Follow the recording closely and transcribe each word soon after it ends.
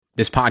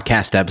This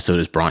podcast episode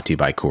is brought to you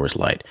by Coors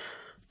Light.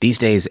 These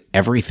days,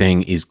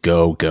 everything is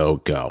go, go,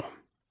 go.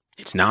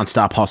 It's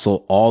nonstop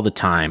hustle all the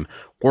time.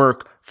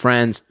 Work,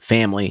 friends,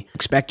 family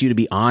expect you to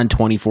be on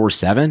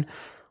 24/7.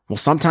 Well,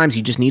 sometimes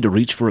you just need to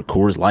reach for a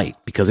Coors Light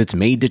because it's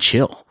made to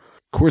chill.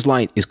 Coors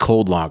Light is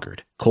cold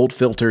lagered, cold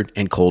filtered,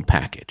 and cold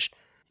packaged.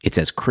 It's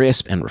as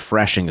crisp and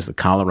refreshing as the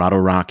Colorado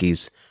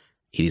Rockies.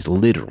 It is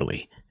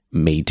literally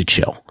made to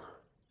chill.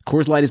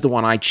 Coors Light is the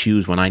one I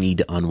choose when I need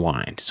to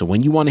unwind. So when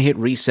you want to hit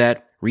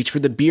reset, reach for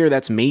the beer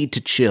that's made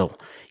to chill.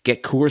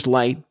 Get Coors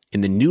Light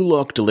in the new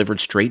look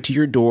delivered straight to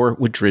your door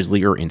with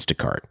Drizzly or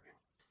Instacart.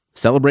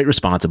 Celebrate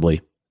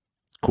responsibly.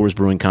 Coors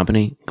Brewing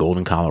Company,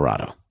 Golden,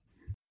 Colorado.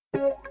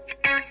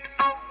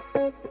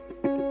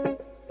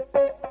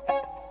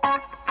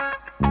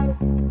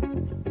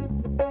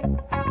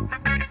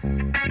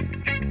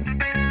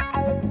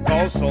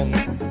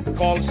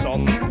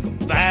 Karlsson,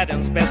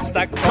 världens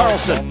bästa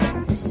Karlsson,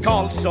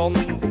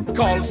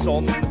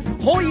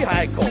 hoj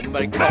här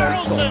kommer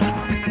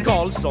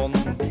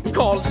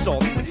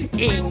Karlsson,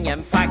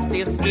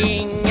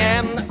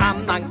 ingen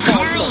annan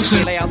Karlsson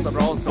spelar jag så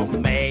bra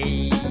som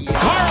mig.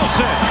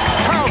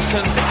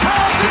 Karlsson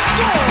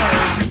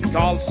scores!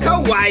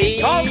 Karlsson,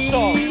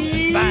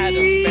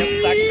 världens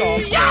bästa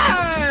Karlsson.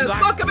 Yes!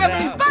 Welcome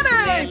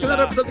everybody to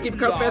another episode of the Keeping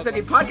Karlsson Fantasy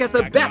Hockey Podcast,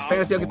 the best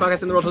fantasy hockey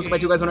podcast in the world, hosted by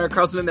two guys on Eric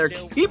Karlsson and their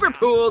keeper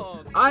pools.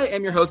 I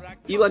am your host,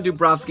 Elon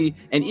Dubrovsky,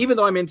 and even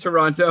though I'm in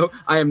Toronto,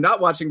 I am not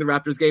watching the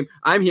Raptors game.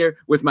 I'm here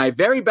with my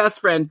very best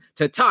friend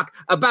to talk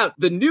about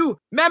the new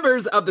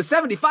members of the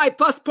 75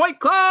 Plus Point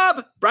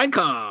Club, Brian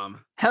Com.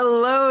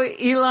 Hello,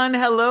 Elon.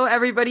 Hello,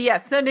 everybody.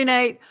 Yes, Sunday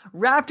night,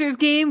 Raptors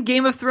game,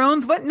 Game of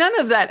Thrones. What? None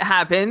of that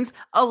happens.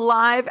 A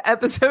live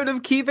episode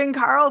of Keeping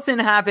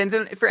Karlsson happens.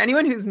 And for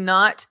anyone who's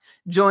not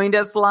joined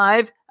us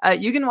live,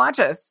 you can watch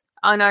us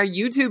on our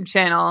YouTube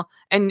channel.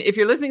 And if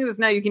you're listening to this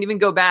now, you can even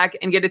go back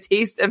and get a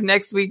taste of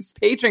next week's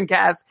Patron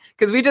cast,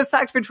 because we just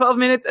talked for 12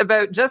 minutes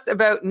about just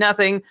about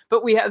nothing,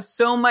 but we have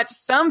so much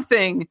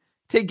something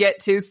to get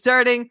to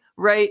starting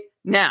right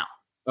now.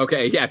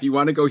 Okay, yeah, if you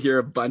want to go hear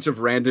a bunch of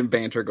random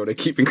banter, go to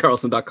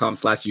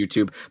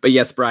keepingkarlsson.com/YouTube. But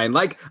yes, Brian,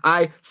 like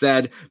I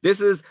said,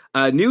 this is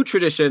a new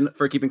tradition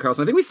for Keeping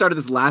Karlsson. I think we started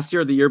this last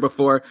year or the year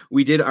before.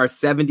 We did our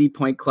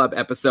 70-point club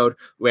episode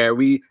where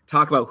we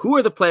talk about who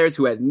are the players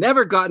who had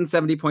never gotten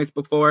 70 points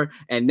before,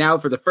 and now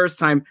for the first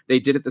time,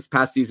 they did it this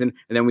past season.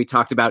 And then we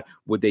talked about,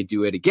 would they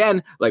do it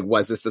again? Like,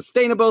 was this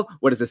sustainable?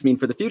 What does this mean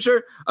for the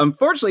future?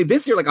 Unfortunately,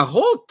 this year, like a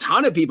whole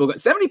ton of people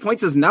got 70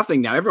 points is nothing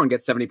now. Everyone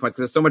gets 70 points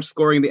because there's so much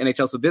scoring in the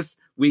NHL. So this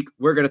week,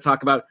 we're going to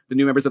talk about the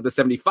new members of the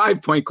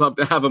 75-point club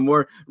to have a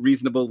more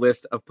reasonable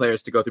list of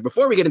players to go through.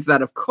 Before we get into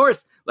that, of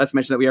course, let's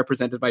mention that we are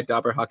presented by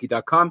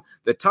DobberHockey.com,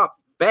 the top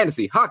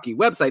fantasy hockey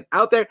website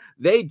out there.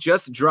 They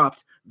just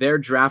dropped their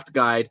draft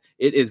guide.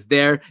 It is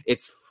there.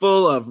 It's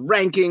full of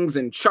rankings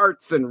and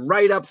charts and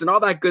write-ups and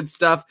all that good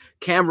stuff.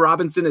 Cam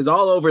Robinson is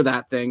all over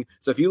that thing.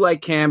 So if you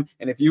like Cam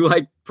and if you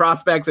like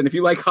prospects and if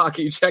you like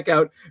hockey, check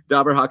out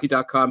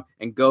DobberHockey.com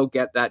and go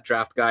get that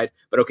draft guide.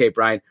 But okay,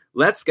 Brian,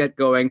 let's get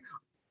going.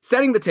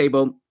 Setting the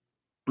table,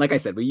 like I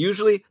said, we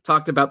usually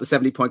talked about the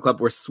 70-point club.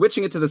 We're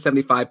switching it to the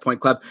 75-point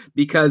club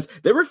because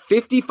there were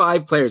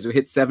 55 players who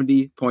hit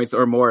 70 points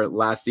or more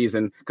last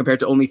season compared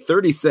to only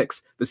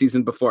 36 the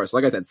season before. So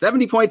like I said,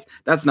 70 points,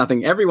 that's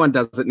nothing. Everyone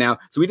does it now.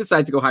 So we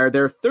decided to go higher.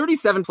 There are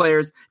 37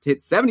 players to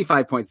hit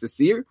 75 points this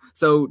year.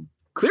 So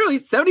clearly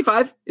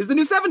 75 is the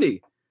new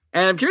 70.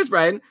 And I'm curious,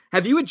 Brian,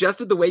 have you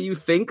adjusted the way you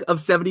think of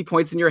 70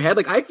 points in your head?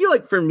 Like, I feel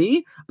like for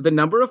me, the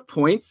number of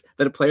points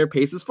that a player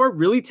paces for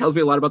really tells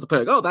me a lot about the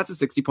player. Like, oh, that's a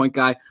 60-point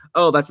guy.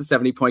 Oh, that's a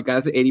 70-point guy.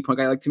 That's an 80-point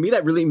guy. Like, to me,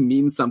 that really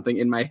means something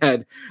in my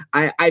head.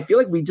 I feel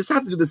like we just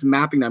have to do this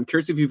mapping now. I'm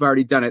curious if you've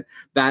already done it,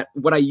 that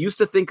what I used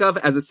to think of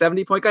as a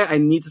 70-point guy, I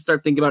need to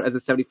start thinking about as a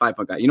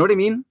 75-point guy. You know what I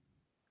mean?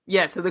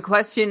 Yeah, so the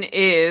question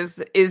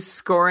is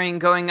scoring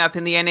going up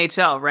in the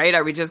NHL, right?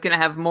 Are we just going to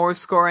have more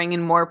scoring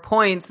and more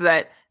points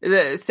that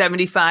the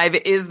 75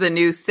 is the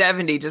new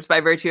 70 just by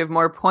virtue of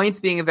more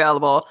points being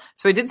available?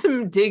 So I did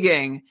some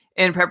digging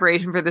in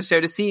preparation for the show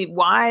to see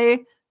why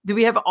do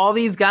we have all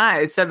these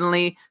guys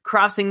suddenly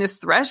crossing this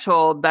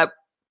threshold that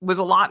was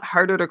a lot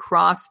harder to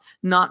cross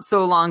not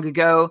so long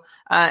ago.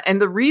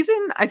 And the reason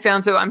I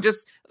found, so I'm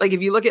just like,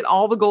 if you look at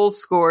all the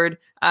goals scored,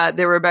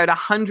 there were about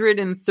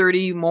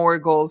 130 more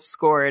goals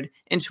scored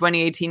in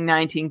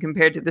 2018-19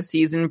 compared to the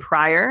season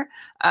prior.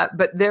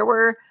 But there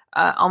were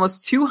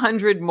almost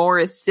 200 more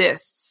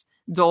assists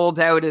doled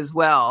out as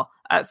well.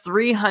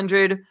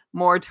 300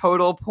 more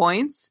total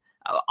points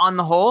on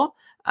the whole.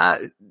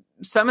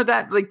 Some of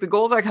that, like the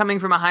goals are coming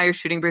from a higher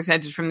shooting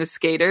percentage from the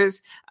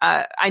skaters.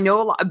 I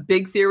know a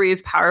big theory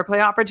is power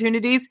play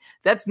opportunities.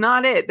 That's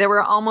not it. There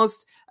were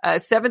almost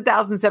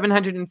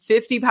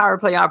 7,750 power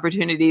play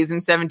opportunities in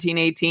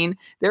 17-18.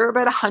 There were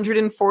about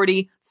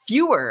 140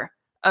 fewer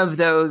of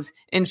those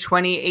in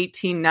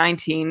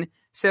 2018-19.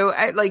 So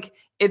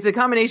it's a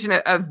combination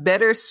of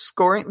better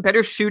scoring,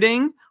 better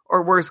shooting,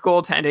 or worse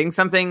goaltending,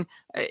 something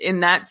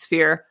in that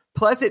sphere.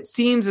 Plus, it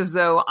seems as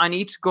though on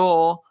each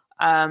goal,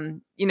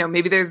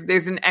 maybe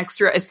there's an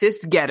extra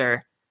assist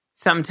getter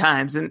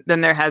sometimes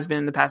than there has been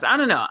in the past. I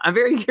don't know. I'm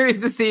very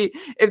curious to see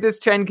if this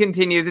trend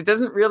continues. It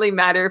doesn't really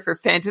matter for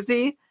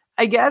fantasy,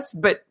 I guess,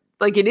 but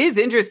like it is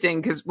interesting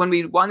because when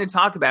we want to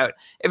talk about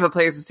if a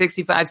player's a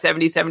 65,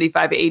 70,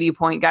 75, 80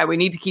 point guy, we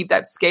need to keep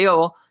that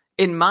scale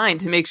in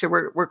mind to make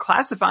sure we're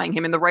classifying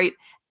him in the right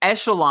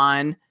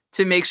echelon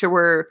to make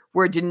sure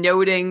we're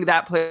denoting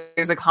that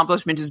player's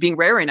accomplishment as being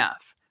rare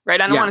enough,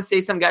 right? I don't want to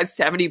say some guy's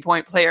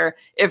 70-point player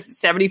if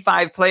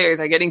 75 players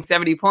are getting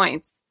 70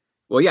 points.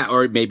 Well, yeah,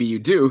 or maybe you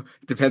do.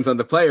 Depends on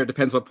the player.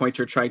 Depends what point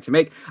you're trying to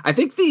make. I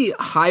think the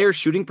higher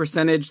shooting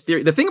percentage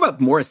theory, the thing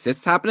about more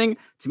assists happening,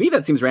 to me,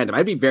 that seems random.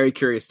 I'd be very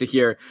curious to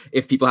hear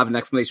if people have an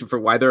explanation for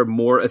why there are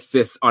more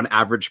assists on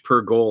average per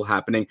goal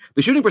happening.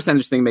 The shooting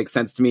percentage thing makes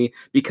sense to me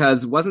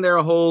because wasn't there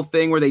a whole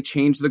thing where they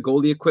changed the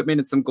goalie equipment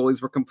and some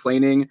goalies were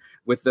complaining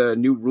with the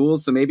new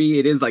rules? So maybe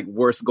it is like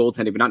worse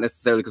goaltending, but not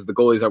necessarily because the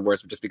goalies are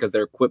worse, but just because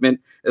their equipment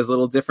is a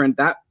little different.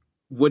 That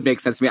would make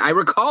sense to me. I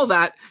recall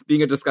that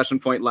being a discussion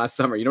point last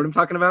summer. You know what I'm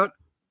talking about?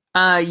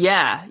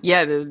 Yeah,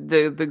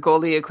 the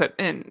goalie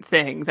equipment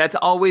thing. That's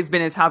always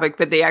been a topic,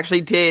 but they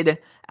actually did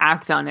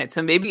act on it.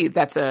 So maybe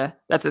that's a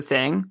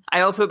thing. I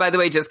also, by the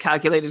way, just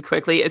calculated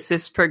quickly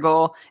assists per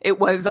goal. It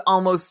was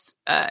almost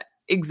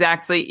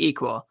exactly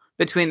equal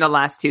between the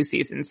last two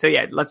seasons. So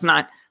yeah, let's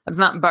not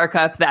bark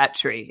up that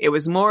tree. It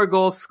was more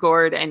goals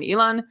scored, and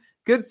Elon,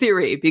 good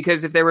theory,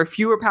 because if there were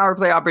fewer power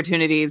play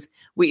opportunities,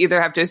 we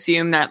either have to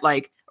assume that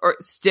or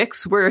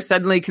sticks were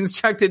suddenly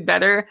constructed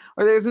better,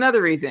 or there's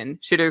another reason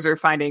shooters are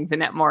finding the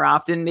net more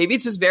often. Maybe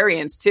it's just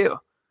variance too.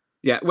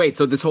 Yeah. Wait.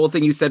 So this whole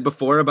thing you said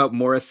before about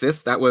more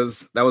assists, that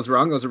was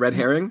wrong. That was a red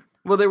herring.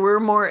 Well, there were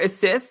more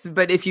assists,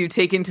 but if you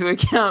take into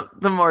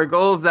account the more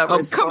goals that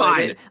were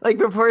scored,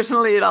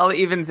 proportionally, it all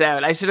evens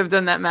out. I should have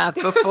done that math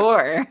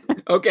before.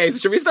 Okay, so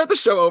should we start the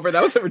show over?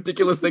 That was a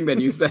ridiculous thing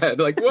that you said.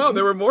 Whoa,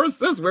 there were more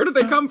assists. Where did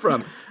they come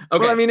from?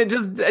 Okay. Well, I mean, it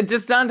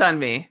just dawned on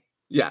me.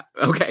 Yeah.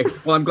 Okay.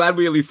 Well, I'm glad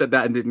we at least said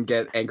that and didn't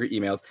get angry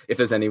emails if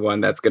there's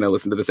anyone that's going to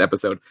listen to this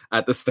episode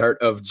at the start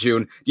of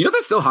June. Do you know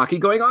there's still hockey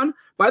going on?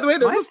 By the way,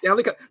 there was a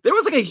Stanley Cup. There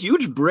was a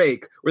huge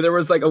break where there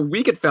was a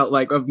week, it felt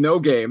like, of no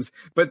games.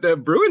 But the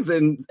Bruins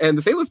and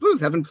the St. Louis Blues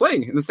have been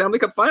playing in the Stanley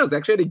Cup Finals. They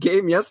actually had a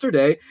game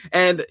yesterday.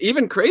 And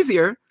even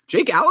crazier,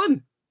 Jake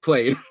Allen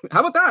played.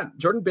 How about that?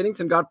 Jordan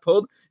Binnington got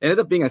pulled. It ended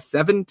up being a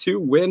 7-2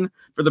 win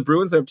for the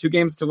Bruins. They have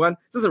 2-1.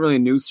 This isn't really a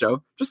news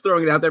show. Just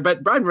throwing it out there.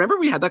 But Brian, remember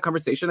we had that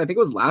conversation? I think it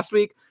was last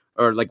week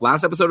or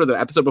last episode or the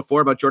episode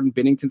before about Jordan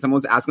Binnington. Someone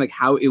was asking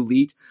how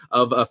elite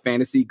of a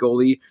fantasy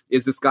goalie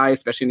is this guy,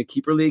 especially in a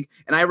keeper league.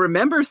 And I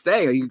remember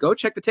saying, you go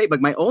check the tape.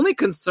 My only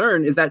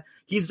concern is that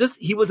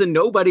he was a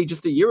nobody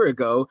just a year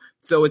ago.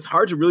 So it's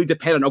hard to really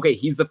depend on, okay,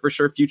 he's the for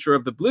sure future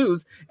of the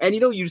Blues. And,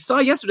 you saw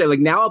yesterday,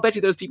 now I'll bet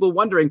you there's people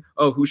wondering,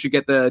 who should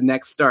get the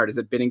next start? Is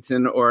it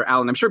Binnington or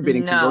Allen? I'm sure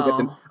Binnington will get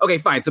the... Okay,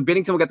 fine. So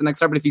Binnington will get the next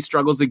start, but if he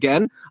struggles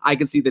again, I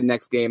can see the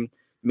next game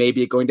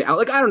maybe it going to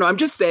Allen. I don't know. I'm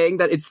just saying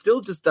that it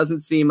still just doesn't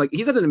seem like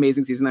he's had an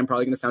amazing season. I'm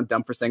probably going to sound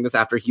dumb for saying this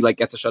after he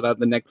gets a shutout in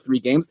the next 3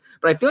 games.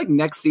 But I feel like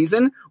next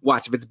season,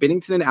 watch, if it's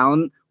Binnington and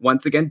Allen,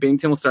 once again,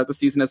 Binnington will start the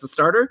season as a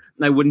starter.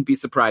 And I wouldn't be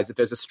surprised if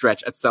there's a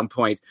stretch at some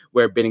point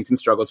where Binnington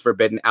struggles for a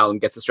bit and Allen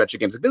gets a stretch of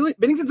games.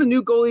 Binnington's a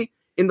new goalie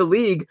in the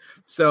league.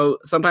 So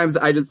sometimes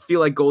I just feel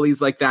like goalies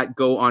like that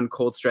go on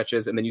cold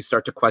stretches and then you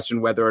start to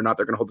question whether or not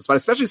they're going to hold the spot,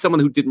 especially someone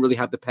who didn't really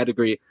have the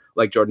pedigree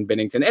like Jordan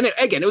Binnington. And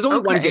again, it was only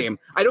one game.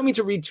 I don't mean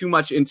to read too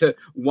much into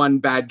one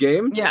bad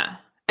game. Yeah.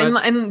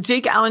 And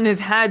Jake Allen has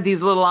had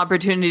these little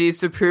opportunities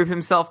to prove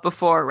himself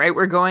before, right?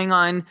 We're going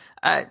on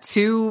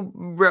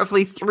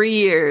roughly 3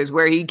 years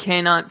where he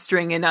cannot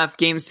string enough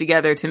games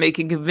together to make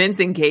a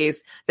convincing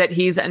case that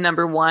he's a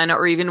number 1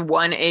 or even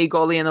 1A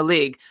goalie in the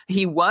league.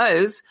 He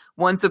was,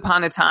 once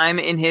upon a time,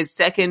 in his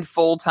second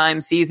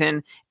full-time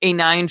season, a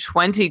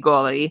 .920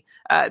 goalie.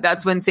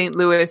 That's when St.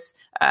 Louis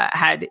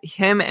had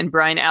him and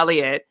Brian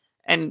Elliott.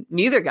 And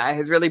neither guy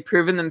has really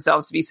proven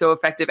themselves to be so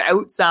effective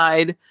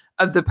outside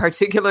of the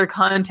particular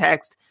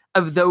context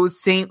of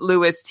those St.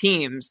 Louis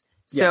teams.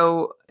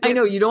 So I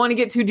know you don't want to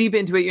get too deep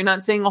into it. You're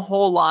not saying a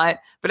whole lot,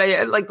 but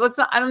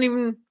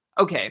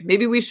okay,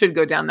 maybe we should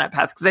go down that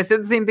path because I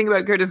said the same thing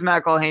about Curtis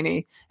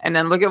McElhinney, and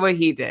then look at what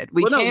he did.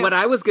 What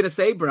I was going to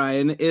say,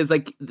 Brian, is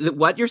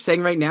what you're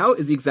saying right now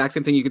is the exact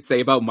same thing you could say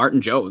about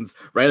Martin Jones,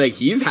 right?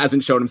 He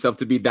hasn't shown himself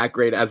to be that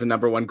great as a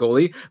number 1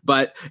 goalie,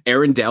 but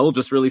Aaron Dell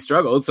just really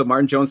struggled, so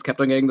Martin Jones kept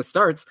on getting the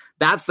starts.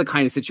 That's the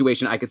kind of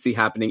situation I could see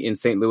happening in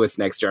St. Louis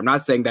next year. I'm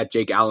not saying that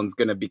Jake Allen's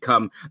going to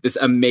become this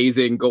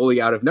amazing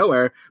goalie out of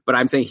nowhere, but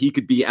I'm saying he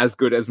could be as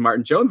good as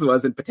Martin Jones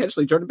was, and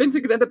potentially Jordan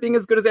Binnington could end up being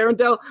as good as Aaron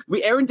Dell.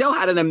 Aaron Dell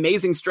had an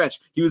amazing stretch.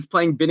 He was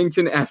playing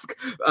Binnington-esque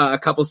a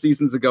couple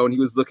seasons ago, and he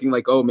was looking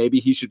like, maybe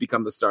he should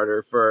become the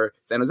starter for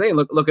San Jose. And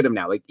look at him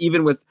now.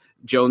 Even with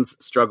Jones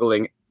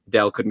struggling,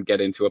 Dell couldn't get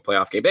into a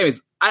playoff game. But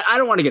anyways, I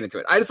don't want to get into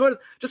it. I just want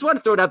to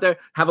throw it out there,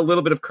 have a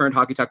little bit of current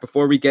hockey talk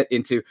before we get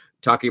into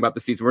talking about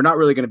the season. We're not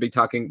really going to be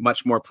talking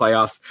much more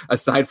playoffs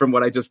aside from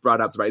what I just brought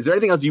up. So, is there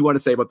anything else you want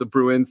to say about the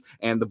Bruins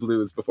and the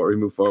Blues before we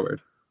move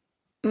forward?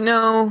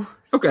 No.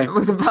 Okay.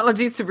 With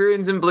apologies to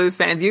Bruins and Blues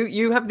fans,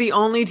 you have the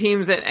only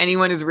teams that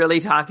anyone is really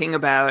talking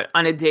about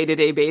on a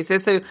day-to-day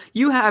basis, so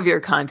you have your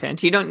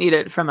content. You don't need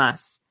it from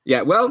us.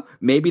 Yeah, well,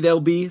 maybe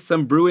there'll be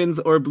some Bruins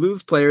or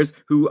Blues players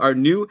who are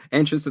new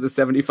entrants to the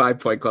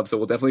 75-point club, so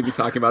we'll definitely be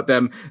talking about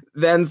them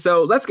then.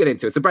 So let's get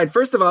into it. So, Brian,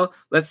 first of all,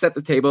 let's set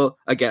the table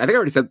again. I think I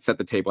already said set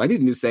the table. I need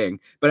a new saying.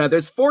 But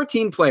there's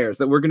 14 players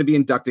that we're going to be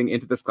inducting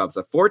into this club.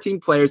 So 14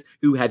 players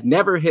who had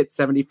never hit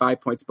 75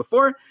 points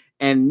before,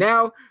 and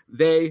now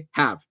they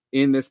have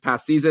in this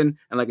past season.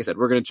 And like I said,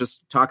 we're going to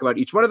just talk about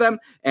each one of them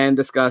and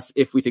discuss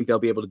if we think they'll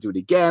be able to do it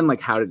again,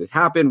 like how did it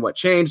happen, what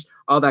changed,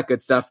 all that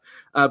good stuff.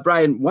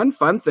 Brian, one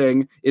fun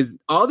thing is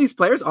all these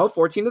players, all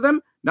 14 of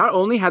them, not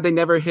only had they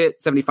never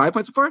hit 75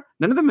 points before,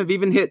 none of them have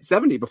even hit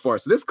 70 before.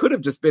 So this could have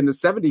just been the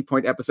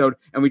 70-point episode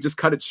and we just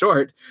cut it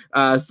short.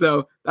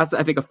 So that's,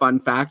 I think, a fun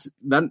fact.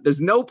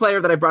 There's no player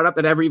that I brought up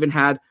that ever even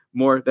had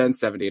more than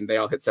 70, and they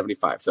all hit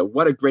 75. So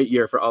what a great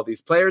year for all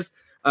these players.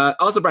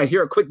 Also, Brian,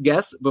 here, a quick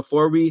guess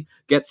before we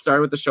get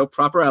started with the show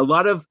proper. A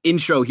lot of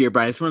intro here,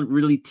 Brian. I just want to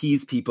really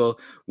tease people.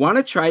 Want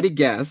to try to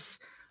guess,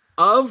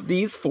 of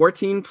these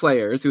 14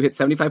 players who hit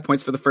 75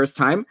 points for the first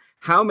time,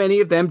 how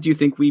many of them do you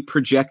think we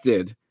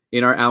projected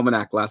in our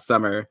almanac last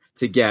summer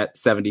to get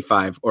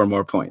 75 or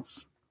more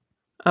points?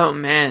 Oh,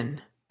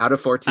 man. Out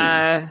of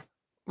 14.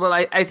 Well,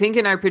 I think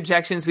in our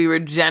projections, we were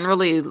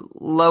generally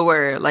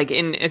lower, like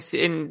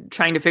in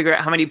trying to figure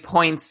out how many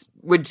points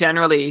would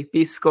generally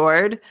be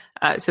scored.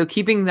 So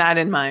keeping that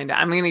in mind,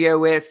 I'm going to go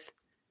with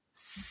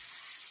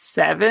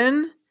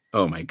 7.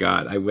 Oh, my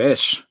God. I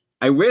wish,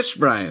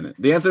 Brian.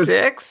 The answer is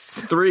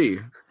 6. 3.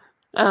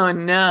 Oh,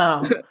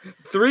 no.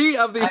 3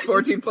 of these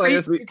 14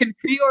 players. You can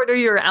pre-order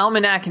your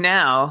almanac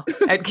now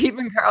at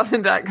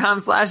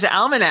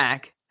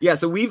keepingkarlsson.com/almanac. Yeah,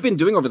 so we've been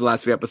doing over the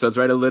last few episodes,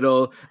 right, a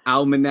little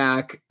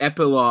almanac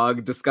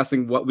epilogue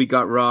discussing what we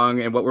got wrong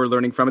and what we're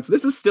learning from it. So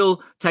this is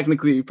still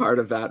technically part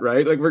of that,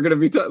 right? Like we're going to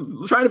be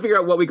trying to figure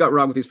out what we got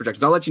wrong with these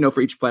projections. I'll let you know for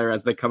each player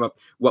as they come up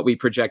what we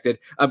projected.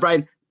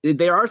 Brian,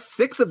 there are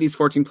 6 of these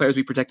 14 players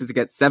we projected to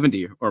get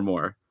 70 or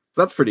more.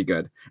 So that's pretty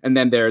good. And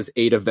then there's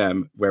 8 of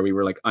them where we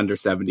were like under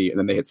 70 and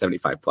then they hit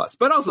 75 plus.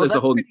 But also there's a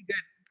whole... pretty good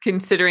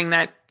considering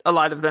that a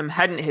lot of them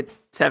hadn't hit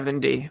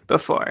 70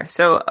 before.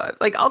 So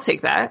I'll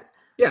take that.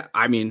 Yeah,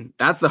 I mean,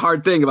 that's the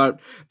hard thing about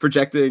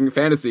projecting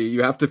fantasy.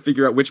 You have to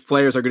figure out which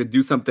players are going to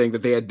do something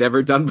that they had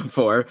never done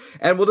before.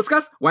 And we'll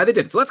discuss why they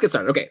did it. So let's get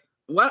started. Okay,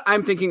 what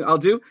I'm thinking I'll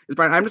do is,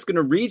 Brian, I'm just going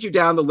to read you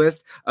down the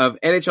list of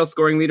NHL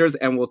scoring leaders,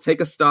 and we'll take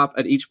a stop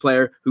at each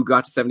player who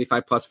got to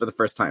 75 plus for the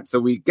first time. So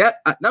we get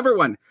at number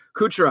 1,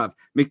 Kucherov,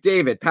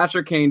 McDavid,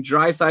 Patrick Kane,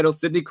 Draisaitl,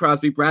 Sidney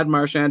Crosby, Brad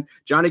Marchand,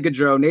 Johnny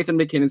Gaudreau, Nathan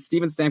McKinnon,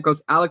 Steven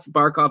Stamkos, Alex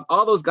Barkov.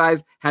 All those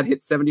guys had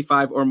hit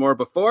 75 or more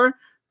before.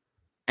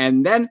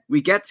 And then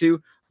we get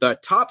to the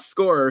top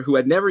scorer who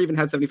had never even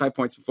had 75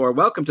 points before.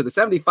 Welcome to the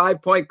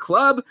 75-point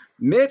club,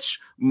 Mitch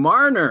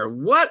Marner.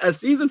 What a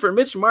season for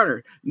Mitch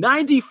Marner.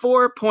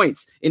 94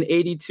 points in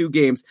 82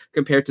 games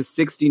compared to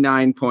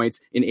 69 points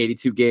in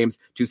 82 games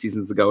 2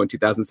 seasons ago in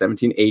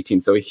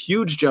 2017-18. So a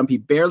huge jump. He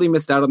barely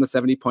missed out on the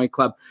 70-point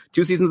club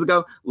 2 seasons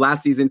ago.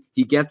 Last season,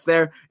 he gets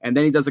there, and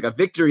then he does like a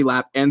victory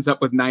lap, ends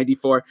up with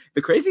 94.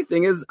 The crazy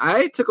thing is,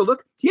 I took a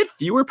look. He had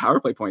fewer power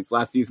play points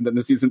last season than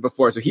the season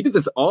before. So he did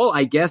this all,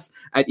 I guess,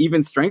 at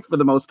even strength for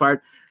the most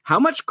part. How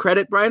much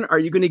credit, Brian, are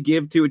you going to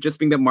give to it just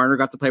being that Marner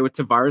got to play with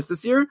Tavares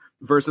this year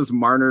versus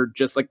Marner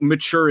just like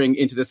maturing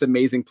into this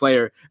amazing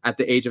player at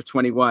the age of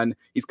 21?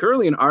 He's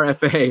currently an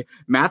RFA.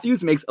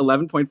 Matthews makes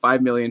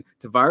 $11.5 million.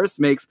 Tavares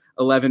makes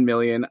 $11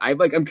 million.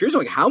 I'm curious,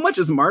 like, how much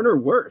is Marner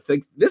worth?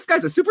 Like, this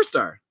guy's a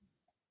superstar.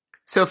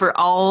 So for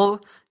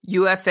all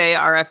UFA,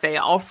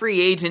 RFA, all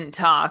free agent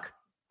talk,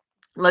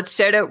 let's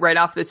shout out right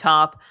off the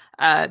top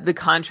the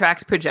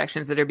contract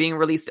projections that are being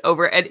released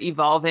over at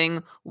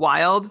Evolving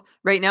Wild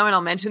right now, and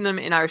I'll mention them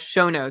in our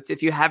show notes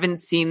if you haven't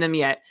seen them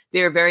yet.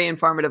 They are very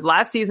informative.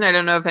 Last season, I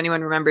don't know if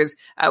anyone remembers,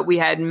 we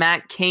had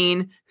Matt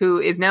Kane, who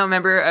is now a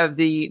member of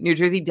the New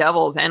Jersey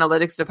Devils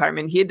analytics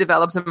department. He had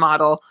developed a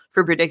model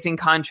for predicting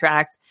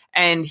contracts,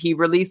 and he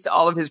released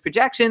all of his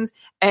projections,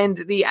 and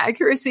the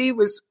accuracy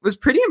was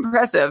pretty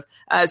impressive.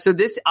 So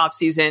this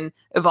offseason,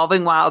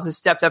 Evolving Wild has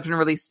stepped up and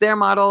released their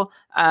model.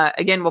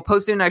 Again, we'll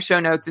post it in our show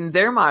notes, and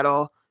their model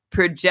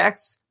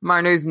projects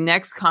Marner's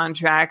next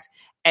contract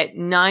at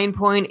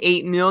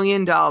 $9.8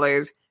 million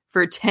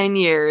for 10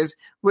 years,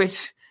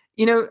 which,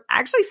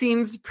 actually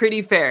seems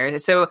pretty fair.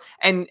 So,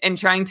 and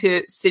trying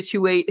to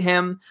situate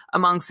him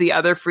amongst the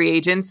other free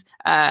agents,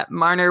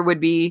 Marner would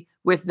be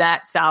with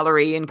that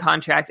salary and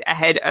contract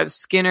ahead of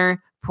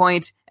Skinner,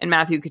 Point, and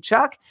Matthew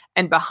Tkachuk,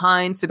 and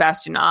behind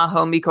Sebastian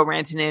Aho, Mikko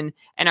Rantanen,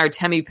 and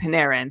Artemi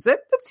Panarin. So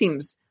that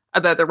seems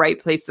about the right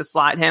place to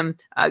slot him.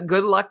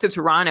 Good luck to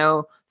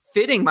Toronto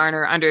fitting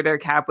Marner under their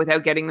cap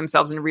without getting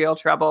themselves in real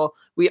trouble.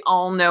 We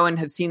all know and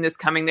have seen this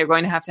coming. They're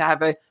going to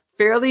have a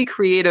fairly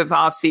creative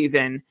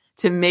offseason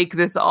to make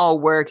this all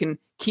work and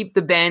keep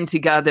the band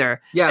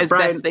together as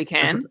Brian, best they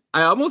can.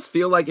 I almost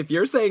feel like if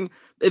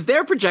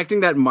they're projecting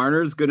that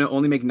Marner's going to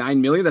only make $9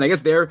 million, then I guess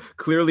they're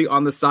clearly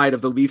on the side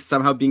of the Leafs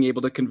somehow being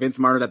able to convince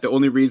Marner that the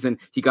only reason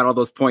he got all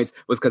those points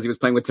was because he was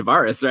playing with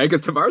Tavares, right?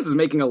 Because Tavares is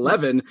making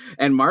 11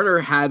 and Marner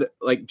had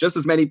like just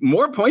as many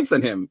more points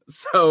than him.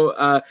 So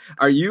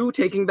are you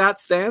taking that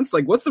stance?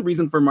 Like, what's the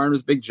reason for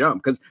Marner's big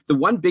jump? Because the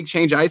one big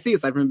change I see,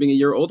 aside from him being a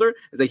year older,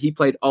 is that he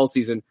played all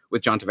season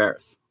with John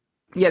Tavares.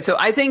 Yeah, so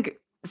I think,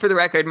 for the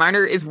record,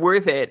 Marner is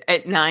worth it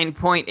at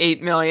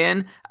 $9.8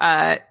 million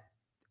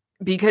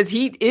because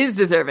he is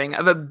deserving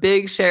of a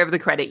big share of the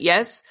credit.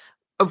 Yes,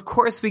 of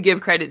course we give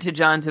credit to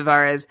John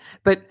Tavares,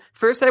 but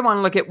first I want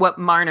to look at what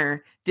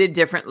Marner did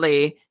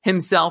differently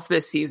himself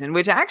this season,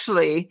 which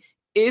actually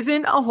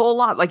isn't a whole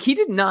lot. Like, he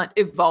did not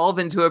evolve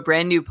into a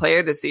brand new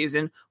player this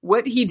season.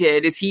 What he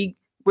did is he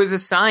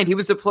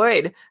was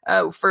deployed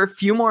for a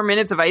few more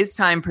minutes of ice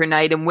time per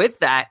night. And with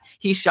that,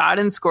 he shot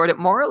and scored at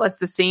more or less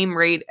the same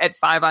rate at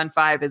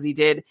 5-on-5 as he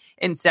did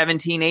in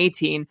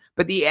 17-18.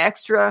 But the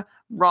extra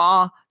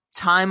raw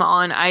time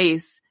on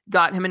ice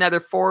got him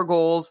another 4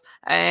 goals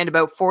and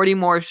about 40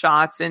 more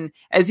shots. And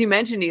as you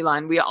mentioned,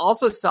 Elon, we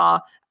also saw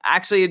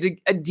actually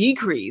a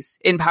decrease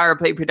in power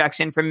play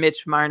production from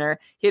Mitch Marner.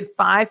 He had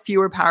 5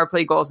 fewer power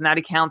play goals, and that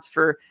accounts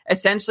for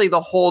essentially the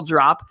whole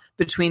drop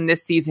between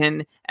this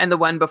season and the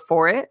one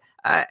before it.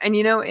 And,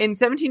 in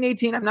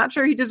 17-18, I'm not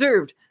sure he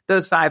deserved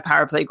those 5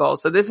 power play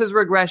goals. So this is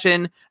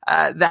regression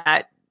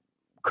that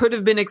could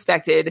have been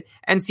expected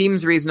and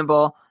seems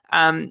reasonable.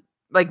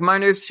 Like,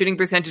 Marner's shooting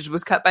percentage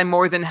was cut by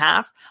more than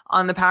half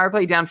on the power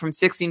play, down from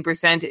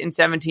 16% in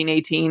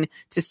 17-18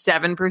 to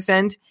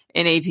 7%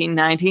 in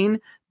 18-19.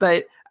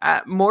 But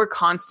more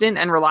constant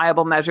and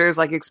reliable measures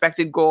like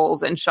expected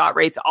goals and shot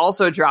rates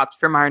also dropped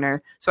for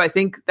Marner. So I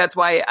think that's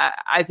why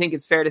I think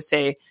it's fair to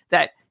say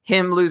that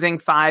him losing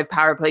 5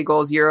 power play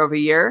goals year over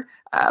year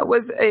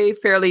was a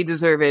fairly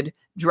deserved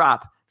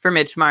drop for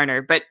Mitch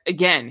Marner. But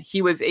again,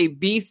 he was a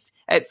beast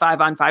at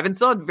 5-on-5 and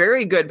still had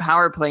very good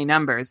power play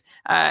numbers.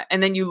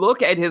 And then you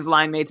look at his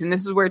line mates, and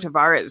this is where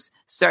Tavares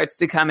starts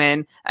to come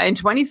in. In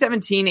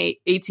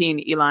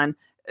 2017-18, Elon,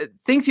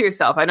 think to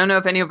yourself, I don't know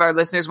if any of our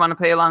listeners want to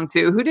play along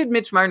too. Who did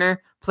Mitch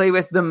Marner play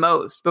with the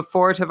most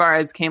before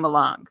Tavares came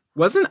along?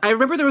 I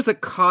remember there was a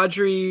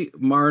Kadri,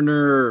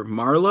 Marner,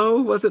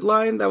 Marleau, was it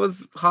line that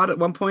was hot at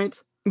one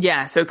point?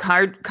 Yeah, so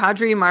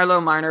Kadri,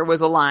 Marleau, Marner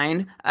was a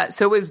line.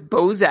 So was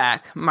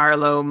Bozak,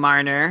 Marleau,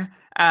 Marner.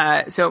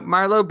 So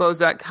Marleau,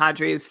 Bozak,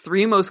 Kadri's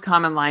 3 most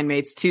common line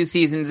mates 2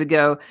 seasons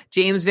ago.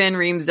 James Van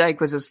Riemsdyk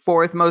was his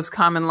 4th most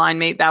common line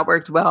mate. That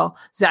worked well.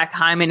 Zach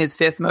Hyman is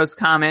 5th most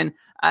common.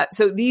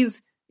 So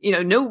these,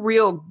 no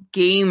real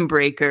game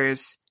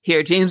breakers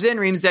here. James Van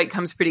Riemsdyk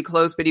comes pretty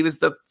close, but he was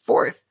the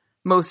 4th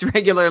most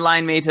regular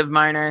line mate of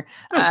Marner.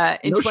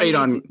 No shade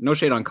on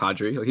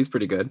Kadri. He's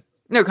pretty good.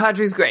 No,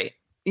 Kadri's great.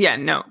 Yeah,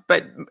 no,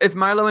 but if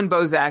Marleau and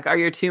Bozak are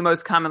your 2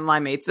 most common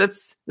line mates,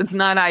 that's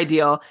not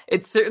ideal.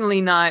 It's certainly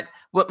not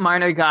what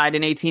Marner got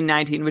in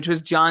 18-19, which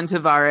was John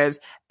Tavares,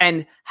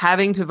 and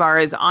having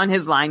Tavares on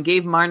his line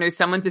gave Marner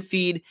someone to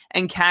feed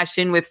and cash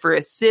in with for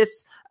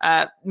assists.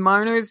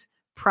 Marner's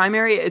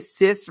primary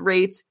assist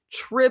rates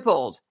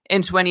tripled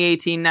in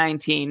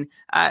 2018-19.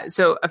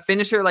 So a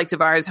finisher like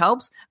Tavares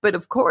helps, but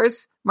of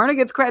course, Marner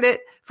gets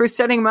credit for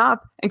setting him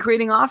up and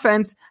creating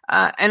offense,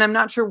 and I'm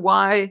not sure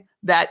why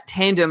that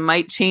tandem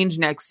might change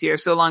next year,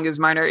 so long as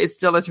Marner is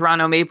still a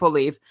Toronto Maple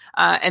Leaf.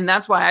 And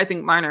that's why I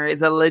think Marner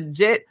is a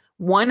legit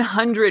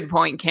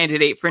 100-point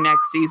candidate for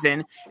next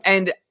season.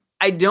 And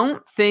I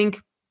don't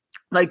think,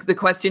 the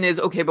question is,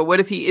 okay, but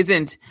what if he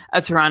isn't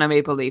a Toronto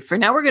Maple Leaf? For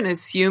now, we're going to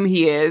assume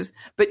he is.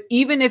 But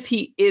even if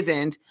he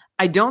isn't,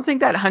 I don't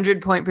think that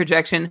 100-point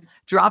projection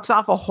drops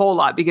off a whole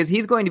lot because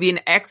he's going to be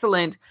an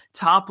excellent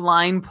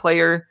top-line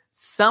player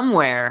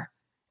somewhere.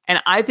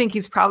 And I think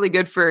he's probably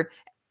good for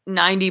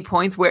 90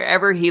 points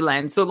wherever he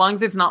lands, so long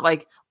as it's not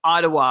like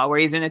Ottawa where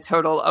he's in a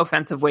total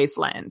offensive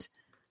wasteland.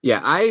 Yeah,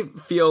 I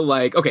feel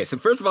like, okay, so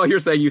first of all, you're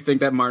saying you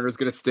think that Marner's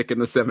going to stick in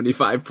the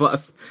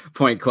 75-plus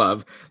point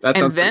club.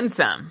 And then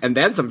some. And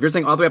then some. If you're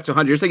saying all the way up to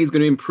 100, you're saying he's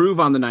going to improve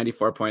on the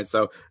 94 points.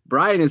 So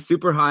Brian is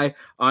super high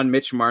on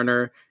Mitch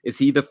Marner. Is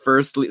he the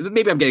first?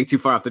 Maybe I'm getting too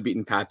far off the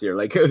beaten path here.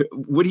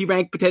 Would he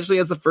rank potentially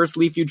as the first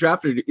Leaf you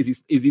drafted? Or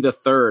is he the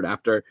third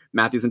after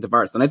Matthews and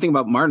Tavares? And I think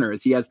about Marner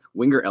is he has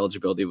winger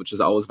eligibility, which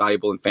is always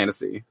valuable in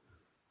fantasy.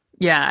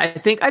 Yeah, I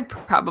think I'd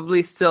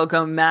probably still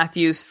go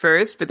Matthews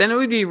first, but then it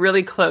would be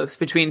really close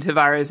between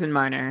Tavares and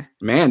Marner.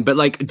 Man, but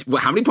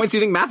how many points do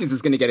you think Matthews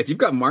is going to get? If you've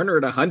got Marner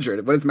at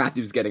 100, what is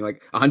Matthews getting?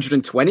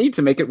 120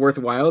 to make it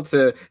worthwhile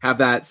to have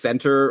that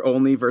center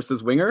only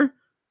versus winger?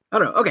 I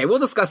don't know. Okay, we'll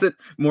discuss it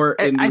more.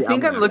 I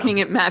think I'm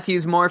looking at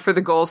Matthews more for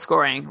the goal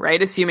scoring,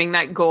 right? Assuming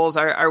that goals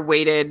are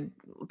weighted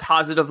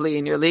positively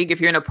in your league.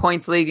 If you're in a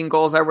points league and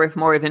goals are worth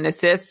more than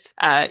assists,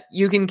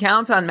 you can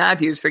count on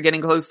Matthews for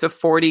getting close to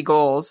 40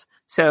 goals.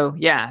 So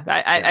yeah,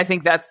 I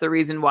think that's the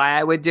reason why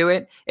I would do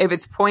it. If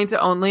it's points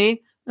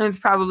only, then it's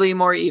probably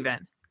more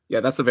even. Yeah,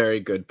 that's a very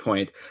good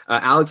point.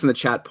 Alex in the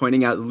chat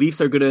pointing out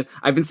Leafs are gonna.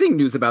 I've been seeing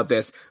news about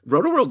this.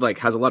 Roto-World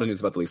has a lot of news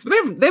about the Leafs, but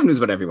they have news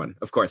about everyone,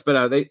 of course.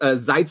 But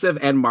Zaitsev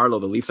and Marlowe,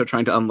 the Leafs are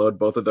trying to unload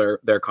both of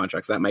their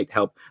contracts. That might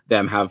help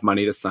them have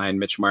money to sign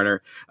Mitch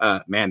Marner.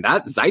 Man,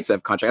 that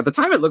Zaitsev contract at the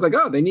time it looked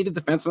like they needed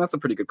defenseman. That's a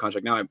pretty good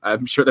contract. Now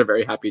I'm sure they're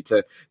very happy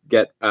to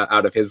get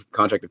out of his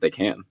contract if they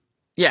can.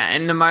 Yeah,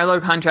 and the Marlowe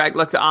contract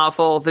looked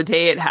awful the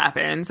day it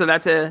happened, so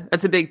that's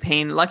a big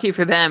pain. Lucky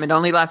for them, it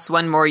only lasts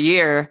one more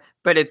year,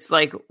 but it's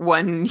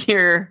 1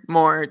 year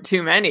more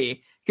too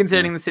many,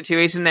 considering the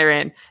situation they're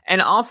in.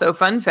 And also,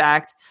 fun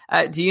fact,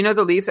 do you know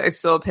the Leafs are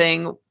still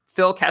paying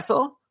Phil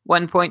Kessel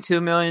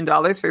 $1.2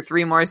 million for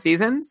 3 more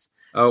seasons?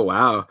 Oh,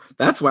 wow.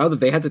 That's wild that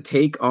they had to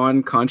take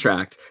on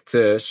contract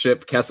to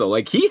ship Kessel.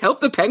 He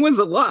helped the Penguins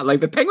a lot.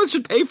 The Penguins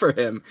should pay for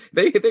him.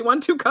 They won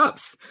 2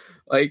 cups.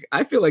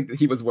 I feel like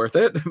he was worth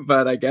it,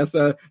 but I guess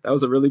that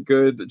was a really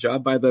good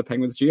job by the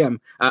Penguins GM.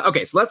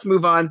 Okay, so let's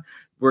move on.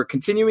 We're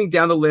continuing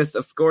down the list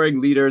of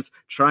scoring leaders,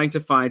 trying to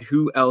find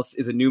who else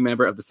is a new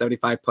member of the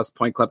 75-plus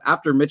point club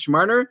after Mitch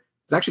Marner.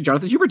 It's actually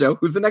Jonathan Huberdeau,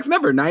 who's the next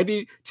member,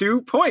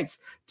 92 points.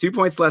 2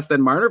 points less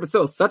than Marner, but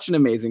still such an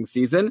amazing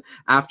season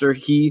after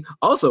he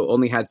also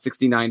only had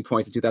 69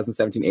 points in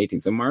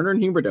 2017-18. So Marner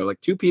and Huberdeau,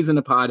 2 peas in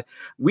a pod.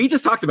 We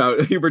just talked about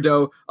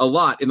Huberdeau a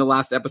lot in the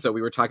last episode.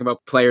 We were talking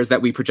about players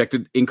that we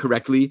projected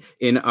incorrectly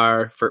in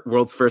our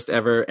world's first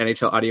ever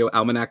NHL Audio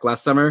Almanac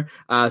last summer.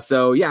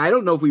 So yeah, I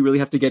don't know if we really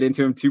have to get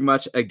into him too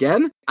much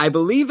again. I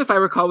believe if I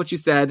recall what you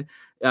said,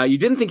 you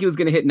didn't think he was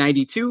going to hit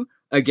 92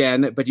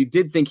 again, but you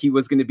did think he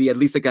was going to be at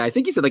least I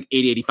think you said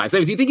 80, 85. So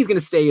you think he's going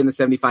to stay in the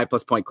 75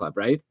 plus point club,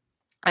 right?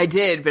 I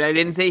did, but I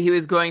didn't say he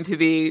was going to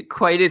be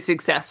quite as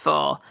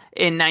successful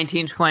in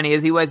 1920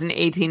 as he was in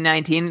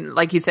 1819.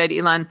 Like you said,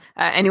 Elon,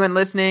 anyone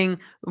listening,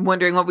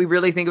 wondering what we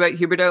really think about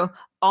Huberdeau,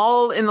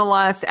 all in the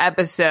last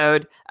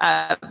episode.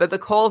 But the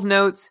Coles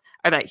notes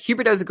are that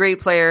Huberdeau's a great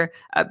player,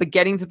 but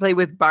getting to play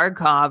with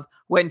Barkov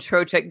when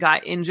Trocheck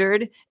got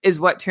injured is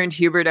what turned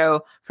Huberdeau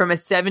from a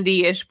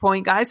 70-ish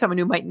point guy, someone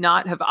who might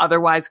not have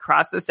otherwise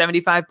crossed the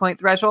 75-point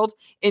threshold,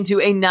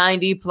 into a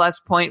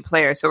 90-plus point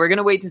player. So we're going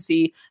to wait to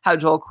see how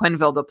Joel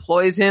Quenneville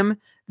deploys him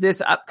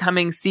this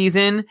upcoming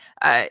season.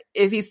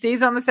 If he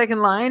stays on the second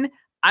line,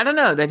 I don't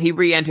know that he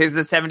re-enters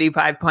the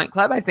 75-point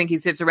club. I think he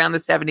sits around the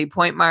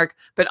 70-point mark,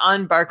 but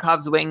on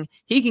Barkov's wing,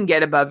 he can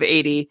get above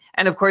 80.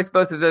 And of course,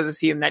 both of those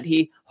assume that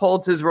he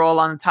holds his role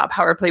on the top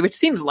power play, which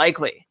seems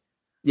likely.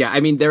 Yeah,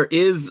 I mean, there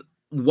is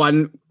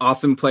one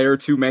awesome player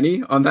too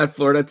many on that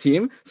Florida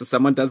team. So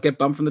someone does get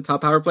bumped from the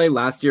top power play.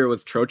 Last year it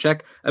was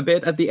Trocheck a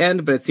bit at the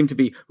end, but it seemed to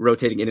be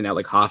rotating in and out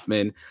like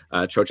Hoffman,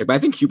 Trocheck. But I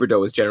think Huberdeau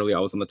was generally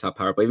always on the top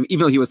power play, even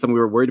though he was someone we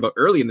were worried about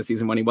early in the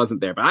season when he wasn't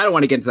there. But I don't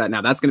want to get into that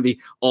now. That's going to be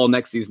all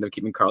next season of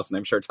Keeping Karlsson,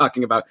 I'm sure,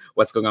 talking about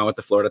what's going on with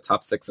the Florida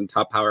top 6 and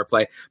top power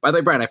play. By the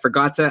way, Brian, I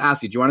forgot to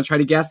ask you, do you want to try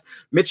to guess?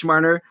 Mitch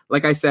Marner,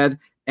 like I said,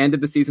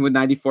 ended the season with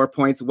 94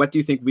 points. What do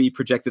you think we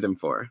projected him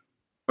for?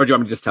 Or do you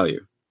want me to just tell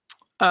you?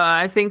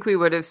 I think we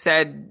would have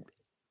said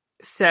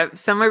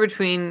somewhere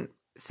between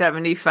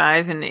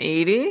 75 and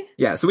 80.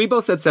 Yeah, so we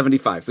both said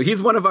 75. So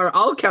he's one of our,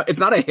 I'll count, it's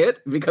not a hit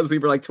because we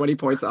were 20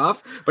 points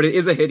off, but it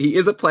is a hit. He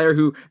is a player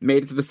who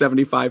made it to the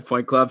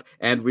 75-point club,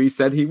 and we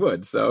said he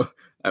would. So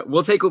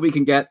we'll take what we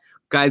can get.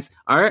 Guys,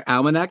 our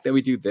almanac that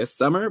we do this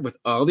summer with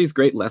all these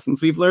great lessons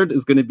we've learned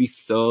is going to be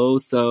so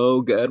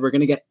good. We're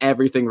going to get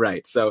everything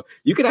right. So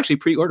you can actually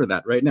pre-order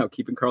that right now,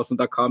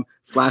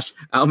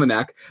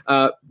 keepingkarlsson.com/almanac.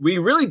 We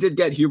really did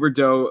get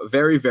Huberdeau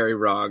very, very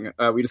wrong.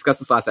 We discussed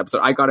this last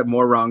episode. I got it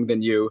more wrong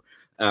than you.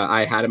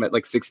 I had him at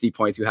 60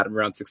 points. You had him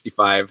around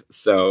 65.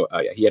 So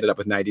yeah, he ended up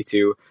with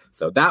 92.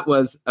 So that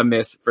was a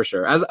miss for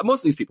sure, as most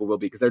of these people will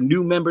be, because they're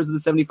new members of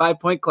the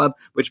 75-point club,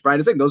 which Brian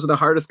is saying, those are the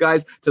hardest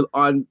guys to,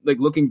 on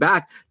looking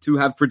back, to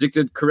have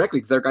predicted correctly,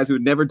 because they're guys who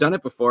had never done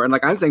it before. And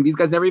I'm saying, these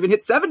guys never even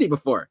hit 70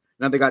 before.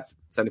 Now they got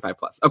 75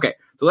 plus. Okay,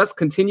 so let's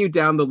continue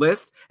down the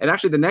list. And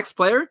actually the next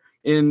player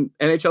in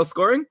NHL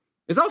scoring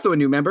is also a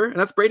new member, and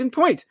that's Brayden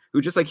Point,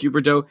 who, just like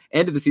Huberdeau,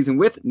 ended the season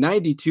with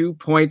 92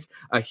 points,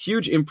 a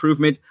huge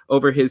improvement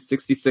over his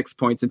 66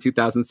 points in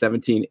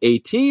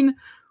 2017-18.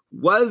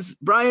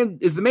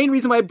 Is the main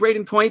reason why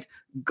Brayden Point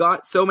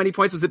got so many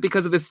points, was it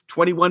because of this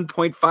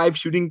 21.5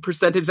 shooting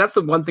percentage? That's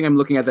the one thing I'm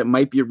looking at that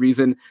might be a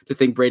reason to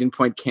think Brayden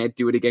Point can't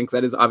do it again, because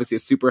that is obviously a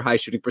super high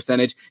shooting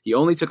percentage. He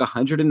only took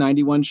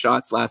 191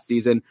 shots last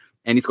season,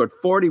 and he scored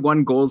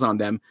 41 goals on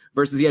them,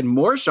 versus he had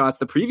more shots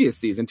the previous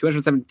season,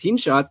 217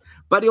 shots,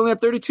 but he only had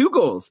 32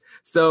 goals.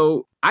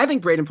 So I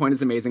think Brayden Point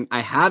is amazing. I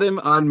had him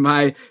on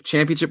my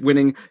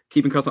championship-winning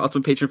Keeping Karlsson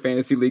Ultimate Patron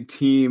Fantasy League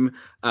team,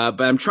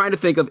 but I'm trying to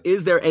think of,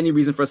 is there any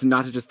reason for us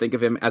not to just think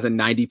of him as a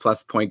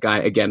 90-plus point guy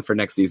again for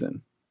next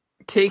season?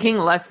 Taking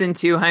less than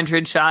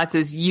 200 shots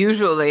is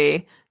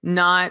usually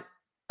not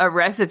a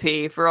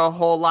recipe for a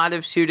whole lot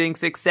of shooting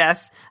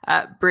success.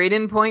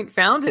 Brayden Point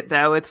found it,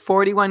 though, with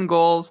 41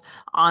 goals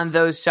on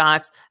those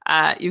shots.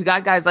 You've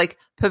got guys like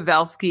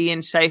Pavelski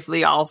and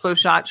Scheifele also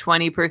shot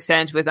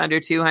 20% with under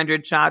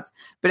 200 shots.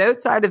 But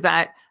outside of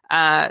that,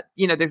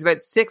 there's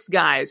about 6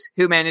 guys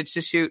who manage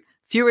to shoot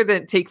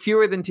take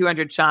fewer than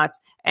 200 shots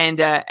and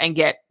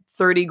get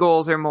 30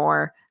 goals or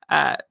more.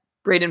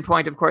 Brayden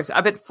Point, of course,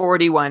 up at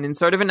 41 in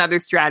sort of another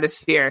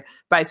stratosphere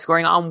by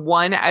scoring on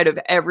 1 out of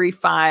every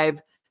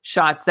 5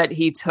 shots that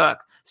he took.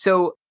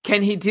 So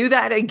can he do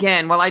that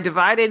again? Well, I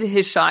divided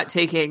his shot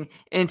taking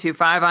into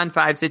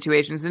 5-on-5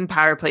 situations and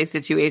power play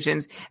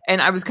situations.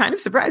 And I was kind of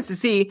surprised to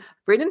see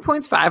Brayden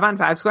Point's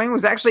 5-on-5 scoring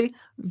was actually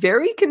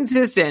very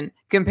consistent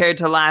compared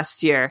to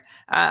last year.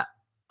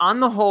 On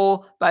the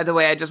whole, by the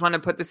way, I just want to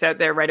put this out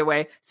there right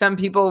away. Some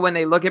people, when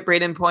they look at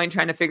Brayden Point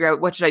trying to figure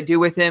out what should I do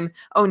with him,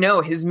 oh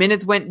no, his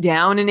minutes went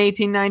down in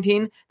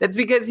 18-19. That's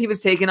because he was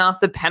taken off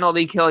the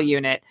penalty kill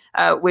unit,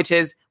 which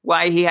is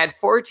why he had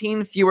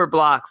 14 fewer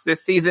blocks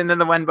this season than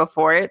the one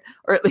before it,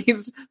 or at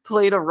least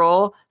played a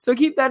role. So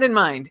keep that in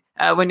mind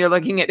when you're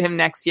looking at him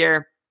next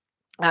year.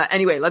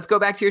 Anyway, let's go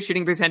back to your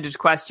shooting percentage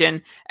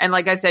question. And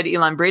like I said,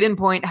 Elon, Brayden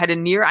Point had a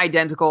near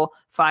identical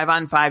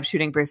 5-on-5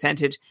 shooting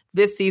percentage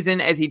this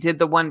season as he did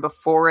the one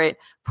before it.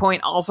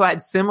 Point also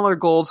had similar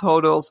goal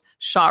totals,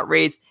 shot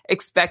rates,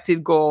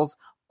 expected goals,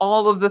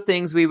 all of the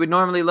things we would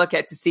normally look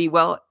at to see,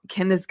 well,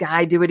 can this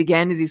guy do it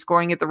again? Is he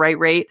scoring at the right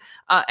rate?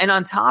 And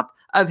on top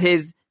of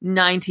his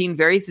 19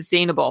 very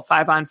sustainable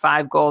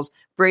 5-on-5 goals,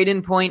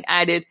 Brayden Point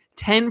added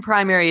 10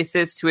 primary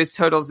assists to his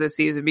totals this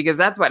season, because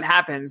that's what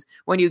happens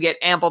when you get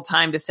ample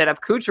time to set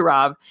up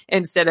Kucherov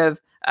instead of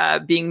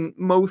being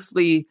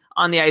mostly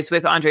on the ice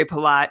with Andre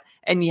Palat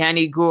and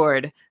Yanni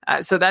Gourde.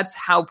 So that's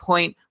how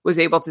Point was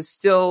able to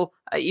still,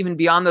 even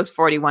beyond those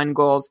 41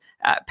 goals,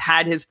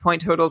 pad his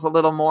point totals a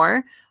little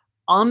more.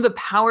 On the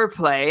power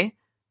play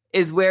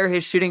is where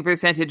his shooting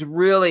percentage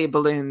really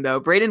ballooned,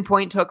 though. Brayden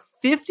Point took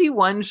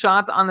 51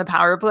 shots on the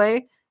power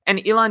play.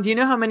 And Elon, do you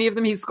know how many of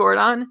them he scored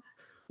on?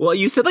 Well,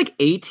 you said like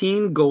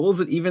 18 goals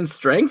at even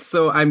strength,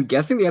 so I'm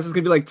guessing the answer is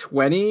going to be like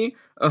 20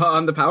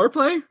 on the power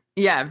play?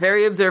 Yeah,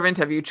 very observant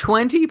of you.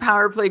 20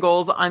 power play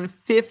goals on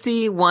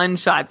 51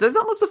 shots. That's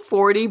almost a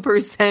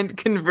 40%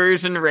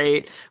 conversion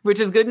rate, which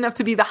is good enough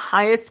to be the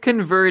highest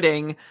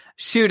converting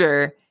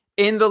shooter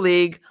in the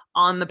league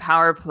on the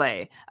power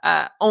play.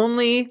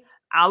 Only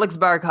Alex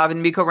Barkov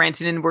and Mikko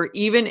Rantanen were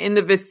even in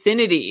the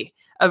vicinity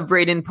of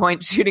Brayden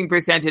Point shooting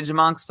percentage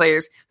amongst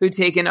players who've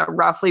taken a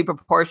roughly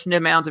proportionate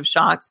amount of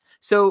shots.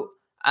 So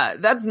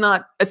that's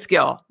not a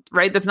skill,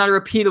 right? That's not a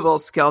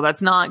repeatable skill.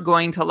 That's not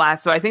going to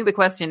last. So I think the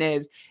question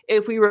is,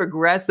 if we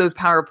regress those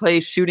power play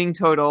shooting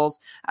totals,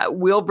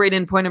 will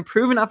Brayden Point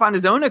improve enough on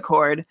his own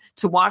accord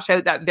to wash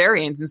out that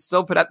variance and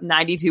still put up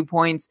 92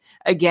 points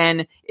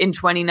again in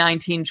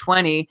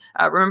 2019-20?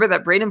 Remember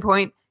that Brayden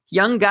Point,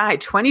 young guy,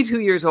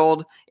 22 years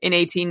old in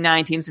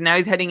 18-19. So now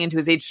he's heading into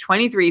his age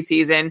 23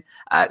 season.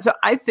 So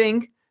I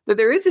think that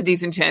there is a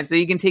decent chance that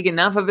he can take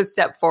enough of a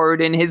step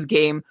forward in his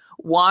game,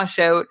 wash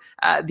out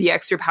the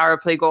extra power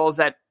play goals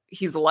that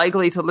he's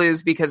likely to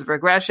lose because of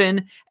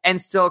regression,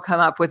 and still come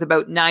up with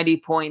about 90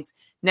 points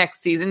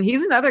next season.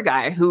 He's another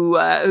guy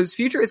whose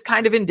future is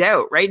kind of in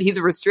doubt, right? He's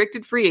a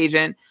restricted free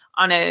agent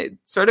on a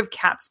sort of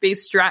cap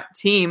space strapped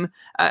team.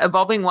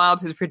 Evolving Wild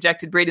has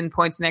projected Brayden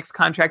Point's next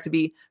contract to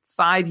be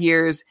 5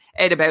 years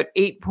at about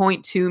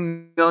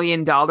 $8.2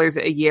 million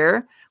a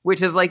year,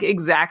 which is like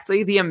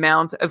exactly the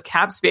amount of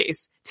cap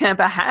space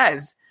Tampa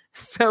has.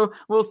 So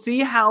we'll see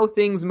how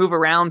things move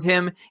around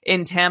him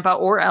in Tampa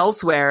or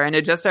elsewhere and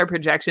adjust our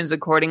projections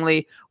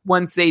accordingly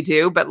once they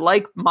do. But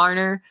like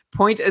Marner,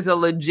 Point is a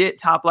legit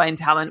top-line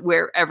talent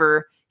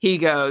wherever he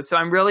goes. So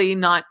I'm really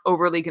not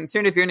overly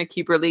concerned if you're in a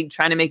keeper league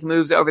trying to make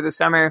moves over the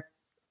summer.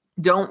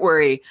 Don't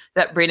worry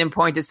that Brayden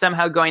Point is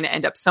somehow going to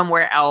end up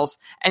somewhere else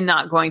and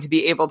not going to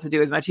be able to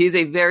do as much. He's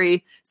a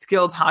very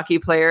skilled hockey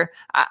player.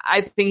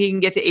 I think he can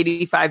get to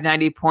 85,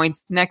 90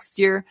 points next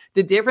year.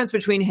 The difference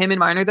between him and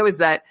Marner, though, is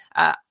that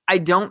I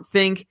don't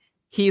think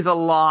he's a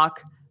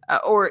lock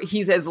or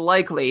he's as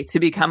likely to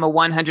become a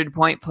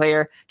 100-point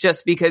player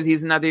just because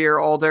he's another year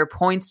older.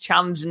 Points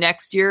challenge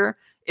next year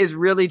is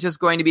really just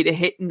going to be to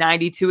hit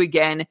 92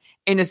 again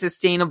in a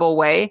sustainable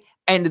way,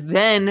 and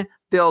then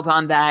build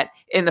on that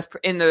in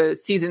the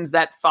seasons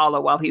that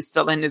follow while he's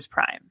still in his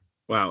prime.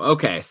 Wow.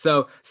 Okay.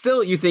 So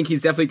still, you think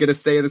he's definitely going to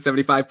stay in the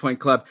 75-point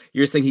club.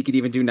 You're saying he could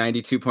even do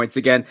 92 points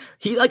again.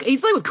 He's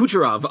playing with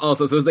Kucherov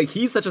also. So it's like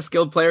he's such a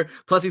skilled player.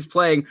 Plus he's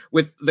playing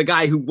with the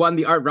guy who won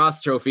the Art Ross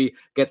trophy,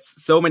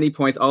 gets so many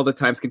points all the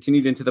times,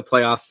 continued into the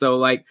playoffs. So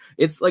like,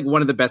 it's like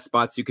one of the best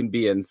spots you can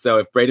be in. So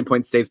if Brayden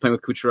Point stays playing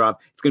with Kucherov,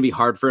 it's going to be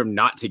hard for him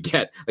not to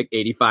get like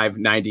 85,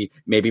 90,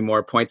 maybe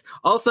more points.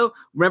 Also,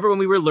 remember when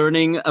we were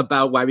learning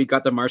about why we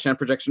got the Marchand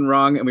projection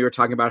wrong and we were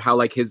talking about how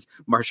like his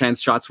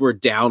Marchand's shots were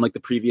down like the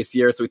previous year?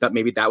 year, so we thought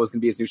maybe that was going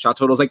to be his new shot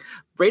totals. Like,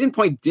 Brayden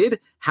Point did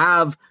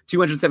have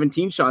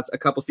 217 shots a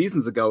couple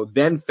seasons ago,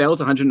 then fell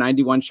to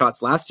 191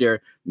 shots last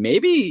year.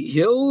 Maybe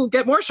he'll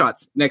get more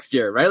shots next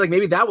year, right? Like,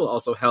 maybe that will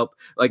also help.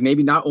 Like,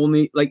 maybe not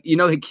only, like, you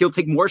know, he'll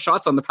take more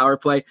shots on the power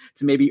play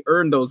to maybe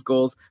earn those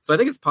goals. So I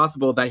think it's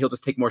possible that he'll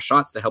just take more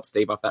shots to help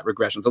stave off that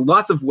regression. So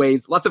lots of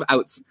ways, lots of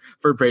outs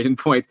for Brayden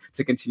Point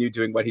to continue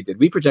doing what he did.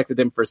 We projected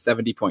him for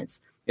 70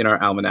 points in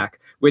our almanac,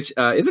 which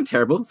isn't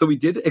terrible. So we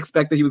did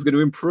expect that he was going to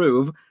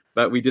improve,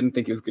 but we didn't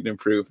think he was going to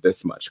improve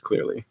this much,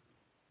 clearly.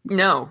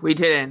 No, we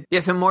didn't. Yeah,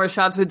 so more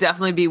shots would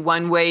definitely be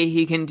one way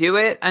he can do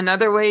it.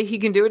 Another way he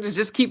can do it is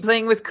just keep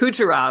playing with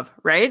Kucherov,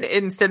 right?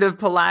 Instead of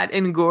Palat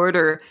and Gourde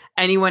or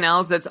anyone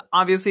else. That's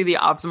obviously the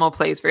optimal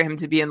place for him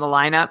to be in the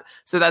lineup.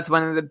 So that's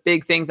one of the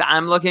big things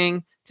I'm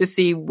looking to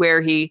see where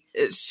he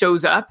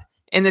shows up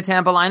in the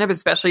Tampa lineup,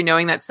 especially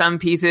knowing that some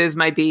pieces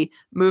might be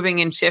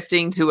moving and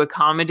shifting to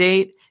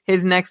accommodate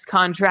his next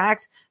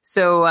contract.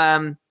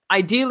 So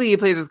ideally he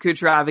plays with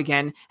Kucherov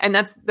again. And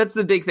that's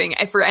the big thing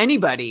for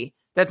anybody.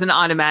 That's an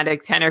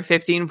automatic 10 or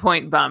 15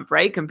 point bump,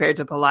 right? Compared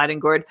to Palat and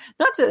Gourde.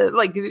 Not to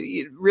like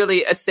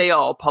really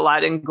assail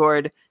Palat and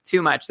Gourde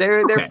too much.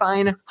 They're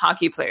fine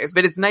hockey players,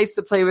 but it's nice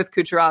to play with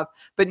Kucherov,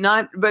 but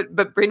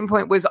Brayden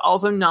Point was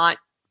also not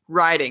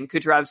riding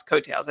Kucherov's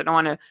coattails. I don't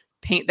want to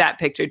paint that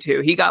picture too.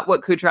 He got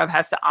what Kucherov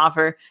has to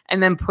offer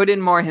and then put in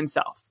more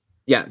himself.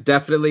 Yeah,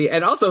 definitely.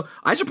 And also,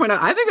 I should point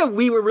out, I think that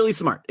we were really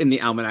smart in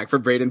the almanac for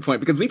Brayden Point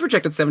because we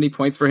projected 70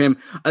 points for him,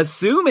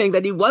 assuming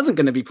that he wasn't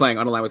going to be playing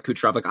on a line with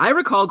Kucherov. Like, I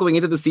recall going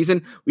into the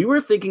season, we were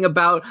thinking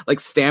about like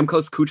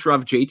Stamkos,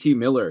 Kucherov, JT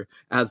Miller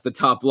as the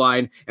top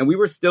line, and we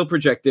were still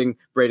projecting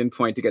Brayden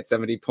Point to get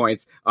 70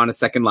 points on a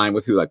second line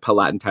with like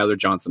Palat and Tyler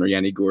Johnson or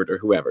Yanni Gourde or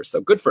whoever. So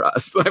good for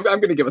us. I'm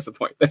going to give us a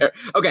point there.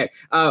 Okay,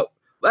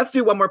 let's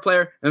do one more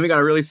player, and then we got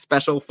a really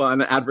special,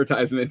 fun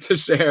advertisement to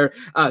share.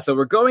 So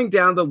we're going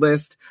down the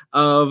list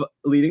of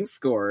leading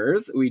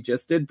scorers. We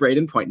just did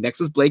Brayden Point. Next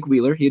was Blake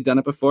Wheeler. He had done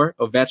it before.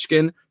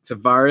 Ovechkin,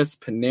 Tavares,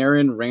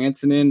 Panarin,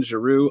 Rantanen,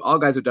 Giroux, all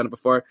guys who've done it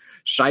before.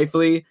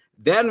 Scheifele.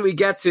 Then we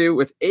get to,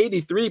 with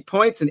 83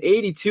 points in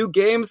 82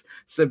 games,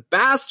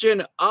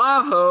 Sebastian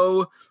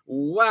Aho.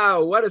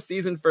 Wow, what a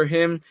season for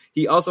him.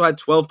 He also had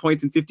 12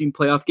 points in 15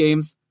 playoff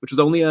games, which was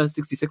only a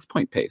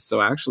 66-point pace.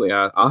 So actually,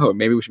 Aho,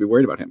 maybe we should be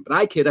worried about him. But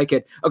I kid.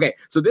 Okay,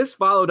 so this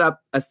followed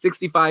up a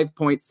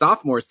 65-point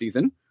sophomore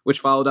season, which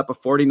followed up a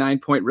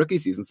 49-point rookie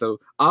season. So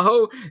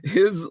Aho,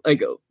 his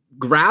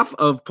graph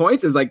of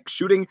points is like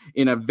shooting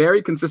in a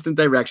very consistent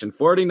direction.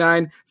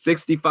 49,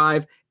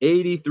 65,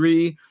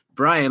 83.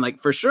 Brian, like,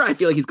 for sure, I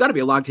feel like he's got to be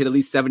a lock to hit at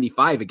least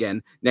 75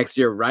 again next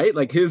year, right?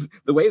 Like,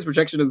 the way his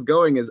projection is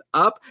going is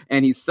up,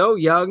 and he's so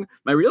young.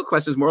 My real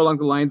question is more along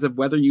the lines of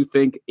whether you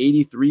think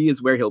 83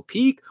 is where he'll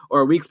peak,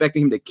 or are we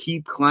expecting him to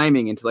keep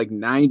climbing into like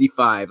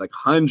 95, like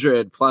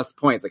 100 plus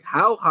points? Like,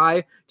 how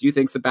high do you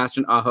think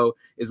Sebastian Aho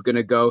is going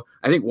to go?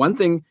 I think one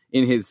thing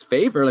in his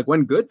favor, like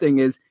one good thing,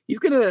 is he's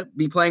going to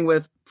be playing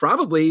with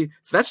probably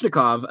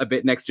Svechnikov a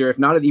bit next year, if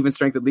not at even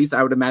strength. At least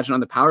I would imagine on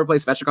the power play,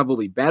 Svechnikov will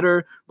be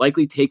better,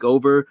 likely take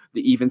over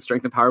the even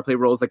strength and power play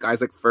roles that guys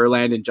like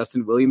Furland and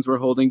Justin Williams were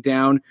holding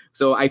down.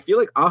 So I feel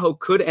like Aho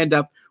could end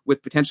up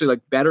with potentially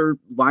like better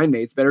line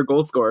mates, better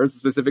goal scorers,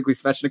 specifically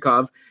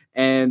Svechnikov.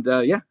 And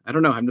I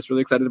don't know. I'm just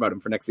really excited about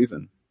him for next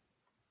season.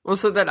 Well,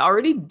 so that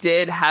already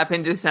did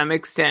happen to some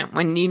extent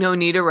when Nino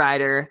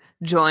Niederreiter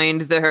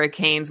joined the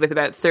Hurricanes with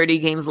about 30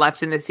 games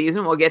left in the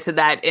season. We'll get to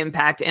that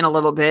impact in a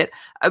little bit.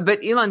 But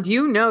Elon, do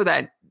you know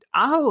that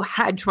Aho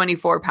had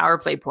 24 power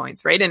play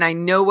points, right? And I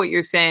know what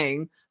you're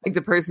saying, like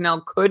the personnel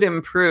could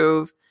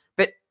improve,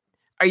 but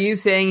are you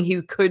saying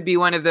he could be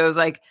one of those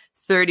like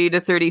 30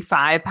 to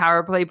 35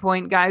 power play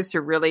point guys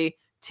to really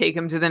take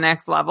him to the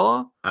next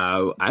level?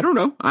 I don't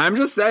know. I'm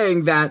just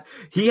saying that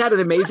he had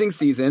an amazing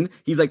season.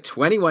 He's like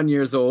 21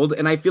 years old,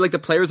 and I feel like the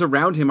players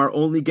around him are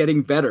only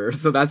getting better.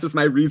 So that's just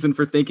my reason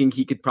for thinking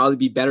he could probably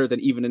be better than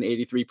even an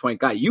 83-point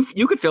guy.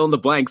 You could fill in the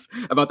blanks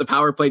about the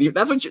power play.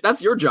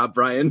 That's your job,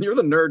 Brian. You're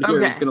the nerd here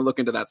who's going to look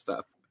into that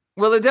stuff.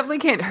 Well, it definitely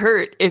can't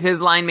hurt if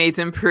his line mates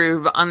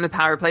improve on the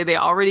power play. They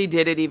already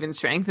did at even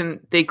strength,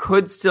 and they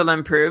could still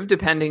improve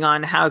depending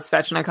on how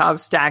Svechnikov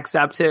stacks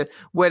up to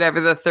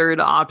whatever the third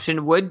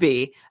option would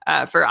be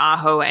for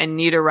Aho and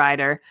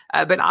Niederreiter.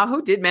 But Aho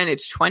did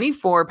manage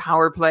 21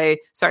 power play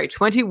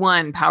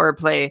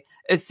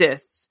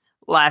assists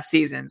last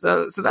season.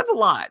 So that's a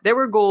lot. There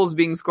were goals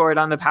being scored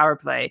on the power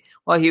play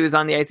while he was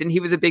on the ice, and he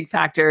was a big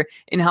factor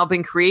in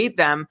helping create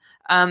them.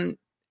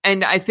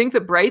 And I think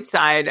the bright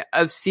side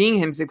of seeing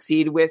him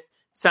succeed with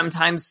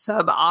sometimes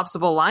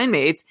suboptimal line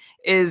mates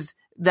is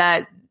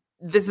that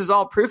this is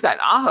all proof that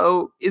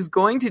Aho is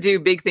going to do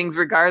big things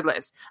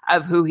regardless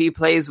of who he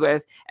plays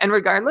with and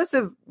regardless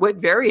of what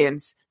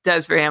variance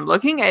does for him.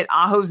 Looking at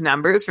Aho's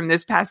numbers from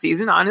this past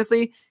season,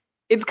 honestly,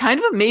 it's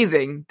kind of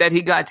amazing that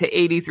he got to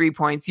 83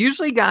 points.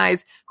 Usually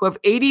guys who have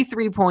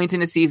 83 points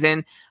in a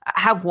season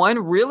have one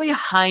really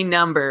high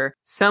number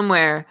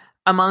somewhere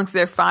amongst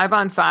their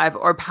 5-on-5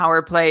 or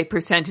power play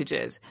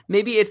percentages.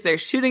 Maybe it's their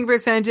shooting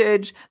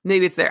percentage,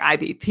 maybe it's their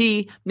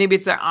IBP, maybe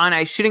it's their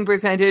on-ice shooting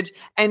percentage.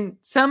 And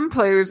some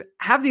players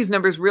have these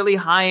numbers really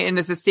high in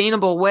a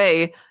sustainable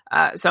way,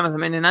 some of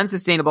them in an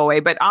unsustainable way.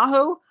 But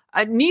Aho,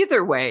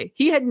 neither way.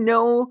 He had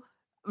no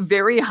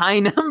very high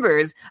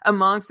numbers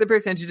amongst the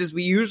percentages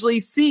we usually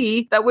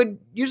see that would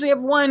usually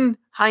have one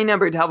high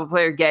number to help a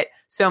player get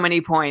so many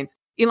points.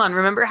 Elon,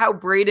 remember how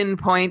Brayden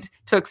Point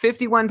took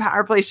 51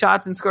 power play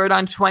shots and scored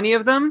on 20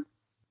 of them?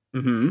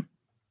 Mm-hmm.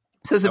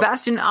 So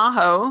Sebastian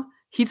Aho,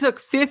 he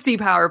took 50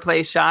 power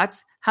play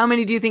shots. How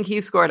many do you think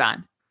he scored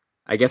on?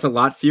 I guess a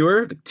lot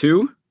fewer,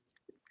 2?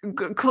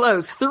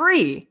 Close,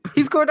 3.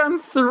 He scored on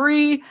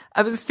 3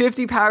 of his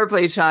 50 power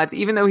play shots,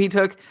 even though he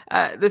took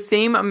the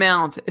same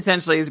amount,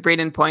 essentially, as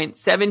Brayden Point,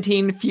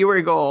 17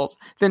 fewer goals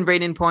than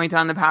Brayden Point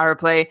on the power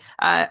play.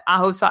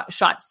 Aho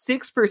shot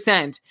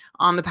 6%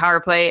 on the power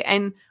play,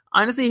 and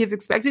honestly, his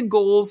expected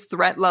goals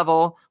threat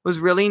level was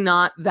really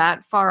not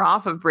that far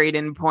off of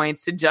Brayden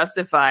Point's to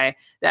justify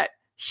that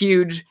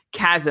huge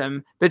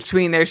chasm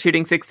between their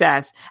shooting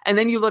success. And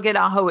then you look at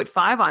Aho at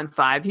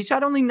 5-on-5, he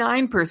shot only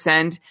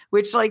 9%,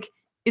 which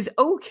is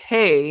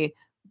okay,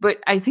 but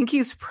I think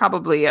he's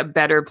probably a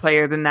better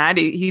player than that.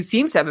 He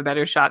seems to have a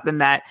better shot than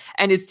that.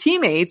 And his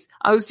teammates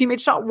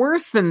shot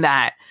worse than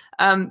that.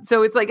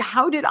 So it's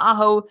how did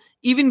Aho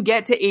even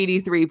get to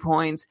 83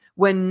 points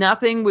when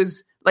nothing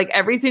was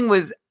everything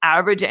was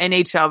average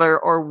NHLer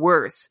or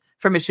worse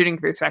from a shooting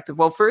perspective?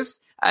 Well,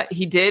 first,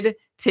 he did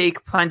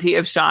take plenty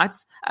of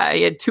shots.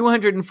 He had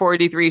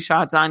 243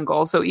 shots on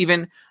goal. So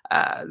even,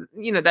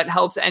 that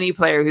helps any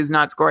player who's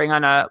not scoring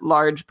on a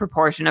large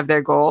proportion of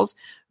their goals.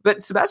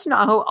 But Sebastian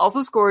Aho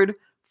also scored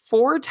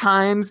 4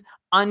 times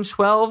on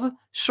 12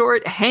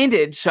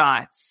 short-handed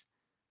shots.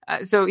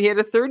 So he had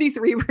a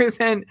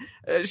 33%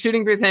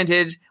 shooting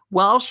percentage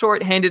while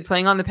short-handed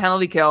playing on the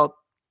penalty kill.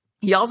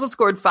 He also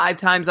scored 5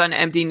 times on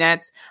empty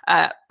nets.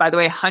 By the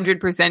way,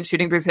 100%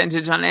 shooting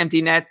percentage on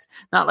empty nets,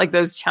 not like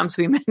those chumps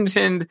we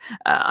mentioned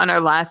on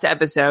our last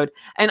episode.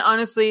 And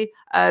honestly,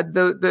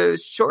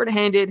 the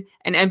shorthanded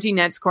and empty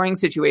net scoring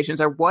situations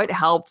are what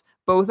helped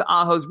both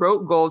Aho's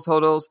goal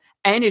totals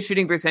and his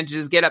shooting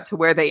percentages get up to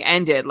where they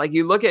ended.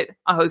 You look at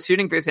Aho's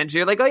shooting percentage,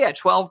 you're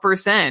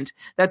 12%.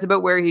 That's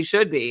about where he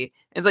should be.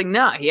 It's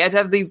no, he had to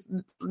have these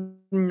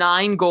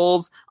 9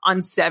 goals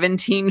on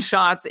 17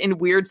 shots in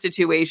weird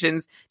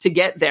situations to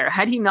get there.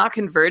 Had he not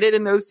converted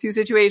in those 2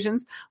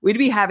 situations, we'd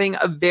be having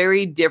a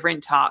very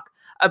different talk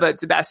about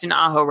Sebastian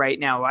Aho right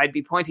now. I'd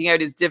be pointing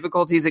out his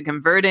difficulties at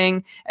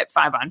converting at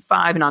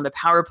 5-on-5 and on the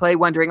power play,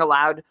 wondering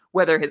aloud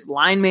whether his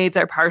line mates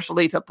are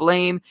partially to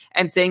blame,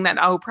 and saying that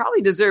Aho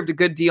probably deserved a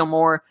good deal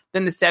more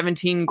than the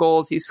 17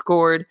 goals he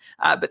scored.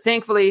 But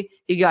thankfully,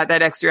 he got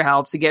that extra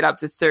help to get up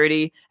to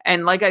 30.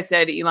 And like I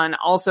said, Elon,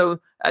 also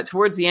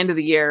towards the end of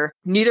the year,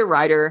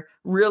 Niederreiter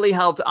really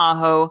helped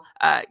Aho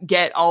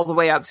get all the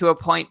way up to a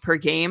point per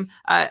game.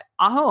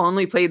 Aho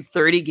only played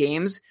 30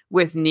 games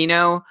with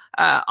Nino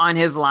on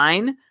his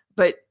line,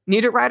 but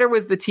Niederreiter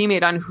was the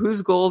teammate on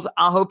whose goals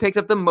Aho picked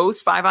up the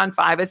most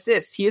 5-on-5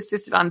 assists. He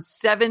assisted on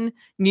 7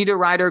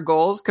 Niederreiter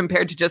goals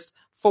compared to just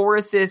 4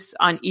 assists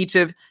on each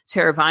of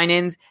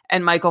Teravainen's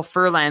and Michael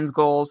Furlan's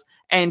goals.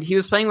 And he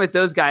was playing with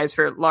those guys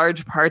for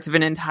large parts of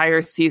an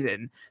entire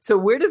season. So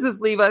where does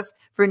this leave us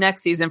for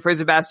next season for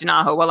Sebastian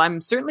Aho? Well,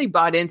 I'm certainly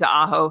bought into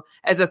Aho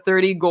as a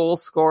 30-goal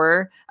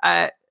scorer.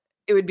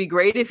 It would be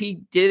great if he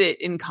did it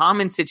in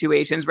common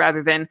situations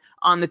rather than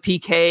on the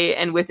PK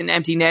and with an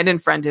empty net in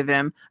front of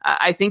him.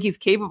 I think he's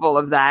capable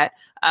of that.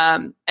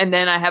 And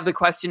then I have the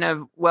question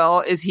of, well,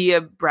 is he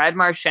a Brad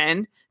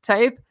Marchand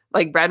type?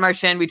 Brad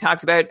Marchand, we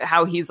talked about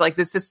how he's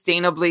the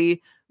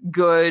sustainably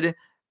good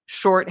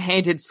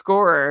short-handed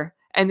scorer.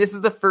 And this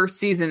is the first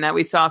season that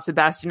we saw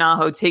Sebastian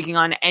Aho taking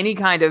on any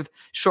kind of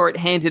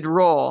short-handed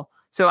role.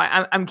 So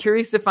I'm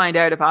curious to find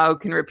out if Aho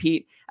can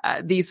repeat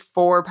these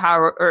 4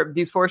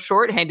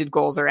 short-handed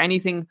goals or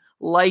anything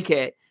like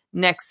it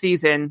next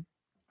season.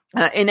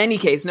 In any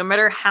case, no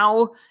matter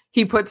how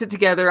he puts it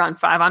together on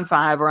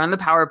 5-on-5 or on the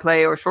power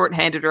play or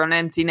short-handed or on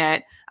empty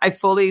net, I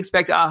fully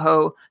expect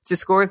Aho to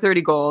score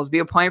 30 goals, be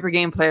a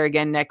point-per-game player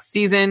again next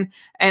season.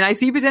 And I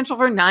see potential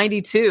for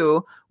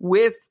 92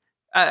 with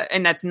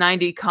and that's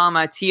 90,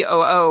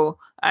 TOO.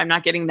 I'm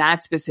not getting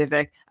that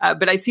specific,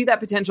 but I see that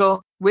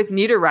potential with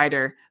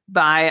Niederreiter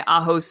by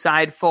Aho's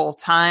side full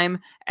time,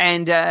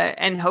 and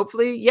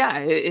hopefully,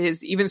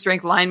 his even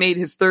strength line mate,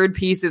 his third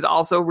piece is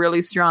also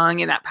really strong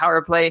in that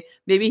power play.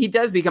 Maybe he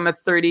does become a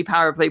 30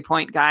 power play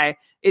point guy.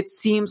 It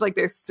seems like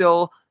there's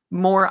still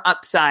more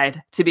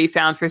upside to be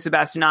found for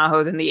Sebastian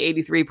Aho than the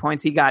 83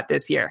 points he got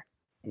this year.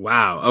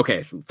 Wow.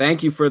 Okay.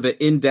 Thank you for the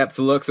in-depth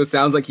look. So it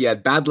sounds like he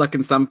had bad luck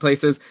in some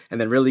places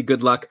and then really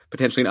good luck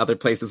potentially in other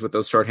places with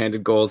those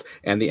shorthanded goals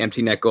and the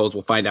empty net goals.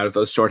 We'll find out if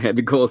those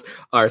shorthanded goals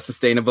are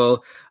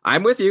sustainable.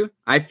 I'm with you.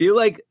 I feel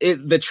like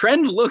the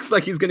trend looks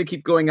like he's going to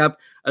keep going up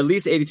at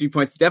least 83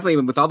 points. Definitely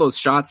with all those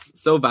shots,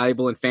 so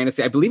valuable in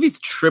fantasy. I believe he's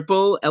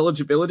triple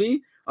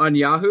eligibility on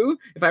Yahoo,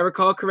 if I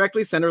recall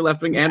correctly, center,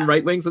 left wing, and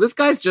right wing. So this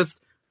guy's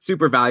just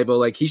super valuable.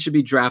 Like, he should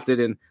be drafted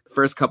in the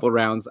first couple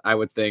rounds, I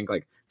would think.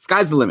 Like,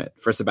 sky's the limit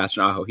for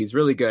Sebastian Aho. He's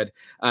really good.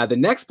 The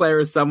next player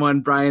is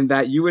someone, Brian,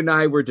 that you and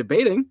I were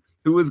debating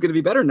who was going to be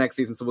better next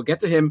season. So we'll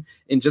get to him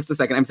in just a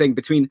second. I'm saying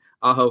between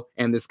Aho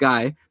and this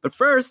guy. But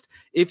first,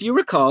 if you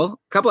recall, a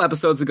couple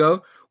episodes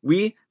ago,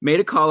 we made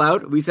a call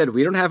out. We said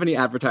we don't have any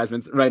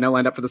advertisements right now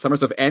lined up for the summer.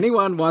 So if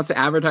anyone wants to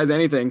advertise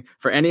anything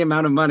for any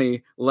amount of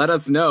money, let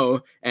us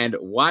know. And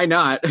why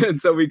not? And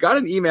so we got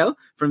an email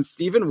from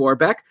Stephen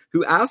Warbeck,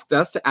 who asked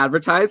us to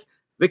advertise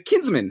the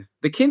Kinsmen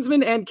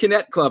and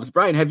Kinnett clubs.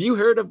 Brian, have you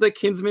heard of the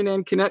Kinsmen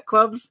and Kinnett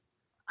clubs?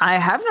 I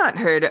have not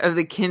heard of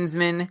the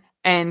Kinsmen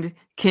and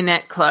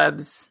Kinnett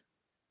clubs.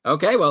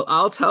 Okay, well,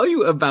 I'll tell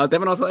you about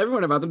them and I'll tell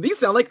everyone about them. These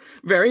sound like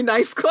very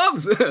nice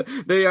clubs.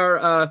 They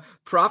are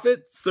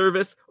profit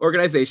service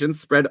organizations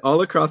spread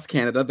all across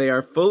Canada. They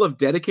are full of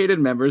dedicated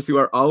members who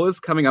are always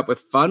coming up with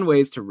fun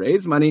ways to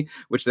raise money,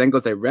 which then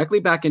goes directly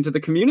back into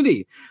the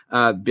community,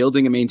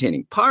 building and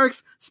maintaining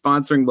parks,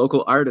 sponsoring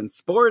local art and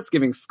sports,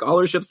 giving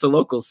scholarships to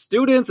local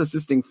students,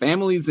 assisting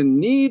families in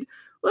need.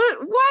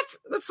 What?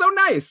 That's so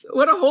nice.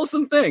 What a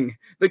wholesome thing.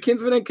 The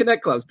Kinsmen and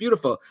Kinnett clubs.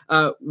 Beautiful.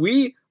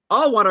 We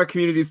all want our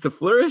communities to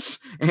flourish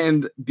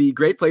and be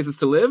great places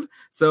to live.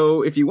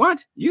 So if you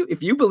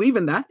believe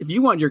in that, if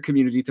you want your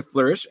community to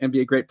flourish and be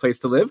a great place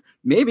to live,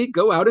 maybe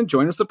go out and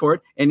join or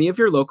support any of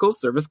your local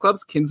service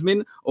clubs,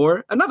 Kinsmen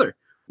or another.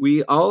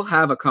 We all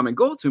have a common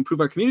goal to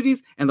improve our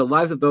communities and the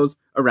lives of those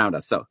around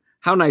us. So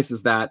how nice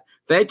is that?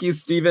 Thank you,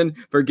 Stephen,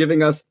 for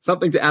giving us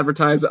something to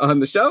advertise on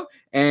the show.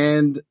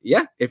 And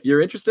yeah, if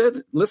you're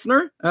interested,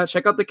 listener,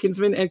 check out the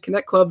Kinsmen and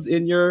Kinnett clubs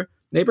in your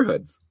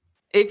neighborhoods.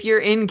 If you're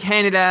in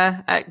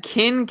Canada,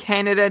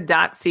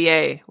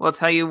 kincanada.ca will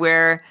tell you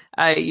where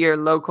your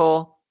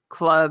local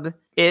club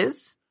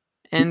is.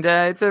 And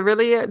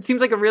it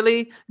seems like a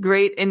really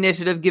great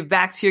initiative. Give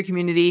back to your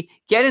community,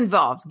 get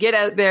involved, get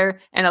out there.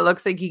 And it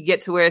looks like you get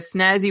to wear a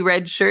snazzy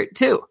red shirt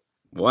too.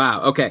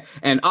 Wow. Okay.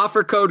 And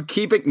offer code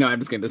keeping. No, I'm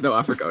just kidding. There's no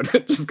offer code.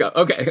 Just go.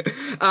 Okay.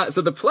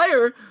 So the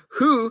player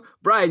who,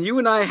 Brian, you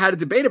and I had a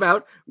debate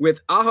about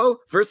with Aho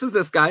versus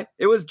this guy,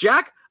 it was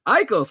Jack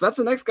Eichel. So that's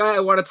the next guy I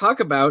want to talk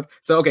about.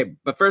 So, okay.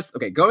 But first,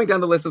 going down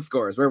the list of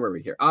scores. Where were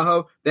we here?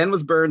 Aho, then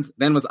was Burns,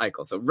 then was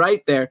Eichel. So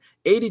right there,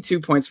 82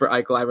 points for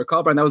Eichel. I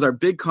recall, Brian, that was our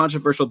big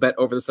controversial bet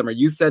over the summer.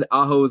 You said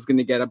Aho was going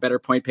to get a better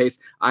point pace.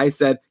 I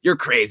said, you're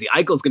crazy.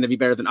 Eichel's going to be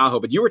better than Aho.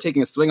 But you were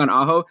taking a swing on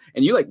Aho,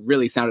 and you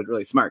really sounded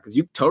really smart because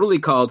you totally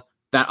called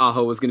that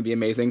Aho was going to be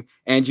amazing,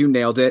 and you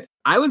nailed it.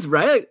 I was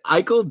right.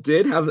 Eichel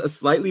did have a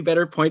slightly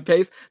better point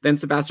pace than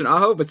Sebastian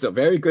Aho, but still,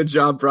 very good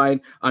job,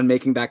 Brian, on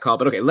making that call.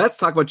 But okay, let's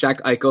talk about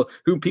Jack Eichel,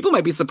 who people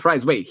might be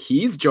surprised. Wait,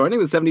 he's joining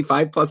the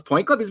 75-plus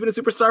point club? He's been a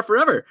superstar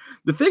forever.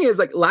 The thing is,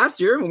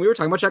 last year, when we were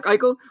talking about Jack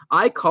Eichel,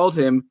 I called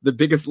him the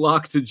biggest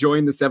lock to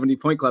join the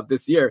 70-point club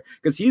this year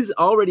because he's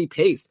already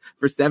paced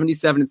for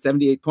 77 and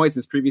 78 points in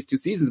his previous two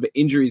seasons, but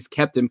injuries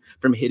kept him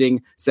from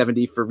hitting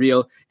 70 for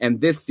real.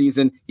 And this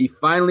season, he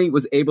finally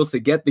was able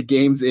to get the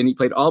games in. He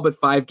played all but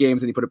 5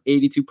 games, and he put up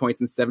 82 points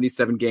in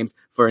 77 games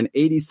for an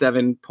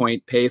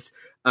 87-point pace.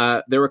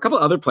 There were a couple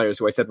other players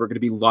who I said were going to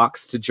be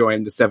locks to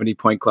join the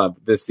 70-point club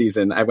this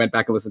season. I went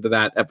back and listened to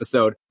that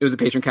episode. It was a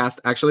patron cast,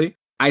 actually.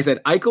 I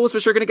said Eichel was for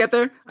sure going to get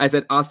there. I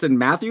said Austin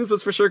Matthews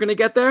was for sure going to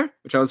get there,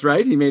 which I was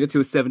right. He made it to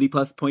a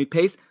 70-plus point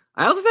pace.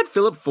 I also said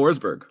Philip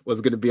Forsberg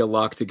was going to be a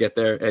lock to get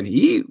there, and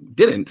he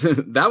didn't.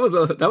 That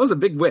was a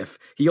big whiff.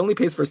 He only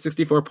paced for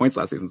 64 points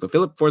last season. So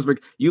Philip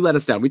Forsberg, you let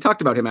us down. We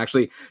talked about him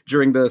actually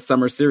during the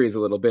summer series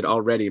a little bit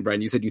already. And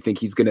Brian, you said you think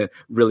he's going to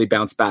really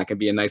bounce back and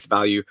be a nice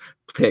value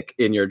pick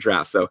in your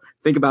draft. So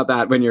think about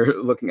that when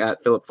you're looking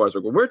at Philip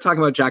Forsberg. But we're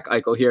talking about Jack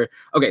Eichel here.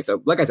 Okay,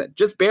 so like I said,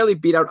 just barely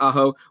beat out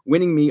Aho,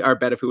 winning me our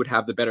bet of who would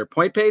have the better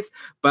point pace.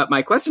 But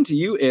my question to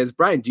you is,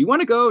 Brian, do you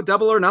want to go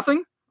double or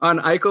nothing on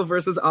Eichel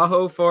versus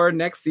Aho for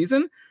next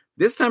season?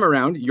 This time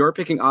around, you're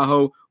picking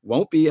Aho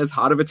won't be as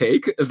hot of a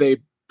take. They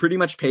pretty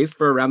much paced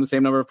for around the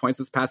same number of points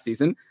this past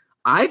season.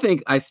 I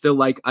think I still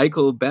like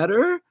Eichel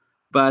better,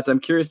 but I'm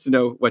curious to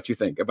know what you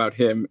think about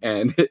him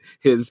and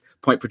his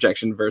point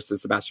projection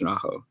versus Sebastian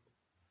Aho.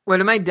 What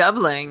am I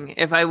doubling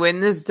if I win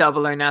this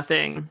double or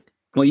nothing?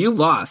 Well, you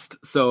lost,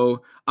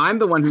 so I'm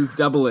the one who's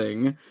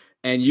doubling,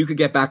 and you could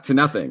get back to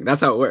nothing.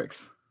 That's how it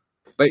works.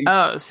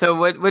 But so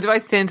what do I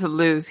stand to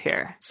lose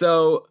here?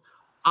 So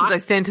I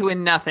stand to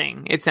win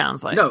nothing, it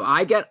sounds like. No,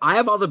 I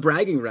have all the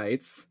bragging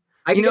rights.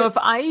 If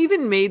I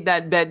even made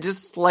that bet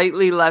just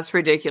slightly less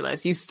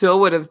ridiculous, you still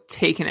would have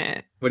taken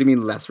it. What do you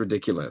mean less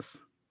ridiculous?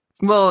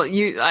 Well,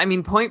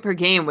 point per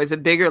game was a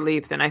bigger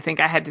leap than I think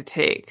I had to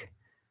take.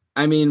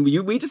 I mean,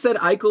 we just said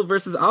Eichel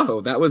versus Aho.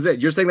 That was it.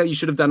 You're saying that you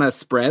should have done a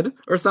spread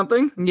or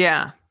something?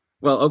 Yeah.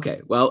 Well,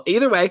 okay. Well,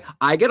 either way,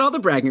 I get all the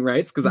bragging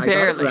rights because I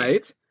got it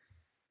right.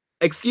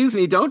 Excuse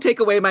me, don't take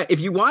away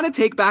if you want to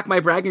take back my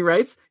bragging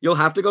rights, you'll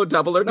have to go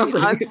double or nothing. The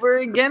odds were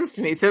against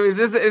me. So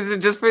is it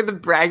just for the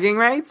bragging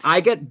rights?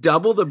 I get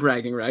double the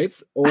bragging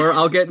rights, or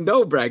I'll get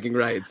no bragging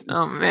rights.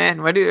 Oh man,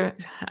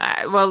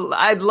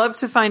 I'd love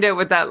to find out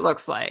what that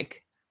looks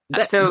like.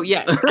 So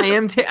yes,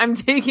 I'm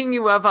taking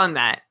you up on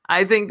that.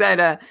 I think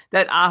that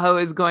Aho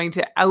is going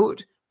to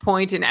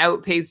outpoint and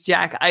outpace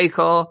Jack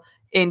Eichel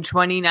in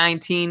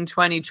 2019,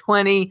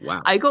 2020.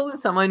 Wow. Eichel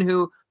is someone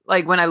who,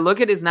 like, when I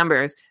look at his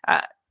numbers,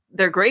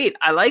 they're great.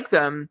 I like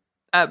them.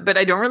 But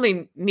I don't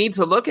really need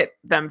to look at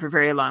them for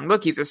very long.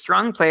 Look, he's a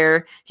strong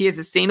player. He has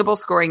sustainable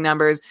scoring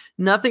numbers.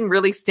 Nothing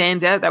really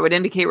stands out that would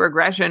indicate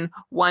regression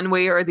one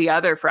way or the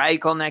other for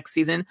Eichel next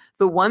season.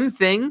 The one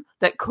thing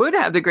that could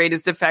have the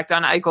greatest effect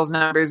on Eichel's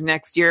numbers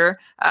next year,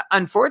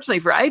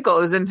 unfortunately for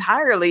Eichel, is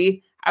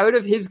entirely out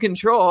of his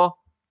control.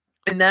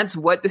 And that's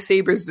what the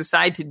Sabres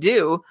decide to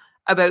do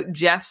about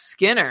Jeff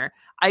Skinner.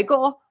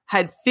 Eichel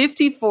had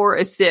 54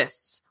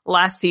 assists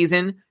last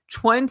season.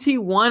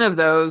 21 of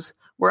those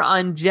were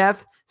on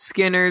Jeff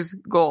Skinner's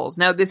goals.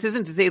 Now, this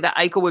isn't to say that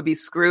Eichel would be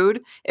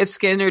screwed if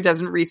Skinner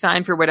doesn't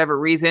re-sign for whatever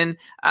reason.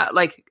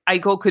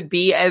 Eichel could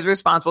be as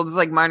responsible. This is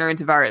like Marner and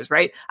Tavares,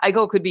 right?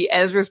 Eichel could be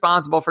as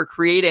responsible for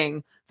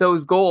creating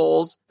those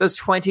goals, those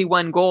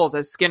 21 goals,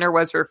 as Skinner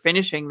was for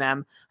finishing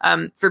them.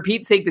 For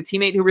Pete's sake, the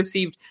teammate who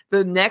received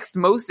the next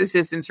most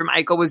assistance from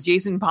Eichel was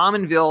Jason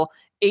Pominville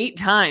 8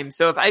 times.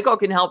 So if Eichel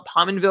can help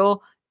Pominville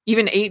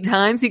even 8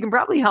 times, he can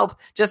probably help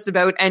just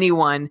about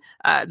anyone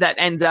that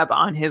ends up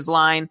on his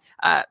line.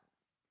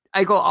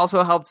 Eichel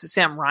also helped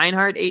Sam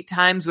Reinhart 8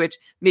 times, which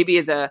maybe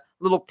is a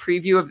little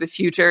preview of the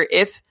future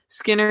if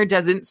Skinner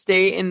doesn't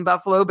stay in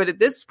Buffalo. But at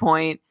this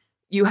point,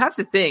 you have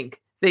to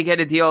think they get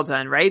a deal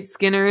done, right?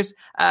 Skinner's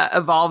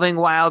evolving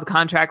wild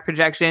contract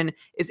projection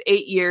is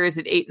 8 years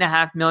at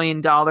 $8.5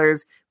 million,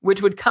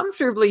 which would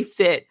comfortably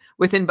fit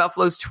within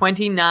Buffalo's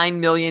 $29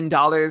 million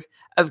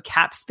of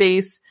cap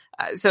space.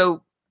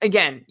 So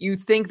again, you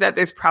think that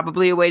there's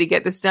probably a way to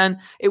get this done.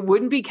 It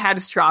wouldn't be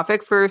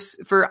catastrophic for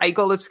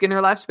Eichel if Skinner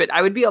left, but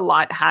I would be a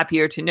lot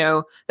happier to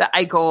know that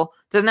Eichel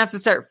doesn't have to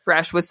start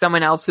fresh with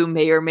someone else who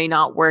may or may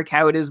not work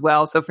out as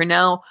well. So for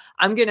now,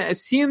 I'm going to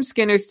assume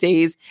Skinner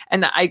stays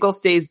and that Eichel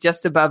stays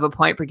just above a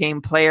point per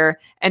game player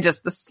and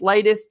just the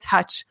slightest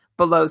touch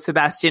below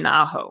Sebastian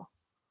Aho.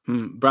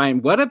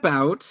 Brian, what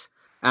about...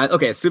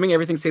 assuming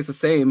everything stays the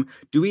same,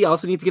 do we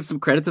also need to give some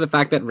credit to the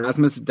fact that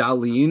Rasmus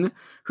Dahlin,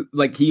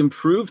 he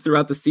improved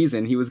throughout the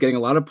season? He was getting a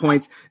lot of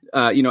points,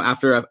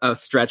 after a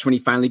stretch when he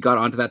finally got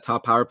onto that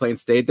top power play and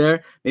stayed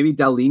there. Maybe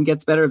Dahlin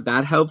gets better.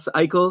 That helps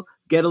Eichel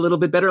get a little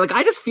bit better.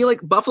 I just feel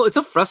like Buffalo, it's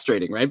so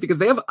frustrating, right? Because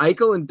they have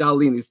Eichel and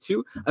Dahlin, these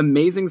 2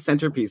 amazing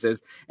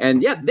centerpieces.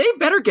 And yeah, they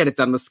better get it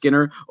done with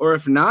Skinner, or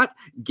if not,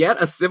 get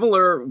a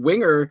similar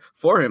winger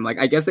for him.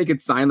 I guess they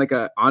could sign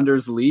a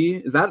Anders Lee.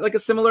 Is that a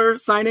similar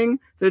signing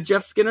to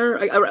Jeff Skinner?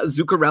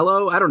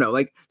 Zuccarello? I don't know.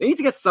 They need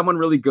to get someone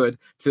really good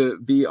to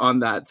be on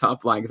that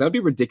top line, because that would be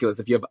ridiculous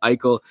if you have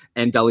Eichel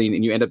and Dahlin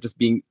and you end up just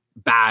being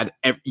bad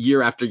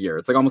year after year.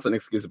 It's almost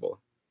inexcusable.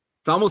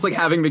 It's almost like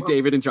having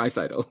McDavid and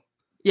Draisaitl.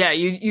 Yeah,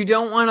 you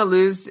don't want to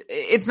lose.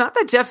 It's not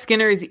that Jeff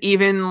Skinner is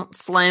even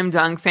slam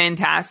dunk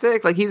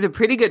fantastic. He's a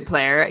pretty good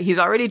player. He's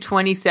already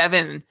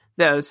 27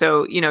 though.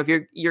 So,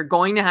 if you're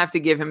going to have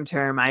to give him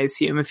term, I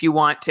assume, if you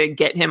want to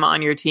get him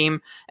on your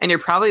team, and you're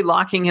probably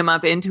locking him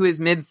up into his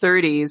mid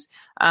 30s.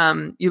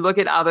 You look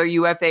at other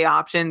UFA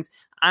options.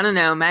 I don't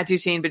know, Matt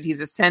Duchene, but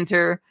he's a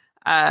center.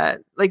 The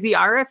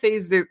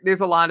RFAs, there's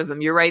a lot of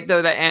them. You're right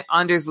though that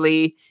Anders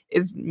Lee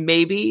is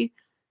maybe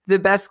the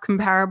best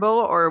comparable.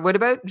 Or what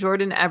about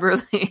Jordan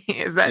Eberle?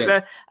 Is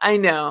that I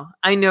know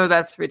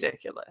that's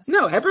ridiculous.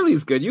 No,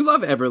 Eberle's good. You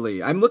love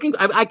Eberle. I'm looking.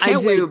 I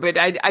can't wait. But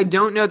I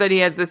don't know that he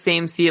has the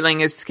same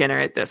ceiling as Skinner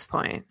at this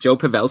point. Joe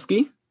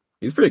Pavelski,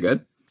 he's pretty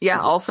good.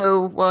 Yeah.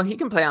 Also, well, he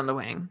can play on the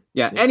wing.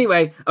 Yeah.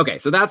 Anyway, okay.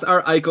 So that's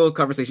our Eichel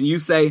conversation. You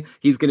say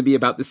he's going to be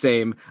about the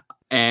same,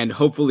 and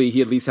hopefully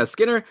he at least has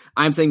Skinner.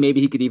 I'm saying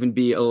maybe he could even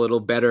be a little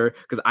better,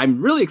 because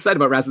I'm really excited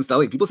about Rasmus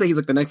Dahlin. People say he's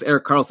the next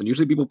Erik Karlsson.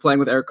 Usually people playing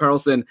with Erik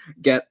Karlsson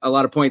get a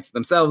lot of points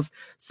themselves.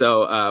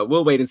 So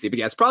we'll wait and see. But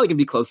yeah, it's probably going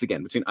to be close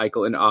again between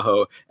Eichel and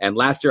Aho. And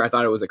last year I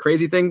thought it was a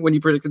crazy thing when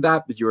you predicted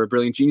that, but you were a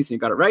brilliant genius and you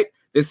got it right.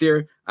 This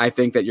year, I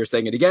think that you're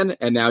saying it again,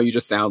 and now you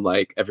just sound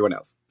like everyone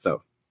else.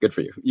 So good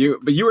for you.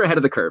 But you were ahead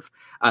of the curve.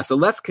 So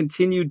let's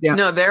continue down.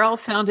 No, they're all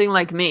sounding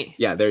like me.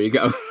 Yeah, there you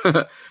go.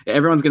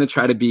 Everyone's going to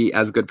try to be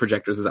as good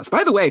projectors as us.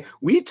 By the way,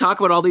 we talk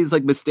about all these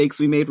mistakes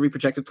we made. We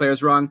projected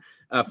players wrong.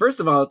 First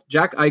of all,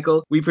 Jack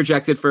Eichel, we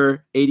projected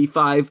for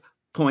 85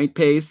 point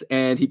pace,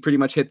 and he pretty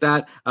much hit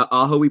that.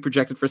 Aho, we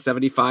projected for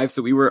 75,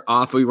 so we were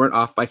off, but we weren't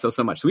off by so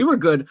much. So we were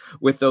good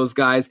with those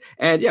guys.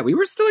 And yeah, we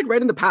were still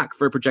right in the pack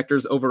for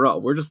projectors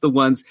overall. We're just the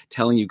ones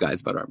telling you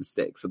guys about our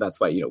mistakes. So that's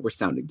why, we're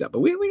sounding dumb,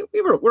 but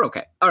we're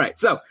okay. All right.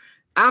 So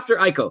after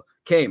Eichel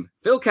came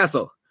Phil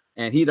Kessel,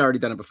 and he'd already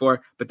done it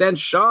before. But then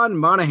Sean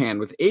Monahan,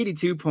 with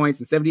 82 points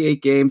in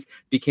 78 games,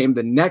 became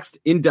the next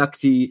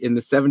inductee in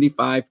the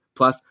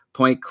 75-plus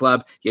point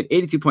club. He had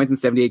 82 points in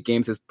 78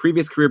 games. His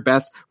previous career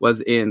best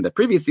was in the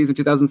previous season,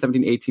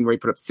 2017-18, where he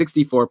put up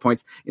 64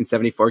 points in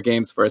 74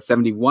 games for a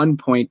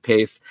 71-point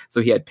pace.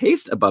 So he had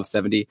paced above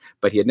 70,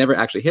 but he had never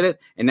actually hit it.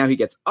 And now he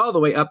gets all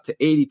the way up to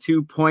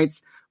 82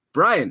 points.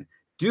 Brian,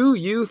 do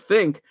you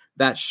think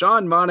that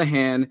Sean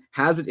Monahan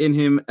has it in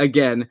him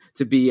again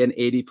to be an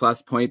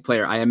 80-plus point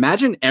player. I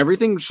imagine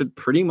everything should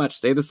pretty much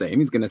stay the same.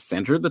 He's going to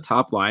center the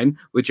top line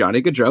with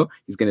Johnny Gaudreau.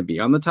 He's going to be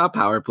on the top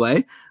power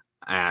play.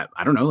 I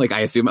don't know.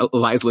 I assume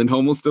Elias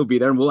Lindholm will still be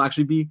there, and we'll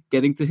actually be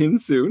getting to him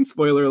soon.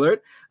 Spoiler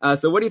alert.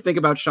 So what do you think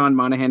about Sean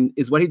Monahan?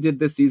 Is what he did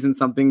this season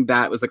something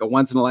that was like a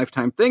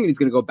once-in-a-lifetime thing, and he's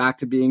going to go back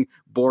to being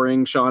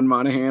boring Sean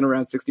Monahan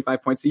around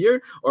 65 points a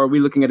year? Or are we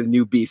looking at a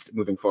new beast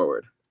moving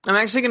forward? I'm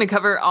actually going to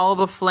cover all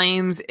the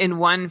Flames in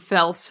one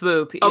fell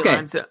swoop.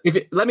 Okay.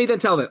 Let me then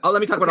tell them. Let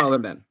me talk about all of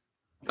them then.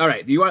 All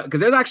right. Do you want? Because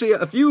there's actually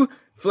a few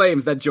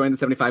Flames that joined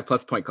the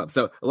 75-plus point club.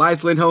 So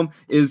Elias Lindholm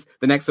is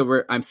the next.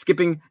 So I'm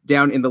skipping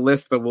down in the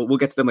list, but we'll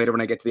get to them later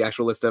when I get to the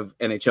actual list of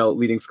NHL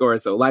leading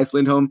scorers. So Elias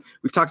Lindholm,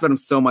 we've talked about him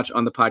so much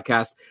on the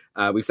podcast.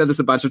 We've said this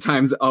a bunch of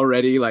times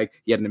already.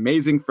 He had an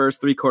amazing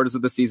first 3 quarters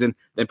of the season,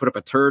 then put up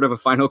a turd of a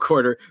final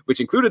quarter, which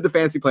included the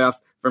fantasy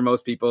playoffs for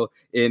most people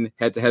in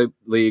head-to-head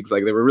leagues.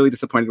 They were really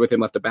disappointed with him,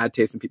 left a bad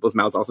taste in people's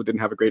mouths. Also didn't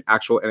have a great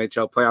actual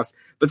NHL playoffs.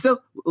 But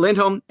still,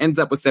 Lindholm ends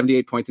up with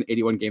 78 points in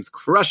 81 games,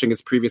 crushing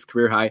his previous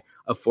career high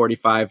of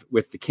 45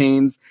 with the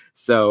Canes.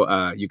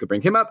 So you could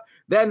bring him up.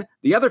 Then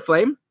the other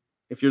Flame,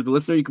 if you're the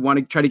listener, you could want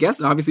to try to guess.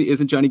 It obviously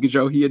isn't Johnny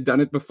Gaudreau. He had done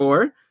it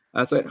before.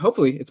 So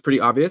hopefully it's pretty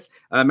obvious.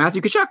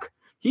 Matthew Tkachuk.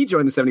 He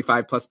joined the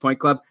 75-plus point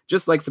club,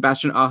 just like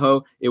Sebastian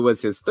Aho. It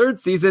was his 3rd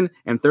season,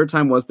 and 3rd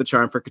time was the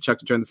charm for Tkachuk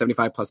to join the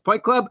 75-plus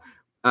point club.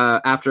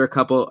 After a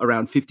couple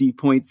around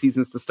 50-point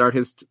seasons to start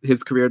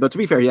his career. Though, to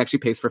be fair, he actually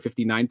paced for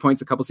 59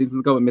 points a couple seasons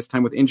ago and missed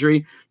time with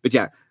injury. But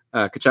yeah,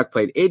 Tkachuk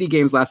played 80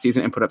 games last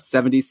season and put up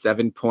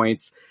 77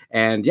 points.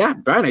 And yeah,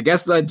 Brian, I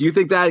guess, do you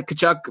think that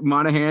Tkachuk,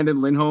 Monahan,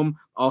 and Lindholm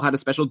all had a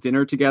special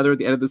dinner together at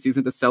the end of the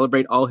season to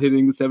celebrate all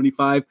hitting the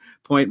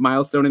 75-point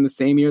milestone in the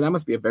same year? That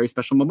must be a very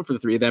special moment for the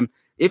three of them.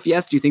 If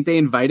yes, do you think they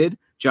invited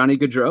Johnny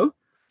Gaudreau?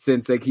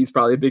 Since he's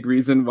probably a big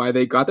reason why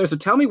they got there. So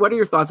tell me, what are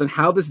your thoughts on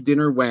how this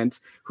dinner went?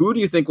 Who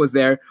do you think was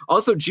there?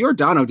 Also,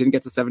 Giordano didn't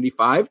get to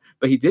 75,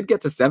 but he did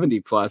get to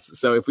 70 plus.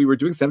 So if we were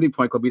doing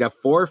 70-point club, we'd have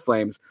 4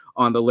 Flames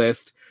on the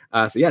list.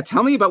 So yeah,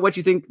 tell me about what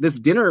you think this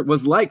dinner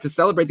was like to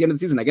celebrate the end of the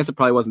season. I guess it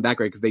probably wasn't that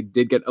great because they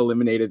did get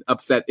eliminated,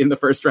 upset in the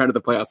first round of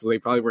the playoffs, so they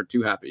probably weren't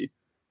too happy.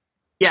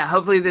 Yeah,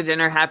 hopefully the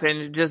dinner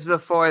happened just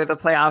before the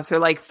playoffs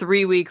or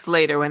 3 weeks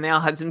later when they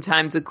all had some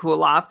time to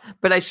cool off.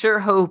 But I sure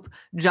hope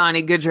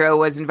Johnny Gaudreau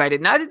was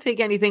invited. Not to take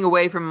anything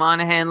away from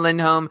Monahan,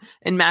 Lindholm,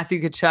 and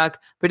Matthew Tkachuk,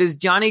 but as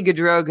Johnny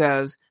Gaudreau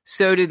goes,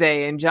 so do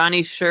they. And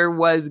Johnny sure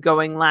was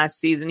going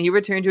last season. He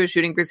returned to a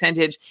shooting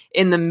percentage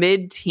in the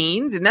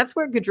mid-teens, and that's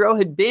where Gaudreau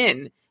had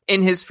been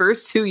in his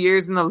first 2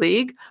 years in the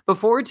league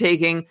before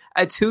taking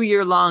a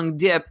 2-year-long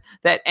dip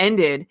that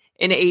ended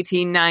in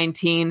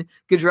 18-19.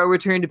 Gaudreau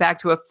returned back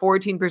to a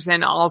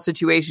 14%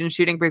 all-situation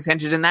shooting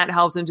percentage, and that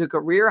helped him to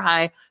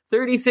career-high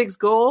 36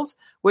 goals,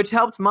 which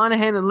helped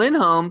Monahan and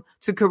Lindholm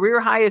to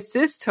career-high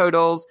assist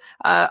totals,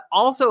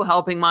 also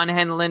helping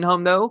Monahan and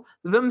Lindholm, though,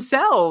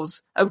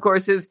 themselves, of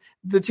course, is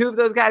the two of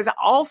those guys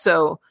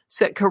also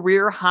set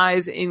career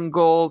highs in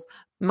goals.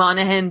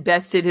 Monahan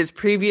bested his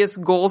previous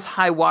goals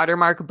high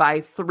watermark by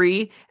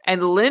 3,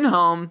 and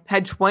Lindholm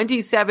had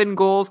 27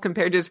 goals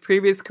compared to his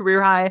previous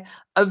career high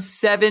of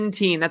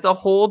 17. That's a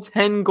whole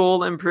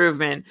 10-goal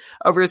improvement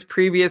over his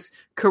previous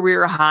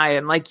career high.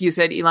 And like you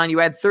said, Elon, you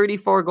had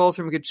 34 goals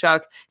from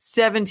Tkachuk,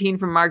 17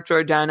 from Mark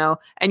Giordano,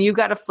 and you've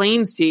got a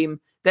Flames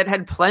team that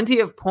had plenty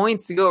of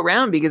points to go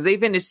around because they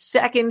finished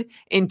second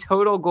in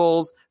total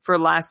goals for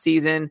last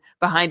season,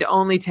 behind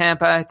only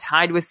Tampa,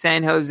 tied with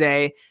San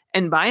Jose.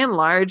 And by and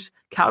large,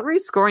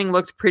 Calgary's scoring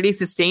looked pretty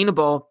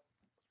sustainable.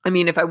 I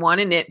mean, if I want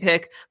to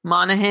nitpick,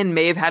 Monahan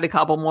may have had a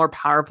couple more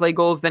power play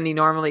goals than he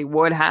normally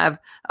would have.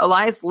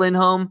 Elias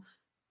Lindholm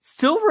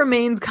still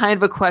remains kind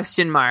of a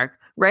question mark,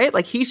 right?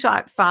 He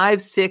shot 5,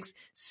 6,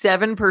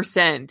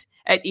 7%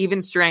 at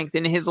even strength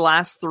in his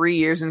last 3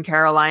 years in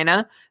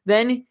Carolina.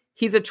 Then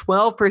he's a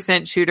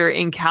 12% shooter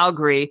in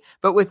Calgary,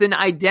 but with an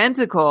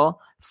identical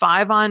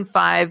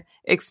 5-on-5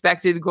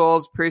 expected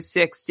goals per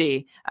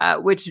 60,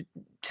 which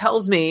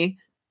tells me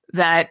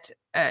that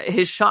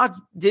his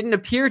shots didn't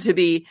appear to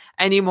be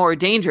any more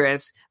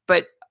dangerous,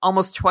 but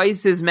almost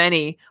twice as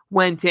many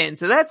went in.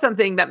 So that's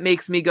something that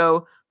makes me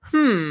go,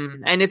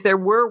 And if there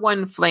were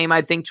one Flame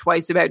I'd think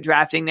twice about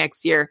drafting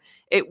next year,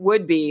 it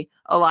would be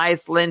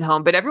Elias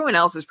Lindholm. But everyone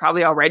else is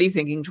probably already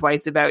thinking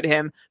twice about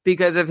him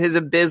because of his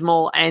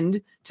abysmal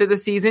end to the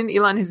season.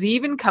 Elon, has he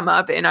even come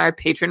up in our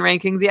patron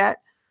rankings yet?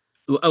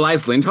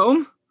 Elias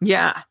Lindholm?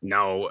 Yeah.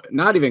 No,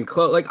 not even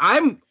close.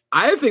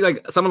 I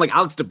think someone like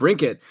Alex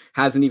DeBrincat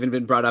hasn't even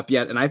been brought up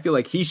yet, and I feel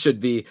like he should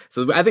be.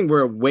 So I think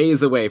we're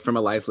ways away from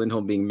Elias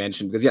Lindholm being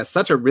mentioned because,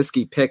 such a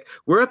risky pick.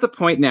 We're at the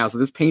point now. So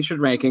this Patron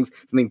rankings,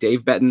 something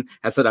Dave Betton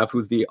has set up,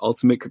 who's the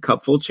ultimate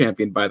cupful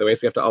champion, by the way. So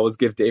we have to always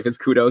give Dave his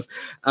kudos.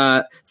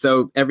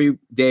 So every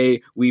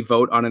day we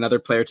vote on another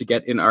player to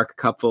get in our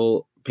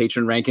cupful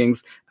patron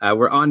rankings.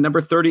 We're on number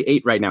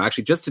 38 right now.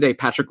 Actually, just today,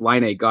 Patrick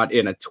Laine got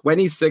in a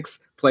 26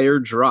 player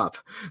drop,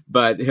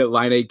 but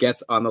Laine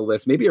gets on the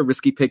list. Maybe a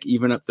risky pick,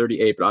 even up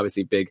 38, but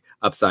obviously big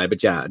upside.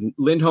 But yeah,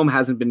 Lindholm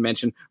hasn't been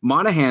mentioned.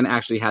 Monahan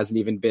actually hasn't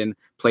even been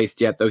placed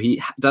yet, though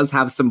he does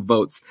have some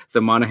votes. So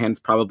Monahan's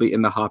probably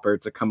in the hopper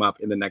to come up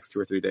in the next 2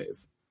 or 3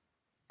 days.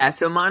 Yeah,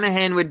 so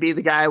Monahan would be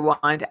the guy I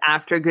want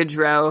after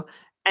Gaudreau.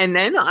 And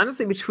then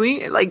honestly,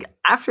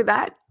 after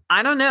that,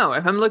 I don't know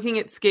if I'm looking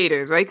at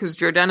skaters, right? Because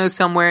Giordano's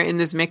somewhere in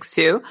this mix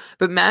too.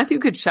 But Matthew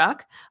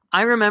Tkachuk,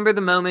 I remember the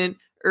moment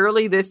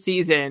early this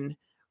season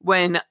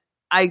when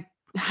I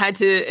had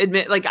to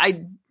admit,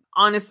 I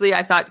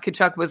thought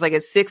Tkachuk was like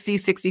a 60,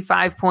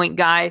 65 point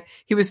guy.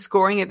 He was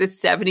scoring at this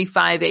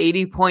 75,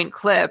 80 point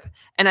clip.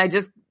 And I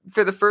just,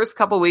 for the first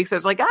couple of weeks, I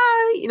was like,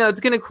 it's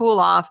going to cool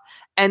off.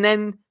 And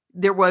then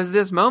there was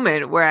this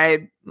moment where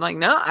I've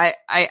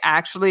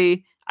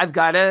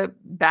got to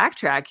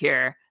backtrack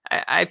here.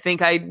 I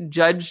think I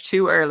judged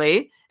too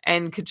early,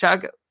 and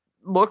Tkachuk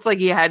looked like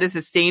he had a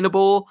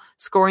sustainable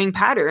scoring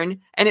pattern,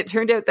 and it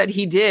turned out that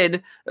he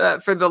did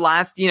for the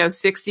last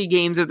 60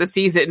 games of the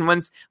season.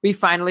 Once we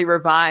finally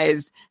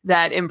revised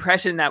that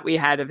impression that we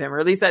had of him, or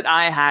at least that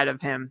I had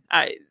of him,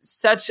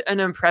 such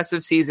an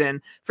impressive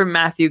season from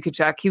Matthew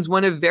Tkachuk. He's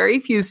one of very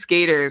few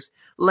skaters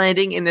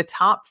landing in the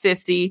top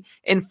 50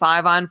 in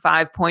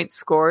 5-on-5 points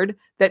scored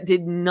that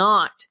did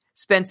not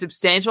spend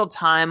substantial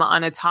time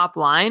on a top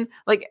line.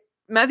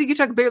 Matthew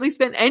Tkachuk barely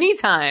spent any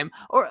time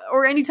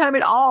or any time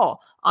at all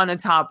on a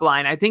top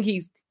line. I think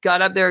he's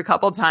got up there a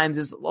couple times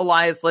as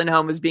Elias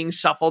Lindholm was being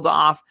shuffled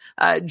off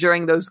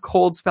during those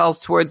cold spells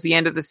towards the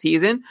end of the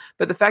season.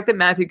 But the fact that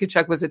Matthew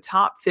Tkachuk was a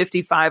top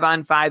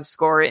 55-on-5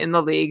 scorer in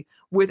the league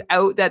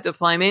without that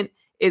deployment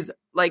is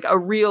a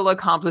real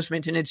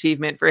accomplishment and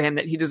achievement for him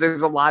that he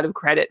deserves a lot of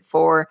credit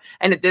for.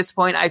 And at this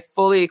point, I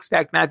fully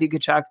expect Matthew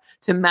Tkachuk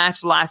to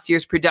match last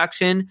year's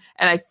production.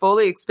 And I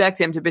fully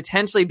expect him to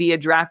potentially be a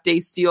draft day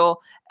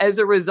steal as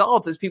a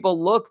result, as people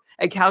look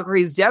at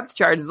Calgary's depth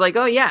chart. It's like,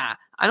 oh yeah,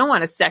 I don't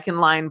want a second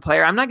line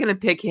player. I'm not going to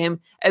pick him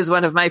as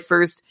one of my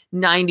first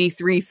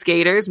 93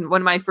 skaters,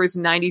 one of my first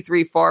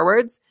 93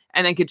 forwards.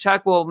 And then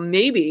Tkachuk will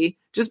maybe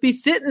just be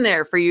sitting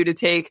there for you to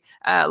take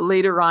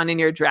later on in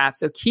your draft.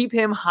 So keep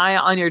him high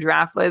on your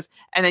draft list.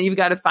 And then you've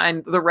got to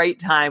find the right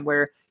time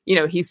where,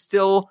 he's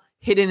still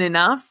hidden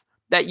enough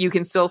that you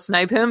can still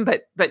snipe him,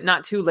 but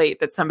not too late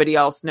that somebody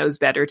else knows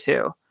better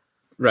too.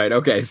 Right.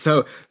 Okay.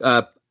 So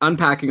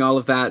unpacking all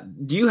of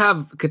that, do you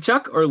have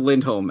Tkachuk or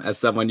Lindholm as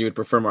someone you would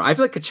prefer more? I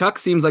feel like Tkachuk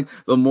seems like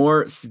the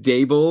more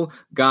stable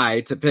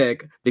guy to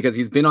pick because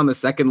he's been on the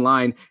second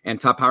line and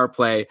top power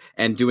play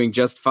and doing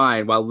just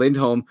fine, while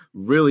Lindholm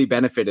really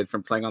benefited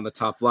from playing on the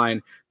top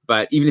line.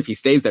 But even if he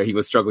stays there, he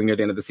was struggling near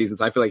the end of the season.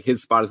 So I feel like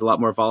his spot is a lot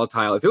more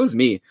volatile. If it was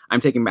me, I'm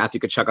taking Matthew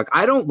Tkachuk.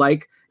 I don't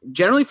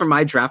generally for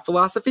my draft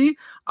philosophy,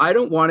 I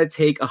don't want to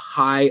take a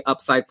high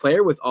upside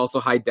player with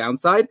also high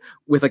downside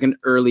with an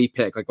early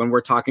pick. When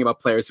we're talking about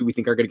players who we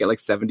think are going to get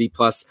 70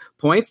 plus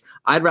points,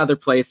 I'd rather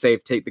play it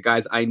safe, take the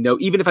guys I know,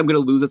 even if I'm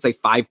going to lose, let's say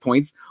 5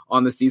 points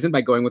on the season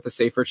by going with a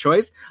safer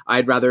choice,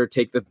 I'd rather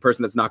take the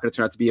person that's not going to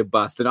turn out to be a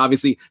bust. And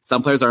obviously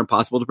some players are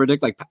impossible to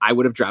predict. I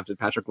would have drafted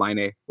Patrick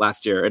Laine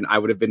last year and I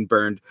would have been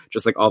burned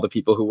just like all the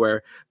people who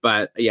were.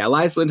 But yeah,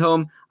 Elias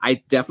Lindholm,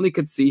 I definitely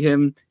could see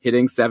him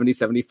hitting 70,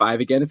 75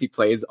 again if he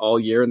plays all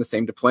year in the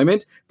same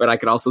deployment, but I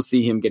could also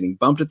see him getting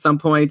bumped at some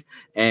point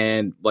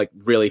and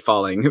really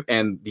falling.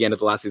 And the end of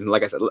the last season,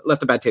 like I said,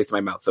 left a bad taste in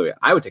my mouth. So yeah,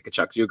 I would take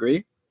Tkachuk. Do you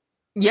agree?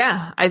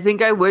 Yeah, I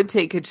think I would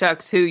take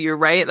Tkachuk too. You're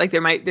right.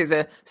 There's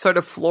a sort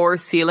of floor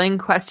ceiling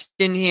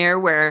question here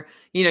where,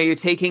 you're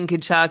taking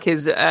Tkachuk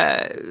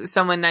as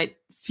someone that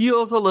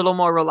feels a little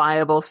more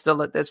reliable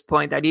still at this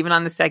point, that even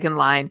on the second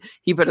line,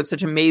 he put up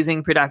such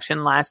amazing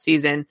production last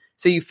season.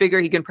 So you figure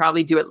he can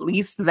probably do at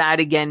least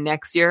that again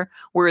next year.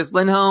 Whereas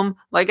Lindholm,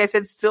 like I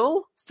said,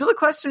 still a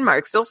question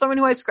mark, still someone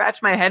who I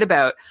scratch my head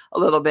about a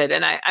little bit.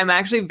 And I'm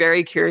actually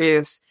very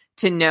curious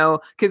to know,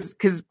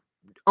 because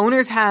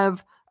owners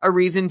have a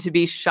reason to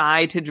be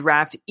shy to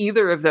draft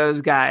either of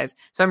those guys.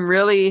 So I'm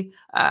really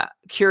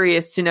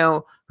curious to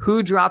know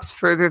who drops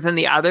further than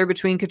the other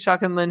between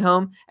Tkachuk and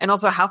Lindholm, and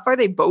also how far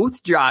they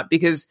both drop,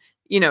 because,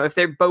 if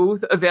they're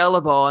both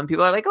available and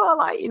people are like, oh,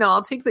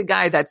 I'll take the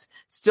guy that's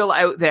still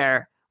out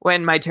there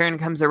when my turn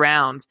comes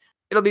around.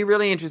 It'll be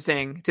really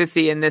interesting to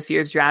see in this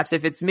year's drafts.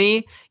 If it's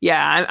me,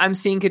 yeah, I'm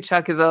seeing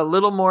Tkachuk as a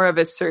little more of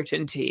a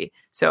certainty.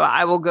 So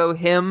I will go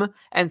him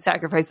and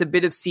sacrifice a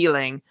bit of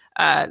ceiling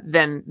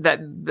than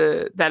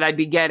that I'd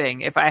be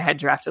getting if I had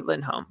drafted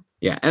Lindholm.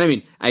 Yeah,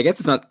 and I guess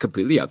it's not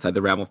completely outside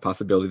the realm of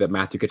possibility that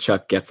Matthew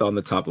Tkachuk gets on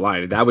the top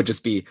line. That would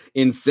just be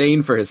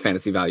insane for his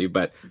fantasy value,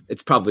 but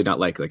it's probably not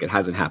likely. It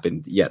hasn't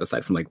happened yet,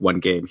 aside from one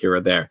game here or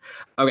there.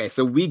 Okay,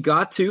 so we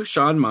got to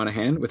Sean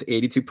Monahan with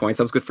 82 points.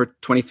 That was good for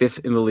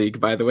 25th in the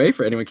league, by the way,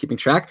 for anyone keeping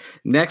track.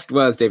 Next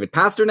was David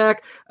Pasternak,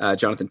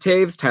 Jonathan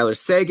Toews, Tyler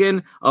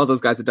Seguin. All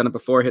those guys had done it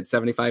before, hit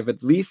 75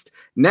 at least.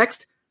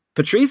 Next,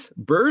 Patrice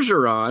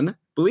Bergeron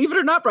Believe it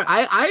or not, Brian,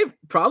 I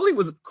probably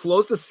was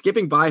close to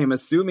skipping by him,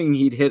 assuming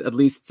he'd hit at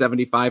least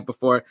 75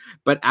 before.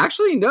 But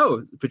actually,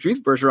 no. Patrice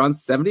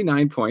Bergeron's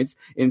 79 points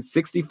in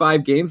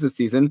 65 games this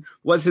season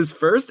was his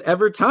first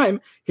ever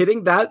time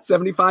hitting that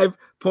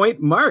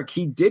 75-point mark.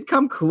 He did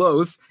come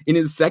close in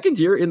his second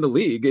year in the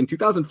league in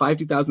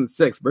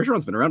 2005-2006.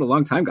 Bergeron's been around a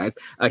long time, guys.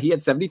 He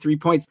had 73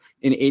 points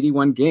in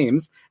 81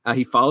 games.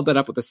 He followed that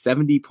up with a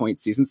 70-point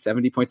season,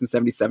 70 points in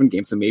 77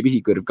 games. So maybe he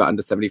could have gotten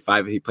to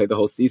 75 if he played the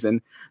whole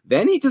season.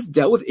 Then he just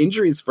dealt with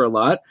injuries for a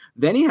lot.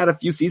 Then he had a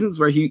few seasons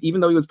where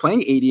even though he was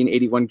playing 80 and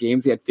 81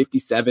 games, he had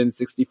 57,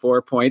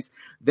 64 points.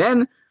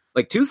 Then,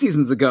 like 2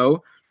 seasons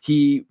ago,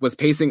 he was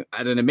pacing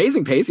at an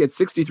amazing pace. He had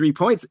 63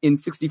 points in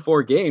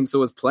 64 games, so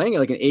was playing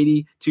at like an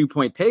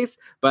 82-point pace.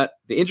 But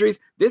the injuries,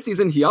 this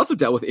season, he also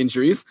dealt with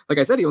injuries. Like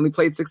I said, he only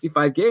played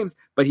 65 games,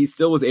 but he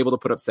still was able to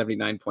put up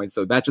 79 points.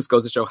 So that just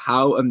goes to show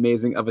how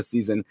amazing of a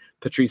season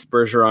Patrice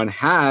Bergeron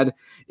had.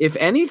 If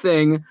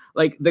anything,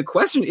 like the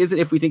question isn't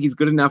if we think he's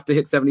good enough to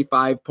hit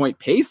 75-point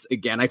pace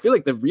again. I feel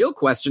like the real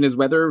question is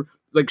whether,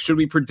 like, should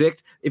we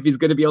predict if he's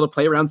going to be able to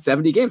play around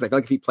 70 games? I feel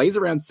like if he plays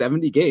around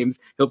 70 games,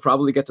 he'll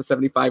probably get to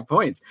 75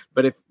 points.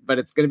 But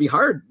it's going to be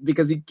hard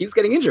because he keeps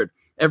getting injured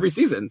every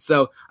season.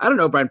 So I don't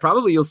know, Brian,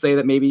 probably you'll say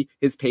that maybe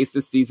his pace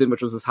this season,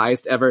 which was his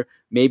highest ever,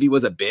 maybe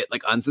was a bit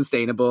like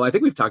unsustainable. I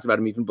think we've talked about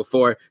him even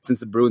before since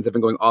the Bruins have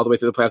been going all the way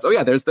through the playoffs. Oh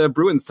yeah, there's the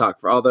Bruins talk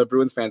for all the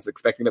Bruins fans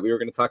expecting that we were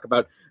going to talk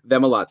about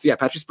them a lot. So yeah,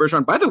 Patrice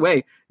Bergeron, by the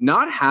way,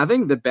 not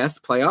having the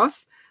best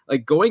playoffs.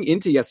 Like going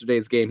into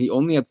yesterday's game, he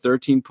only had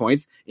 13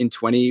 points in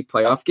 20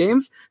 playoff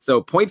games. So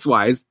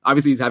points-wise,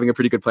 obviously he's having a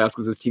pretty good playoffs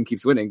because his team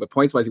keeps winning, but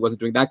points-wise, he wasn't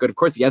doing that good. Of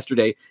course,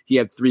 yesterday he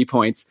had 3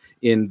 points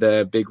in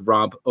the big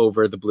romp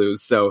over the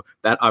Blues. So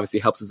that obviously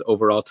helps his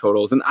overall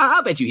totals. And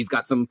I'll bet you he's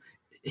got some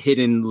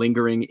hidden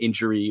lingering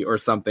injury or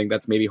something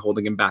that's maybe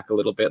holding him back a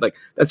little bit. Like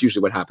that's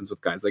usually what happens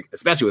with guys, like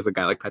especially with a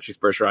guy like Patrice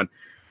Bergeron.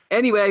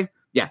 Anyway,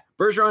 yeah,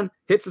 Bergeron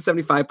hits the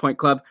 75-point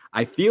club.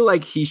 I feel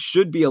like he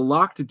should be a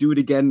lock to do it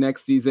again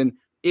next season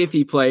if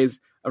he plays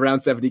around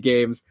 70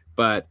 games,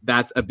 but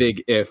that's a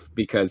big if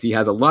because he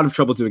has a lot of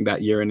trouble doing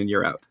that year in and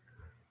year out.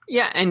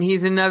 Yeah, and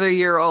he's another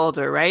year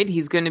older, right?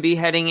 He's going to be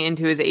heading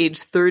into his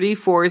age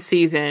 34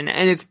 season,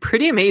 and it's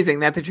pretty amazing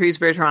that Patrice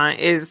Bergeron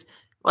is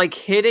like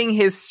hitting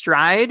his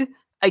stride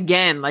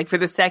again, like for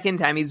the second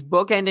time. He's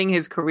bookending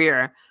his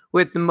career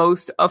with the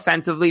most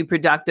offensively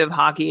productive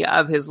hockey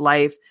of his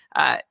life,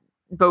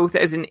 both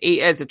as a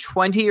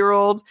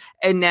 20-year-old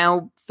and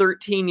now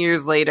 13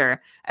 years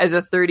later as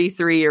a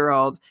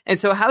 33-year-old. And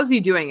so how's he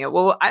doing it?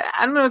 Well,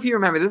 I don't know if you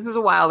remember, this is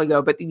a while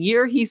ago, but the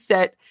year he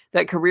set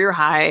that career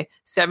high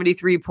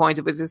 73 points,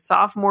 it was his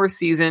sophomore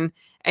season,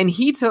 and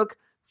he took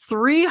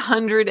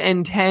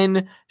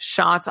 310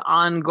 shots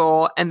on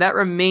goal, and that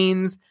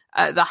remains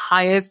the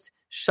highest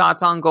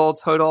shots on goal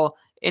total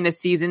in a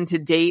season to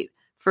date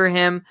for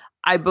him.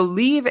 I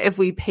believe if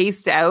we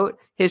paced out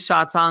his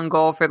shots on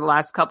goal for the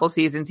last couple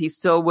seasons, he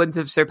still wouldn't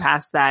have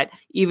surpassed that,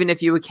 even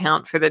if you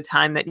account for the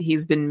time that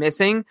he's been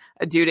missing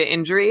due to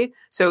injury.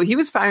 So he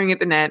was firing at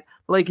the net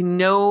like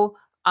no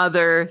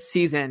other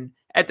season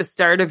at the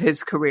start of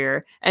his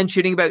career and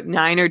shooting about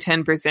 9 or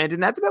 10%.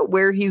 And that's about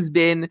where he's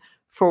been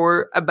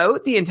for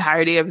about the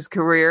entirety of his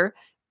career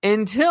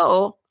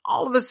until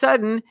all of a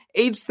sudden,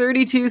 age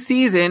 32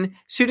 season,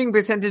 shooting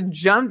percentage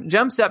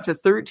jumps up to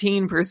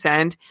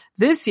 13%.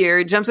 This year,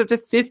 it jumps up to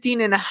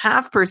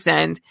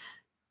 15.5%.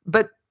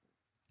 But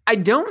I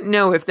don't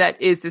know if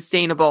that is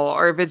sustainable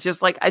or if it's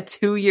just like a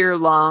 2-year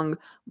long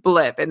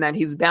blip and that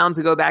he's bound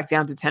to go back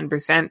down to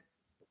 10%.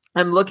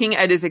 I'm looking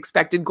at his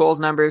expected goals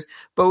numbers,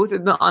 both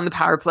on the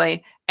power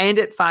play and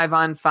at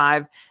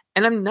 5-on-5,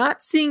 and I'm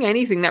not seeing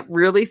anything that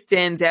really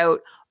stands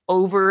out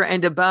over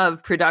and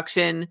above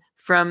production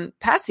from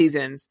past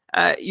seasons.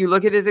 You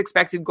look at his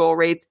expected goal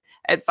rates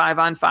at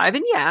 5-on-5,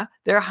 and yeah,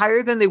 they're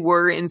higher than they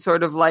were in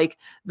sort of like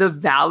the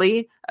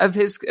valley of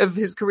his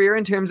career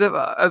in terms of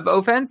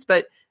offense,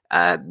 but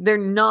they're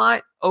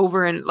not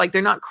over and like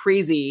they're not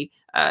crazy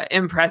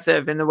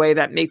impressive in the way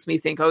that makes me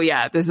think, oh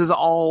yeah, this is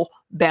all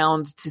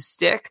bound to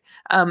stick.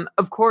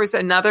 Of course,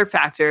 another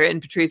factor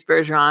in Patrice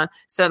Bergeron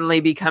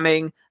suddenly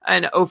becoming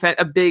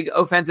a big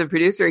offensive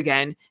producer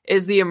again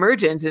is the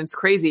emergence, and it's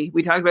crazy.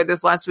 We talked about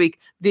this last week,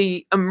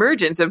 the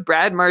emergence of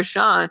Brad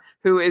Marchand,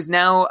 who is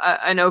now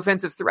an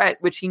offensive threat,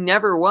 which he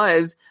never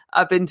was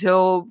up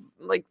until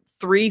like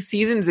 3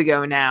 seasons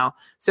ago now.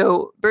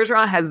 So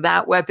Bergeron has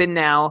that weapon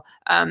now.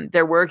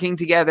 They're working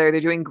together.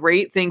 They're doing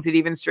great things at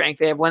even strength.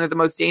 They have one of the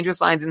most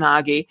dangerous lines in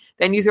hockey.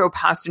 Then you throw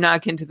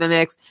Pastrnak into the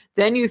mix.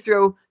 Then you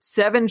throw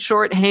 7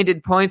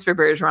 shorthanded points for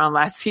Bergeron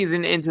last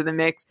season into the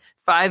mix,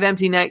 5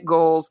 empty net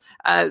goals.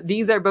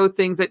 These are both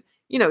things that,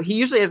 you know, he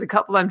usually has a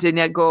couple empty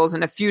net goals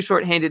and a few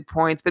shorthanded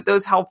points, but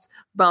those helped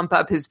bump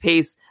up his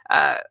pace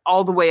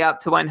all the way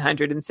up to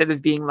 100 instead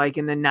of being like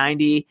in the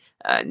 90,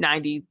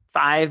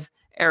 95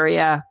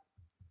 area.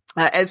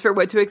 As for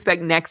what to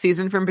expect next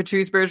season from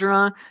Patrice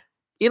Bergeron,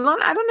 Elon,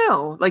 I don't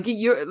know. Like,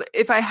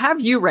 if I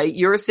have you right,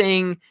 you're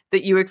saying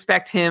that you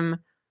expect him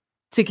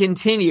to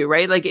continue,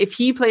 right? Like, if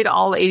he played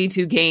all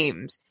 82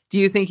 games, do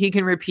you think he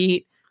can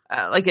repeat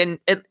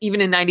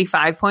even a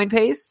 95-point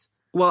pace?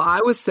 Well,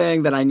 I was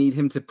saying that I need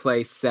him to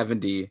play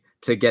 70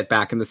 to get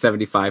back in the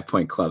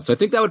 75-point club. So I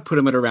think that would put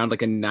him at around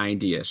like a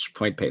 90-ish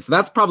point pace. So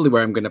that's probably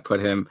where I'm going to put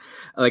him,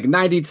 like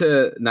 90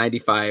 to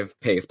 95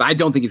 pace. But I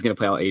don't think he's going to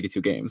play all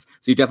 82 games.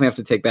 So you definitely have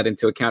to take that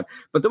into account.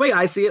 But the way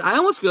I see it, I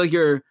almost feel like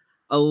you're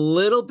a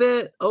little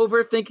bit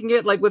overthinking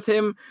it, like with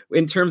him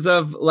in terms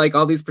of like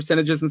all these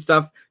percentages and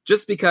stuff,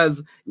 just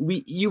because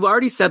you've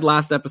already said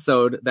last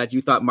episode that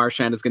you thought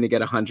Marchand is going to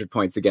get 100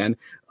 points again.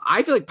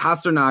 I feel like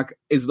Pasternak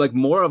is like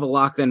more of a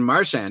lock than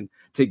Marchand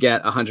to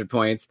get 100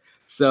 points.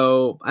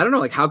 So I don't know,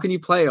 like how can you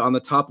play on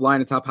the top line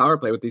and top power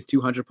play with these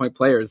 200-point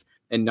players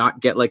and not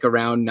get like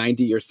around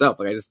 90 yourself?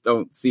 Like I just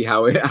don't see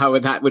how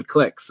that would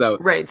click. So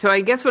right. So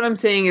I guess what I'm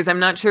saying is I'm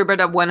not sure about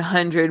a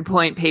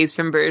 100-point pace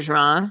from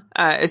Bergeron,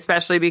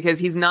 especially because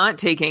he's not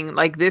taking,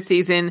 like this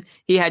season,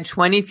 he had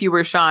 20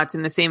 fewer shots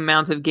in the same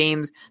amount of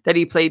games that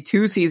he played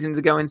 2 seasons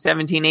ago in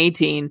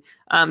 17-18.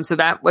 So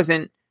that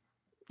wasn't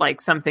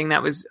like something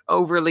that was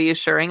overly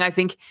assuring. I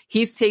think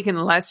he's taken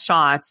less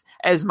shots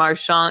as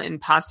Marchand and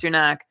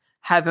Pasternak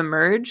have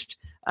emerged.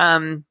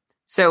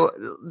 So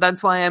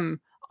that's why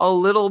I'm a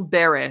little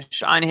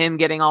bearish on him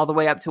getting all the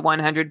way up to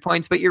 100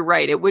 points. But you're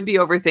right. It would be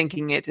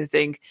overthinking it to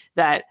think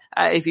that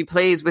if he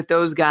plays with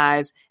those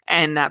guys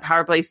and that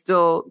power play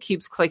still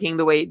keeps clicking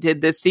the way it did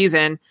this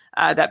season,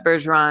 that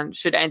Bergeron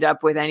should end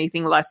up with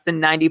anything less than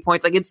 90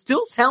 points. Like it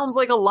still sounds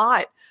like a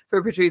lot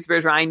for Patrice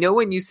Bergeron. I know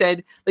when you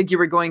said like you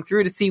were going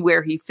through to see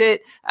where he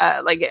fit,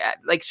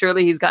 like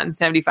surely he's gotten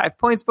 75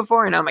 points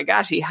before, and oh my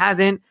gosh, he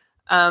hasn't.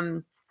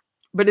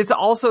 But it's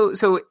also,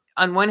 so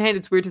on one hand,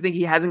 it's weird to think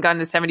he hasn't gotten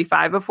to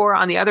 75 before.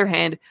 On the other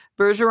hand,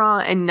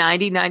 Bergeron and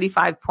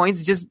 95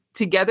 points just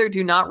together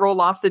do not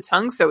roll off the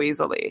tongue so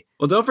easily.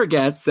 Well, don't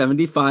forget,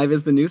 75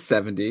 is the new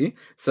 70.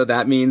 So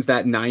that means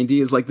that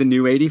 90 is like the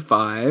new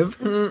 85.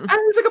 And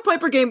he's like a play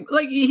per game.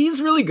 Like he's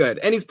really good.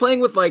 And he's playing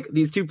with like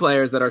these two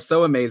players that are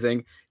so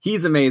amazing.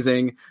 He's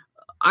amazing.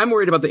 I'm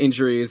worried about the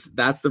injuries.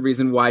 That's the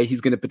reason why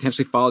he's going to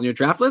potentially fall in your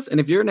draft list. And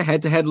if you're in a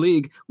head-to-head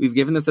league, we've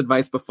given this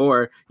advice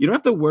before, you don't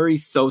have to worry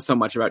so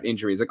much about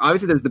injuries. Like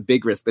obviously there's the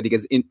big risk that he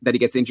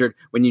gets injured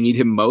when you need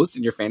him most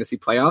in your fantasy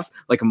playoffs,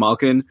 like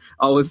Malkin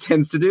always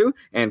tends to do,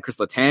 and Chris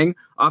Letang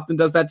often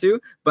does that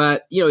too.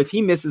 But you know, if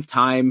he misses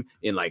time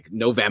in like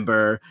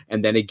November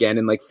and then again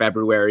in like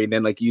February, and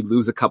then like you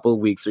lose a couple of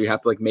weeks or you have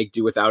to like make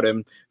do without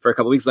him for a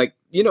couple of weeks, like,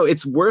 you know,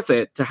 it's worth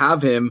it to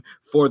have him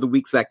for the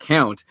weeks that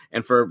count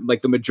and for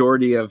like the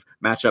majority of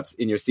matchups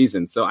in your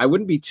season. So I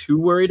wouldn't be too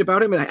worried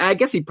about him. And I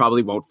guess he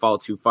probably won't fall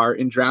too far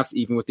in drafts,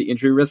 even with the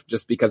injury risk,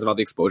 just because of all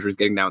the exposure he's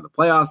getting now in the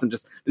playoffs and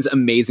just this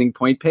amazing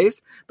point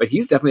pace. But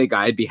he's definitely a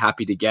guy I'd be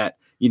happy to get,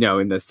 you know,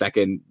 in the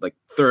second, like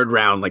third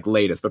round, like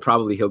latest, but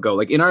probably he'll go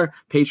like in our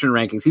patron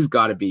rankings. He's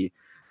got to be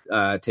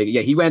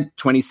he went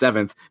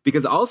 27th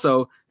because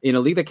also in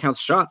a league that counts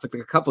shots, like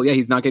a couple,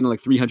 he's not getting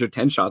like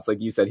 310 shots like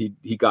you said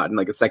he got in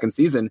like a second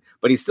season,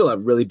 but he's still a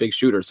really big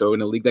shooter. So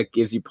in a league that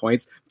gives you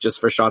points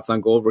just for shots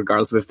on goal,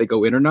 regardless of if they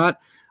go in or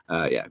not,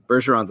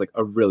 Bergeron's like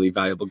a really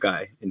valuable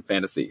guy in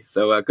fantasy.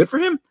 So good for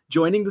him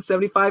joining the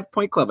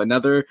 75-point club.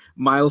 Another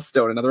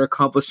milestone, another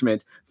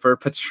accomplishment for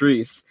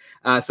Patrice.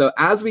 So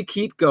as we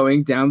keep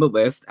going down the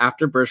list,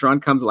 after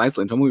Bergeron comes Elias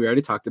Lindholm, we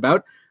already talked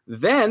about.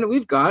 Then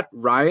we've got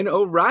Ryan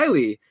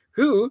O'Reilly,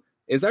 who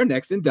is our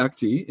next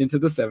inductee into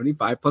the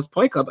 75-plus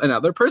point club,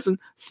 another person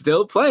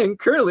still playing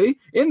currently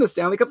in the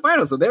Stanley Cup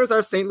Finals. So there's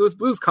our St. Louis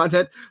Blues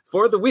content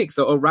for the week.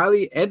 So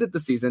O'Reilly ended the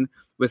season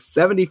with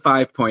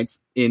 75 points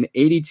in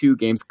 82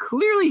 games.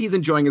 Clearly he's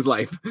enjoying his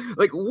life.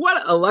 Like,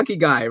 what a lucky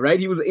guy, right?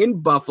 He was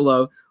in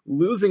Buffalo,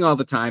 losing all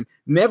the time,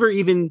 never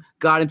even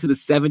got into the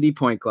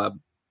 70-point club.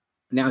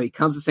 Now he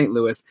comes to St.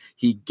 Louis.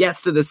 He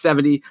gets to the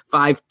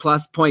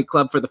 75-plus point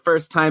club for the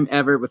first time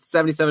ever with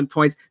 77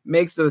 points,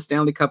 makes to the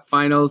Stanley Cup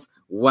Finals.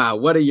 Wow,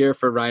 what a year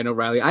for Ryan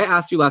O'Reilly. I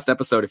asked you last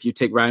episode if you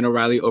take Ryan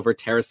O'Reilly over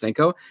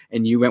Tarasenko,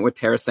 and you went with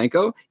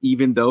Tarasenko,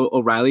 even though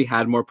O'Reilly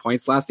had more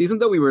points last season,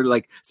 though we were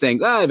like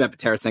saying, I bet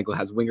Tarasenko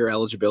has winger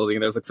eligibility,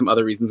 and there's like some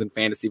other reasons in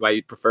fantasy why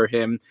you'd prefer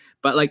him.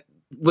 But like,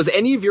 was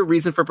any of your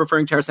reason for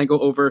preferring Tarasenko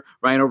over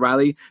Ryan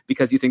O'Reilly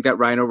because you think that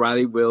Ryan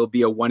O'Reilly will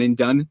be a one and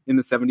done in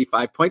the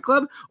 75-point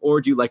club, or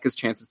do you like his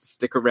chances to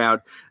stick around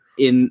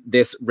in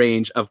this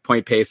range of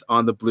point pace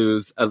on the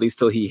Blues, at least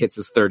till he hits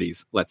his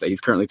 30s? Let's say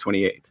he's currently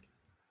 28.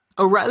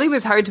 O'Reilly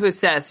was hard to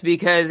assess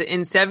because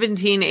in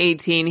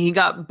 17-18, he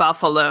got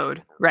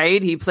buffaloed,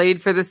 right? He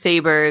played for the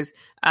Sabres.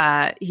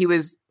 He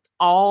was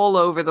all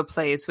over the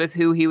place with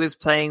who he was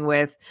playing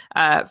with.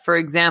 For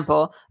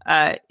example,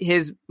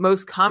 his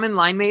most common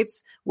line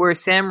mates were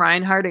Sam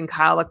Reinhart and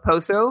Kyle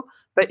Okposo,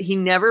 but he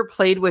never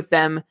played with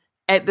them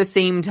at the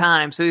same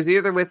time. So he was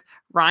either with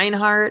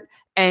Reinhart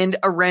and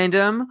a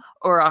random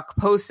or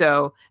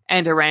Okposo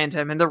and a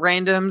random. And the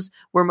randoms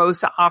were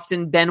most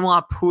often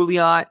Benoit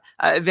Pouliot,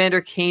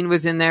 Evander Kane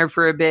was in there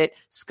for a bit,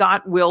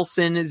 Scott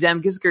Wilson,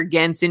 Zemgus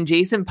Girgensson,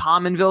 Jason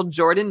Pominville,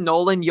 Jordan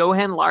Nolan,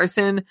 Johan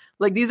Larsson.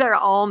 Like, these are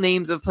all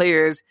names of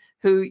players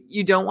who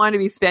you don't want to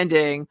be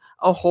spending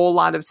a whole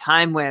lot of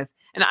time with.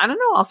 And I don't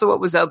know also what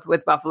was up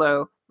with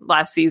Buffalo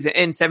last season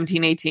in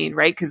 17-18,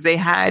 right? Because they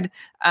had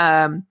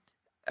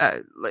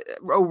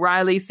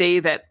O'Reilly say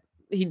that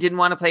he didn't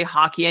want to play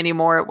hockey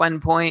anymore at one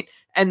point.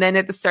 And then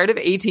at the start of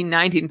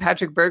 18-19,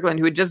 Patrick Berglund,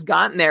 who had just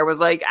gotten there, was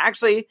like,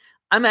 actually,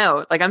 I'm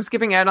out. Like, I'm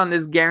skipping out on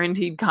this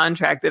guaranteed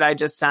contract that I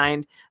just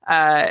signed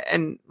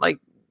and like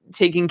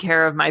taking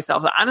care of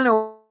myself. So I don't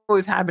know what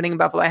was happening in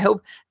Buffalo. I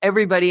hope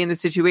everybody in the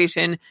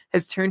situation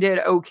has turned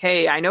out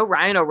okay. I know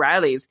Ryan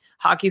O'Reilly's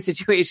hockey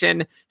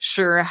situation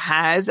sure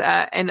has.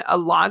 And a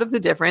lot of the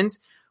difference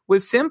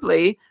was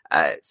simply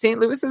St.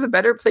 Louis is a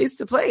better place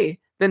to play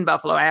than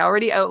Buffalo. I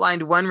already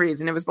outlined one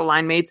reason. It was the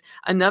line mates.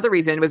 Another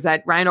reason was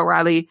that Ryan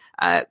O'Reilly,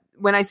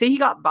 when I say he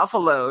got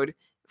buffaloed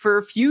for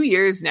a few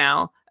years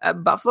now,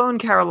 Buffalo and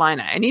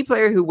Carolina, any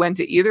player who went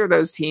to either of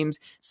those teams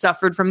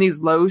suffered from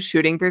these low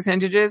shooting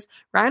percentages.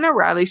 Ryan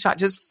O'Reilly shot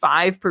just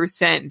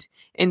 5%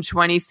 in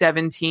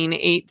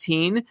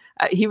 2017-18.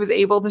 He was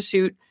able to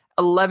shoot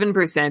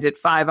 11% at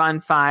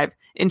 5-on-5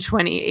 in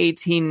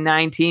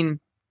 2018-19.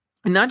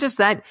 And not just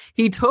that,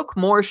 he took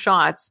more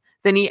shots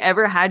than he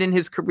ever had in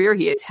his career.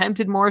 He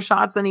attempted more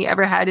shots than he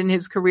ever had in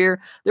his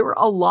career. There were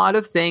a lot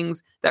of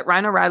things that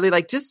Ryan O'Reilly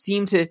like just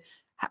seemed to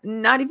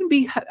not even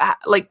be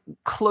like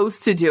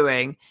close to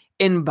doing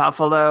in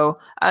Buffalo.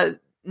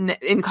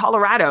 In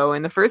Colorado,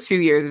 in the first few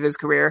years of his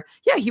career,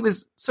 yeah, he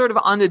was sort of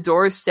on the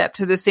doorstep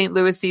to the St.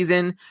 Louis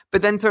season,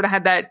 but then sort of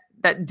had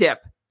that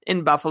dip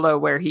in Buffalo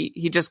where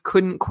he just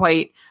couldn't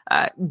quite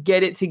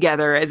get it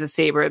together as a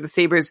Sabre. The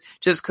Sabres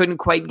just couldn't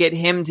quite get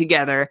him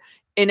together.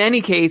 In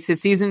any case, his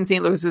season in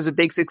St. Louis was a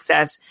big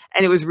success,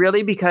 and it was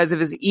really because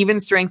of his even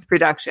strength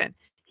production.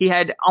 He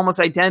had almost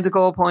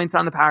identical points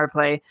on the power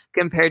play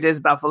compared to his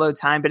Buffalo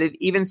time, but at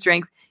even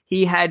strength,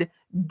 he had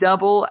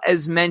double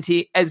as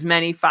many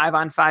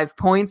 5-on-5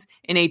 points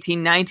in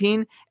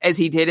 18-19 as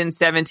he did in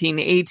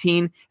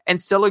 17-18,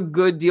 and still a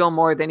good deal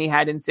more than he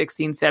had in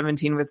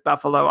 16-17 with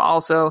Buffalo.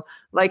 Also,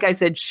 like I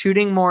said,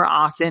 shooting more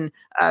often,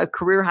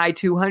 career high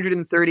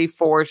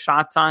 234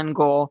 shots on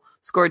goal,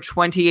 scored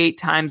 28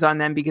 times on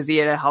them because he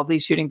had a healthy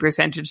shooting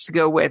percentage to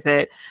go with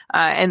it.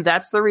 And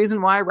that's the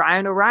reason why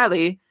Ryan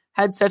O'Reilly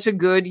had such a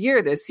good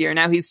year this year.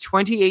 Now he's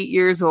 28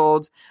 years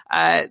old.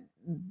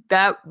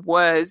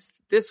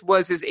 This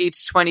was his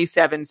age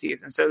 27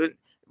 season. So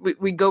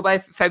we go by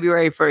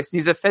February 1st.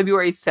 He's a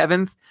February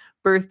 7th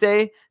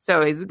birthday.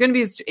 So he's going to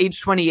be his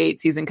age 28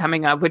 season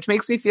coming up, which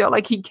makes me feel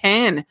like he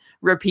can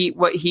repeat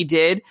what he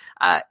did.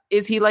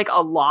 Is he like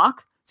a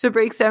lock to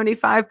break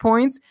 75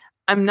 points?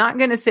 I'm not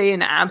going to say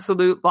an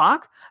absolute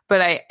lock,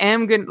 but I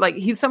am going to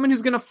he's someone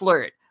who's going to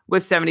flirt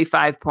with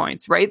 75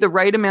 points, right? The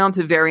right amount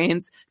of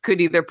variance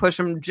could either push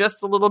him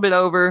just a little bit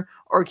over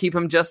or keep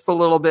him just a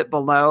little bit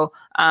below.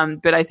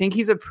 But I think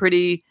he's a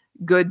pretty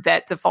good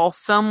bet to fall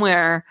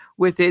somewhere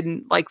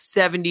within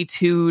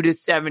 72 to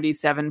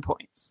 77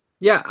 points.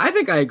 Yeah, I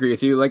think I agree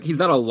with you. He's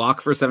not a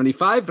lock for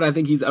 75, but I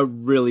think he's a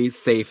really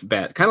safe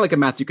bet. Kind of like a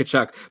Matthew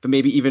Tkachuk, but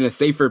maybe even a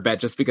safer bet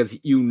just because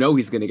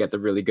he's going to get the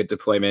really good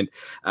deployment.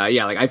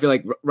 I feel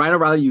like Ryan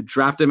O'Reilly, you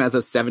draft him as a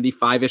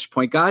 75-ish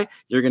point guy,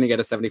 you're going to get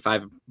a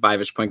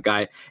 75-ish point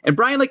guy. And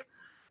Brian,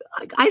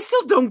 I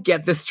still don't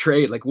get this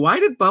trade. Why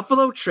did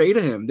Buffalo trade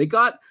him? They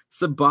got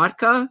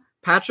Sabatka,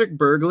 Patrick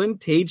Berglund,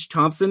 Tage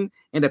Thompson,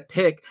 and a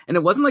pick. And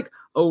it wasn't like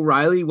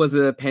O'Reilly was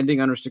a pending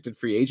unrestricted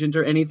free agent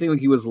or anything.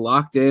 He was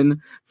locked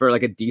in for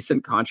a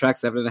decent contract,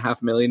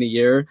 $7.5 million a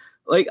year.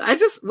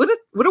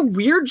 What a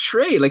weird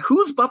trade.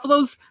 Who's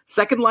Buffalo's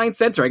second line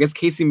center? I guess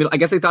Casey Middleton. I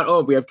guess they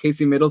thought, we have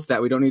Casey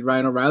Middlestat. We don't need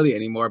Ryan O'Reilly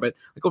anymore. But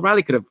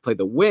O'Reilly could have played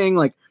the wing.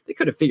 They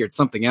could have figured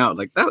something out.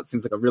 That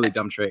seems like a really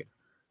dumb trade.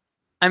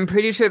 I'm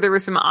pretty sure there were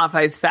some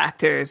off-ice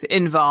factors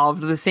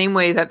involved, the same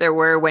way that there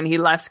were when he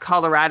left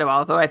Colorado,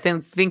 although I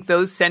think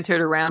those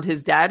centered around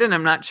his dad, and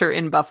I'm not sure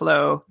in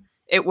Buffalo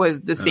it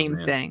was the same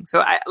thing.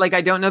 So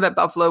I don't know that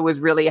Buffalo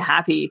was really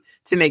happy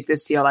to make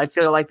this deal. I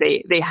feel like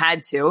they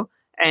had to,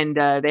 and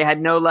they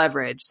had no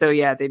leverage. So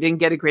yeah, they didn't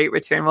get a great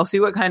return. We'll see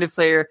what kind of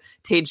player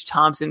Tage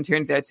Thompson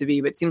turns out to be,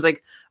 but it seems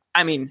like,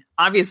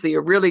 obviously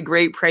a really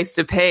great price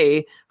to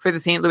pay for the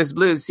St. Louis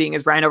Blues, seeing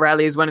as Ryan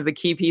O'Reilly is one of the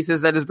key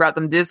pieces that has brought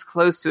them this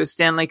close to a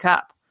Stanley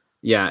Cup.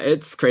 Yeah,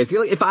 it's crazy.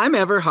 If I'm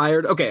ever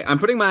hired, I'm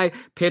putting my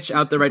pitch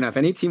out there right now. If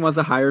any team wants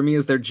to hire me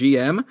as their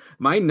GM,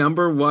 my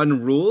number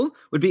one rule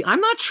would be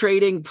I'm not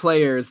trading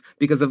players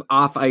because of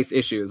off-ice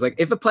issues.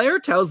 If a player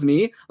tells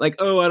me, I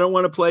don't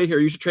want to play here,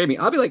 you should trade me,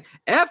 I'll be like,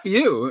 F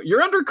you.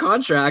 You're under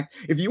contract.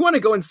 If you want to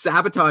go and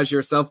sabotage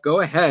yourself, go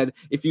ahead.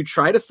 If you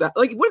try to,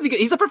 what is he gonna,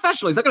 he's a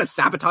professional. He's not going to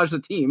sabotage the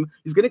team.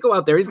 He's going to go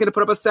out there. He's going to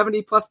put up a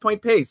 70-plus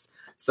point pace.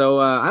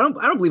 So I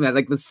don't believe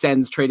that. The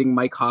Sens trading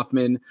Mike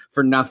Hoffman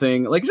for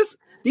nothing. Just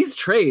these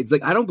trades,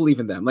 I don't believe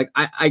in them.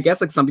 I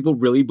guess some people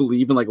really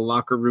believe in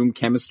locker room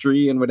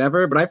chemistry and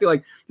whatever, but I feel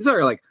like these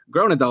are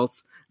grown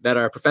adults that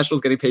are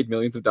professionals getting paid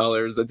millions of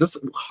dollars. It's just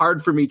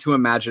hard for me to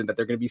imagine that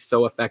they're going to be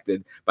so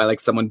affected by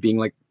someone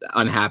being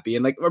unhappy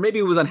and or maybe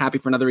it was unhappy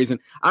for another reason.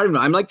 I don't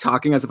know. I'm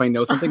talking as if I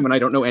know something when I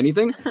don't know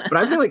anything, but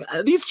I was saying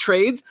these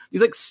trades,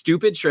 these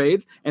stupid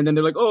trades. And then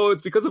they're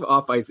it's because of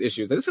off ice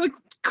issues. I just feel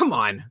come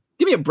on,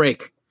 give me a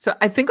break. So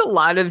I think a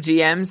lot of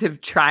GMs have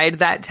tried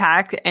that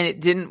tack and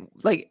it didn't,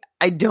 like,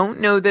 I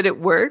don't know that it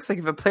works. Like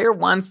if a player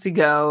wants to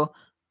go,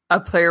 a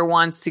player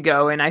wants to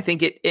go. And I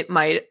think it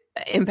might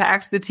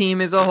impact the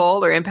team as a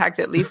whole or impact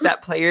at least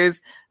that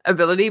player's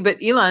ability. But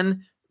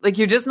Elon, like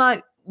you're just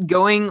not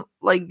going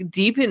like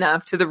deep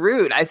enough to the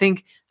root. I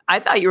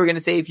thought you were going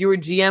to say if you were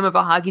GM of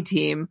a hockey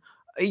team,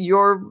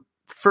 your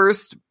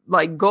first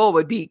like goal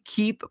would be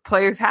keep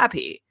players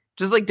happy.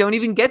 Just like don't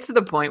even get to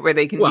the point where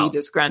they can be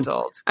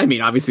disgruntled. I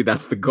mean, obviously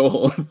that's the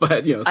goal,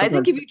 but you know, I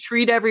think if you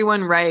treat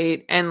everyone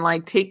right and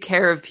like take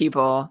care of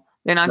people,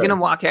 they're not going to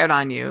walk out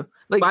on you.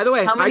 Like, by the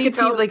way, how many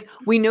teams, like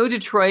we know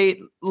Detroit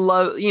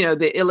love, you know,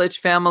 the Ilitch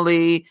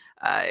family,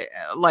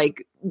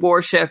 like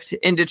worshipped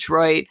in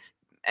Detroit.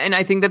 And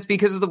I think that's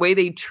because of the way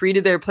they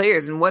treated their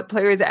players and what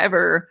players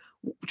ever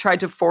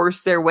tried to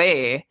force their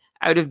way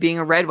out of being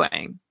a Red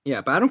Wing.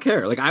 Yeah, but I don't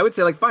care. Like I would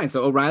say like, fine.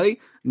 So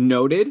O'Reilly,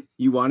 noted,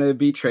 you want to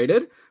be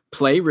traded,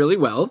 play really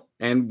well,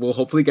 and we'll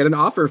hopefully get an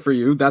offer for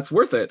you that's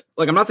worth it.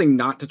 Like, I'm not saying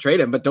not to trade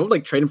him, but don't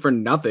like trade him for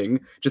nothing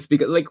just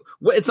because like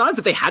it's not as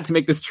if they had to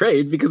make this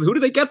trade because who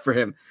do they get for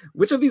him?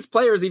 Which of these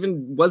players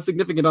even was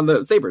significant on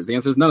the Sabres? The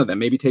answer is none of them.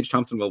 Maybe Tage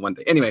Thompson will one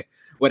day. Anyway,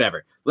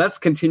 whatever. Let's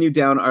continue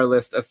down our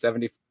list of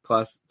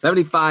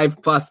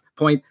 75 plus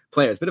point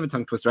players. Bit of a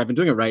tongue twister. I've been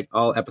doing it right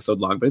all episode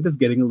long, but it is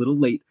getting a little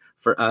late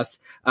for us.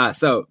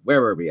 So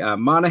where were we?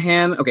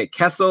 Monahan. Okay,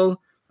 Kessel.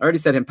 I already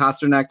said him.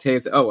 Pasternak,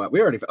 Taves.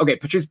 Okay,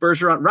 Patrice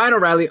Bergeron, Ryan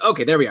O'Reilly.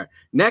 Okay, there we are.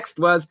 Next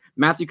was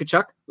Matthew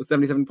Tkachuk with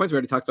 77 points. We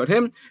already talked about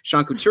him.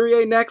 Sean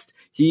Couturier next.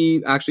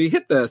 He actually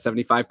hit the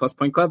 75 plus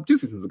point club 2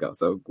 seasons ago.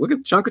 So look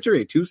at Sean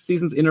Couturier, 2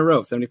 seasons in a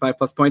row, 75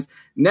 plus points.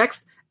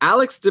 Next,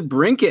 Alex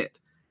DeBrincat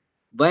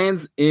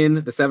lands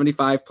in the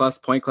 75 plus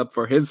point club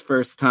for his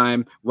first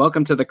time.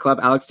 Welcome to the club,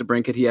 Alex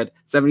DeBrincat. He had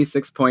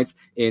 76 points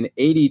in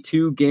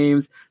 82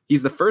 games.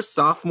 He's the first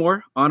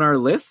sophomore on our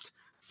list.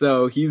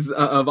 So he's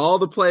of all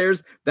the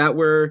players that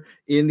were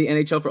in the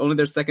NHL for only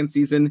their second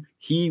season,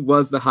 he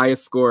was the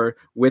highest scorer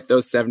with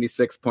those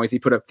 76 points. He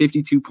put up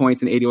 52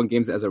 points in 81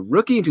 games as a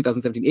rookie in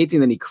 2017-18.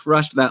 Then he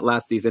crushed that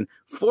last season.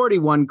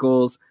 41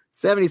 goals,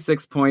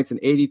 76 points in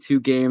 82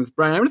 games.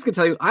 Brian, I'm just going to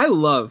tell you, I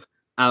love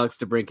Alex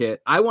DeBrincat.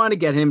 I want to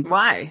get him.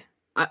 Why?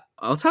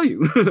 I'll tell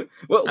you.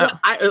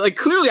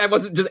 Clearly I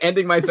wasn't just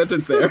ending my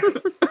sentence there.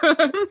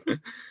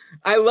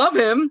 I love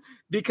him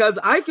because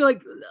I feel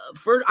like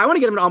I want to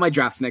get him in all my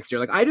drafts next year.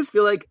 Like, I just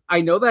feel like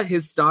I know that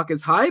his stock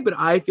is high, but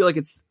I feel like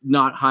it's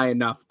not high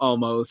enough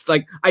almost.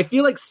 Like, I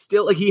feel like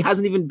still, like, he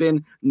hasn't even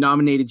been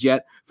nominated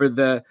yet for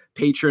the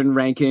patron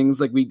rankings.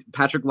 Like,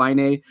 Patrick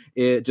Laine,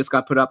 it just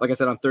got put up, like I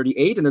said, on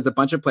 38, and there's a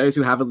bunch of players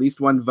who have at least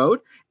one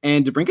vote,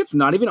 and DeBrincat's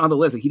not even on the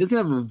list. Like, he doesn't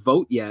have a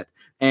vote yet.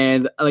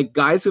 And, like,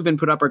 guys who've been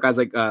put up are guys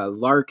like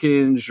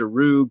Larkin,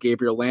 Giroux,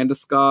 Gabriel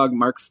Landeskog,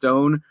 Mark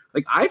Stone.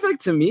 Like, I feel like,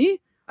 to me,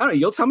 I don't know,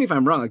 you'll tell me if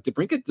I'm wrong. Like,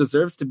 DeBrincat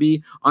deserves to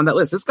be on that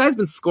list. This guy's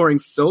been scoring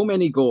so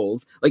many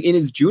goals. Like, in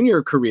his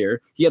junior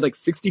career, he had like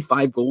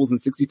 65 goals in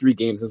 63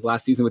 games his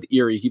last season with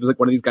Erie. He was like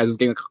one of these guys who's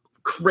getting like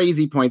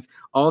crazy points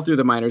all through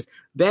the minors.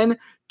 Then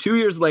 2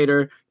 years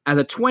later, as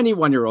a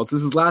 21-year-old, so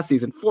this is last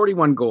season,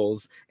 41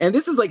 goals. And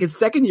this is like his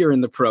second year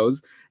in the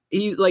pros.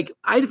 He, like,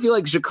 I feel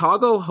like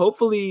Chicago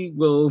hopefully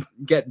will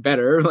get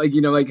better. Like, you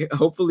know, like,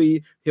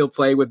 hopefully he'll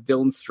play with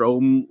Dylan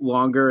Strome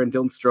longer and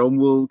Dylan Strome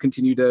will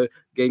continue to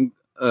gain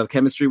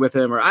chemistry with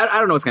him, or I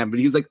don't know what's going to happen, but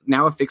he's like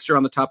now a fixture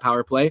on the top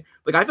power play.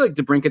 Like, I feel like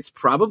DeBrincat's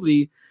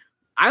probably,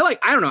 I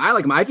like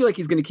him. I feel like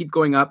he's going to keep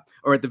going up,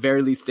 or at the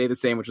very least stay the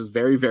same, which was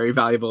very, very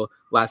valuable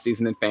last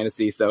season in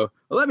fantasy. So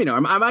let me know.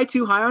 Am I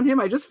too high on him?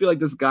 I just feel like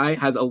this guy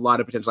has a lot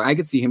of potential. I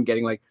could see him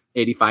getting like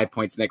 85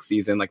 points next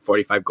season, like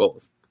 45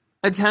 goals.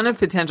 A ton of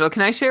potential.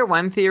 Can I share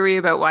one theory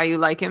about why you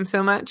like him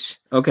so much?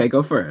 Okay,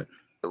 go for it.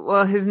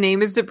 Well, his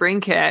name is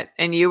DeBrincat,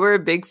 and you were a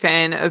big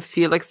fan of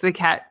Felix the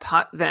Cat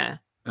Potvin,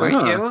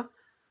 weren't you?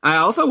 I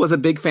also was a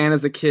big fan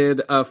as a kid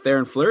of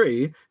Theron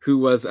Fleury, who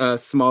was a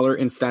smaller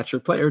in stature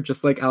player,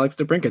 just like Alex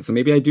DeBrincat. So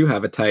maybe I do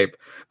have a type.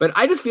 But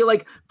I just feel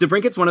like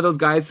DeBrincat's one of those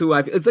guys who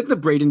it's like the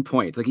Braden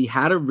Point. Like, he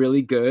had a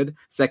really good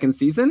second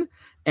season,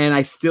 and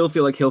I still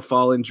feel like he'll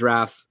fall in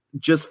drafts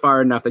just far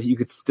enough that you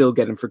could still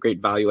get him for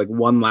great value, like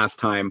one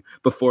last time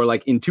before,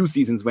 like, in 2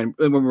 seasons when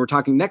we're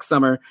talking next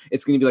summer,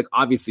 it's going to be like,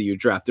 obviously you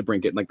draft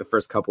DeBrincat in like the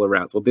first couple of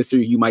rounds. Well, this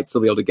year you might still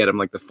be able to get him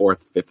like the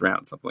 4th, 5th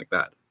round, something like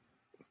that.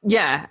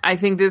 Yeah, I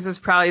think this is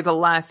probably the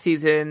last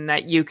season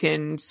that you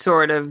can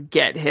sort of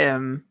get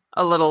him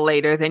a little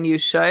later than you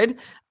should.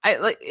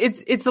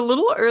 It's a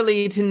little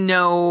early to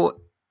know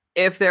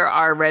if there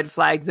are red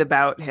flags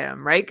about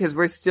him, right? Because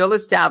we're still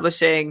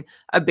establishing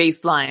a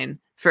baseline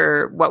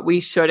for what we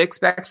should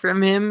expect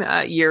from him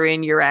year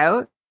in, year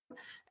out.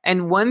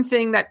 And one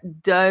thing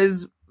that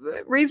does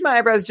raise my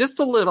eyebrows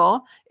just a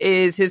little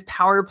is his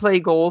power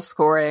play goal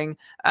scoring.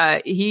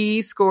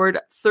 He scored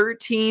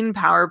 13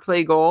 power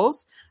play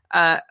goals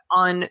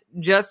on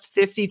just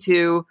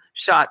 52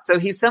 shots. So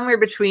he's somewhere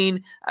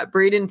between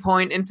Braden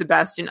Point and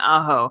Sebastian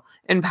Aho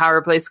in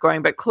power play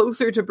scoring, but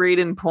closer to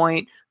Braden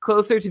Point,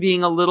 closer to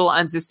being a little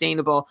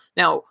unsustainable.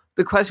 Now,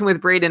 the question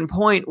with Braden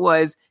Point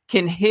was,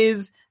 can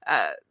his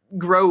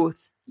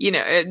growth,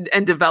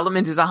 and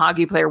development as a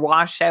hockey player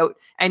wash out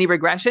any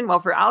regression. Well,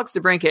 for Alex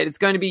DeBrincat, it's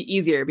going to be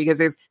easier because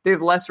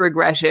there's less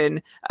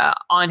regression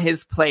on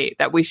his plate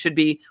that we should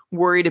be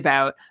worried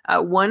about.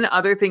 One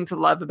other thing to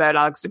love about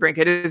Alex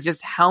DeBrincat is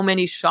just how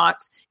many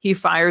shots he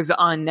fires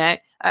on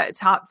net.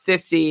 Top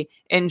 50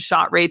 in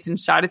shot rates and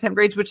shot attempt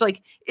rates, which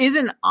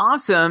isn't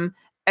awesome,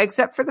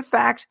 except for the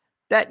fact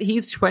that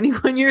he's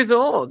 21 years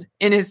old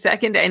in his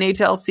second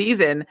NHL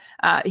season.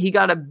 He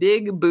got a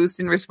big boost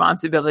in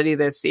responsibility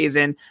this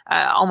season,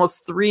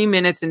 almost 3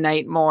 minutes a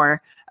night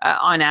more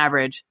on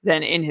average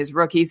than in his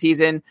rookie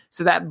season.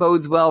 So that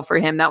bodes well for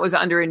him. That was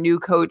under a new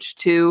coach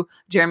too,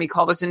 Jeremy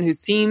Calderton, who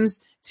seems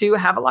to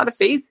have a lot of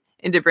faith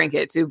in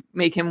DeBrincat to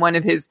make him one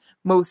of his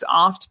most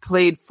oft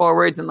played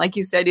forwards. And like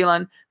you said,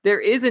 Elon, there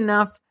is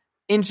enough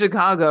in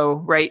Chicago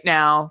right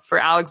now for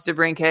Alex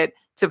DeBrincat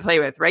to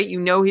play with, right?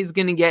 He's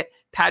going to get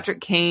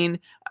Patrick Kane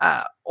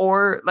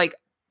or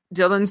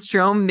Dylan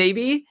Strome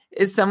maybe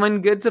is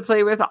someone good to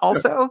play with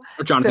also.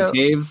 Or Jonathan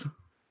Taves.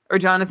 Or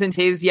Jonathan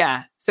Taves,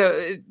 yeah.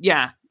 So,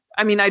 yeah.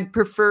 I mean, I'd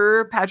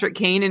prefer Patrick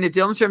Kane, and a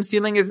Dylan Strome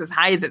ceiling is as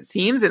high as it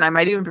seems, and I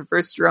might even prefer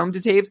Strome to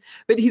Taves,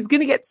 but he's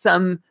going to get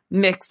some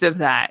mix of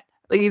that.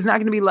 He's not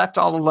going to be left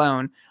all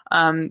alone.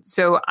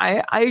 So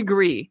I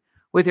agree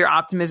with your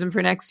optimism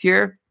for next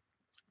year.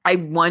 I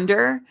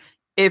wonder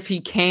if he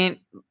can't,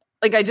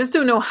 I just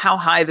don't know how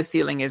high the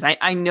ceiling is.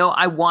 I know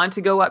I want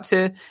to go up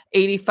to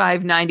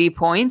 85, 90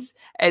 points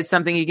as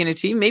something he can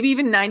achieve, maybe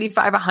even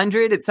 95,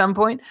 100 at some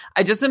point.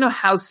 I just don't know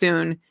how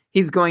soon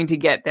he's going to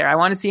get there. I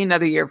want to see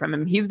another year from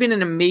him. He's been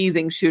an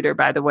amazing shooter,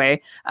 by the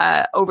way,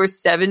 over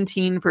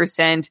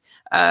 17%,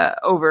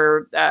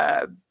 over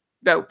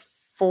about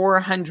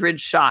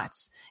 400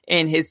 shots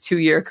in his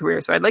 2-year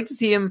career. So I'd like to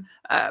see him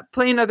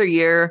play another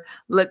year.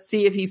 Let's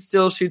see if he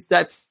still shoots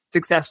that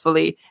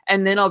successfully,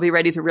 and then I'll be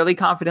ready to really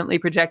confidently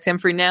project him.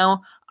 For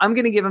now, I'm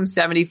going to give him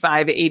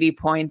 75, 80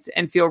 points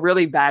and feel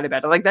really bad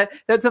about it.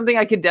 That's something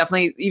I could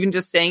definitely, even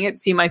just saying it,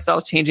 see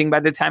myself changing by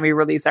the time we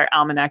release our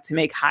almanac to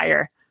make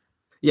higher.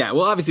 Yeah,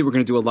 well, obviously, we're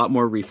going to do a lot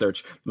more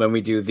research when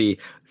we do the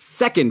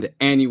second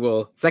ever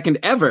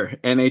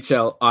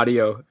NHL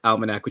audio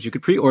almanac, which you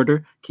could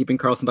pre-order,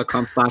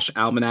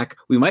 keepingkarlsson.com/almanac.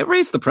 We might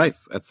raise the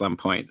price at some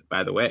point,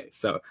 by the way.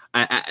 So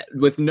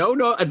with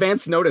no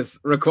advance notice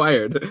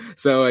required.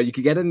 So you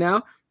can get it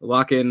now,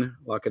 lock in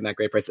that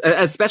great price.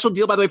 A special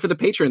deal, by the way, for the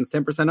patrons,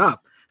 10%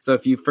 off. So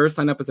if you first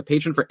sign up as a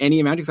patron for any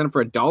amount, you sign up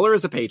for $1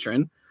 as a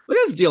patron. Look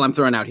at this deal I'm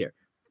throwing out here.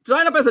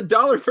 Sign up as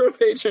 $1 for a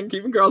patron,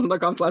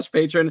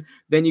 keepingkarlsson.com/patron.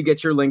 Then you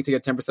get your link to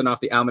get 10%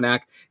 off the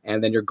almanac,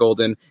 and then you're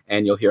golden,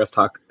 and you'll hear us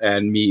talk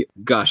and me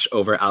gush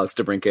over Alex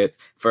DeBrincat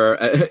for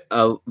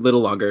a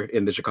little longer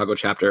in the Chicago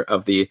chapter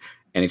of the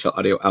NHL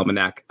Audio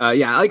Almanac.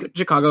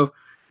 Chicago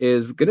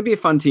is going to be a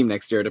fun team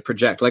next year to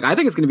project. I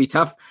think it's going to be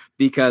tough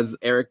because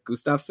Eric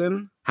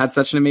Gustafsson had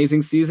such an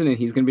amazing season, and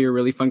he's going to be a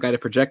really fun guy to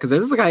project because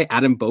there's this guy,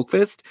 Adam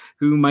Boqvist,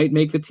 who might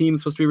make the team,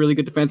 supposed to be a really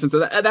good defenseman. So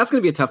that's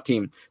going to be a tough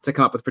team to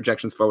come up with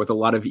projections for, with a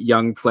lot of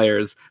young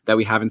players that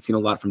we haven't seen a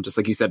lot from, just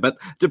like you said. But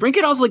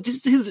DeBrincat also,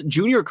 just his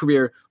junior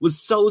career was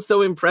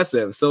so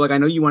impressive. So I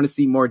know you want to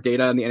see more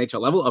data on the NHL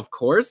level, of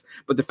course,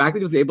 but the fact that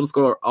he was able to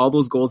score all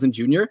those goals in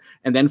junior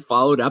and then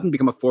followed up and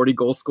become a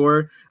 40-goal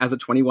scorer as a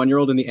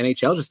 21-year-old in the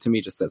NHL, just to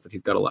me, just says that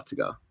he's got a lot to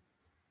go.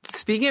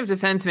 Speaking of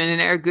defensemen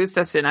and Eric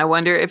Gustafsson, I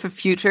wonder if a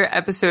future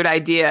episode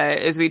idea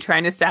is we try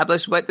and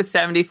establish what the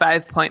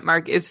 75-point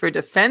mark is for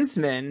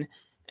defensemen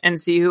and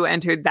see who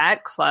entered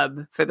that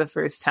club for the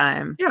first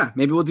time. Yeah,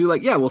 maybe we'll do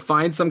we'll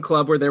find some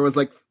club where there was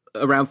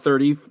around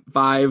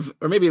 35,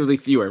 or maybe it'll be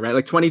fewer,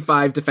 right?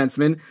 25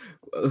 defensemen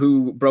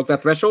who broke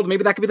that threshold.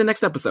 Maybe that could be the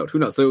next episode. Who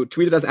knows? So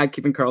tweet at us at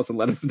Keeping Karlsson.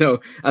 Let us know.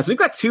 So we've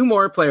got 2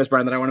 more players,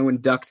 Brian, that I want to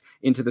induct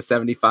into the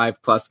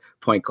 75+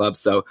 point club.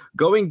 So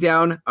going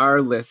down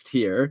our list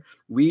here,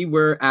 we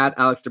were at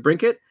Alex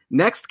DeBrincat.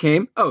 Next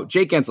came,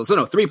 Jake Guentzel. So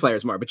no, 3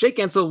 players more, but Jake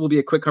Guentzel will be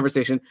a quick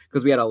conversation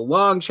because we had a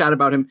long chat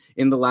about him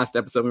in the last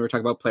episode. We were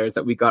talking about players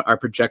that we got our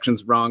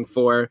projections wrong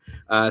for.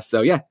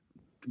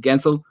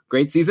 Guentzel,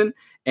 great season.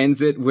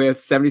 Ends it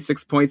with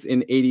 76 points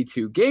in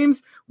 82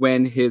 games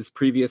when his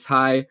previous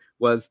high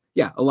was,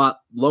 a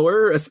lot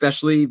lower,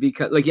 especially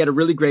because he had a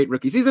really great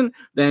rookie season.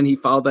 Then he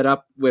followed that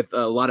up with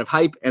a lot of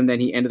hype, and then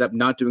he ended up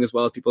not doing as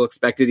well as people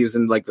expected. He was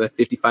in the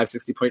 55,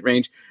 60 point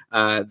range.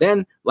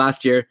 Then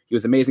last year, he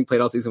was amazing, played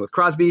all season with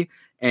Crosby.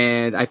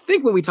 And I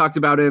think when we talked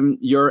about him,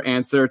 your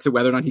answer to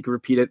whether or not he could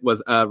repeat it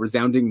was a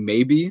resounding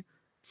maybe.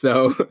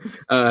 So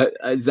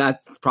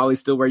that's probably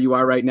still where you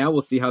are right now.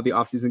 We'll see how the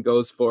offseason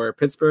goes for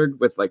Pittsburgh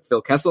with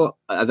Phil Kessel.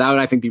 That would,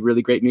 I think, be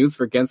really great news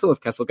for Guentzel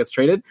if Kessel gets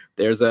traded.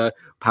 There's a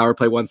power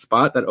play 1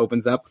 spot that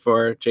opens up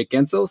for Jake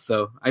Guentzel.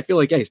 So I feel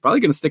he's probably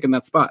going to stick in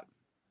that spot.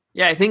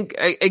 Yeah, I think,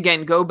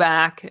 again, go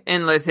back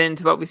and listen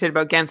to what we said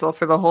about Guentzel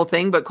for the whole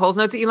thing. But Cole's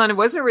notes, Elon, it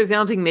wasn't a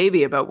resounding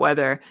maybe about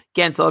whether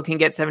Guentzel can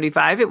get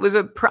 75. It was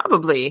a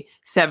probably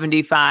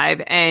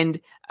 75.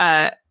 And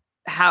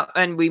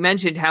we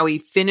mentioned how he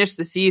finished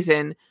the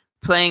season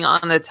playing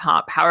on the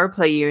top power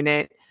play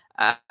unit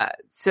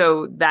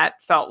So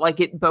that felt like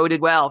it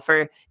boded well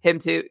for him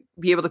to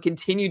be able to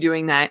continue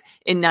doing that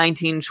in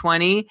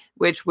 1920,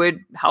 which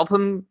would help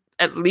him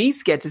at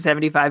least get to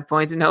 75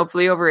 points and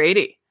hopefully over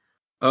 80.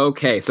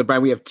 Okay, so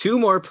Brian, we have two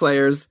more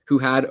players who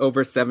had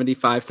over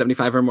 75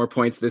 or more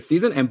points this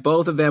season, and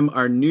both of them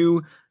are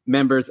new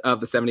members of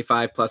the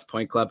 75-plus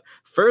point club.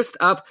 First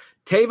up,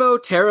 Teuvo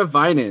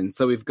Teravainen.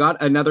 So we've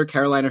got another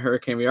Carolina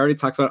Hurricane. We already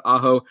talked about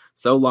Aho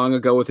so long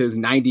ago with his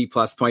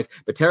 90-plus points,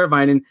 but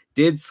Teravainen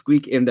did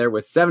squeak in there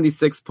with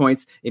 76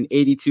 points in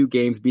 82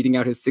 games, beating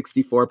out his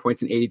 64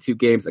 points in 82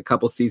 games a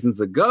couple seasons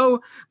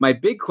ago. My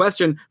big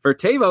question for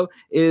Teuvo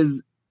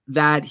is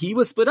that he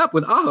was split up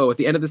with Aho at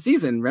the end of the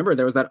season. Remember,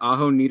 there was that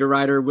Aho,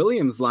 Niederreiter,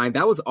 Williams line.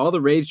 That was all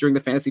the rage during the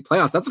fantasy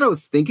playoffs. That's what I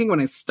was thinking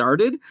when I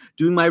started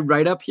doing my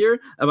write-up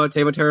here about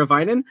Teuvo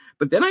Teravainen.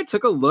 But then I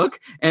took a look,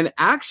 and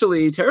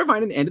actually,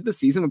 Teravainen ended the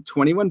season with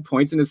 21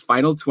 points in his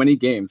final 20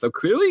 games. So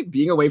clearly,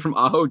 being away from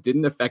Aho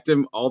didn't affect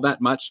him all that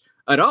much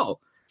at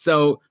all.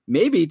 So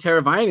maybe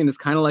Teravainen is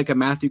kind of like a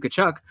Matthew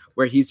Tkachuk,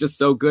 where he's just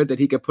so good that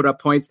he could put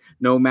up points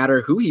no matter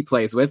who he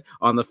plays with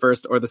on the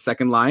first or the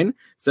second line.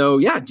 So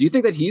yeah, do you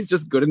think that he's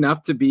just good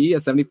enough to be a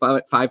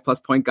 75-plus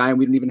point guy and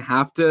we don't even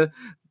have to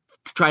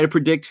try to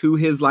predict who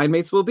his line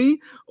mates will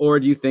be? Or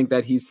do you think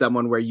that he's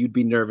someone where you'd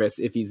be nervous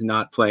if he's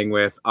not playing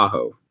with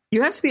Aho?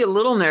 You have to be a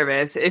little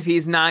nervous if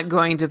he's not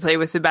going to play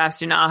with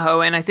Sebastian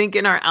Aho. And I think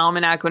in our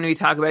almanac, when we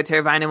talk about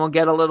Teravainen, we'll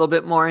get a little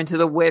bit more into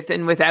the with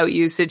and without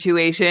you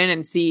situation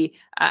and see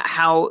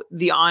how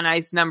the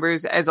on-ice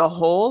numbers as a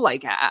whole,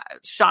 like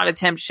shot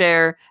attempt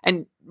share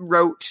and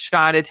rote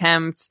shot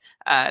attempts,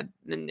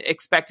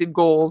 expected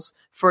goals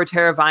for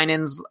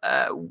Teravainen's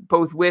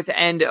both with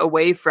and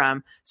away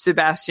from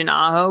Sebastian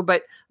Aho.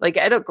 But like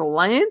at a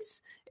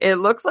glance, it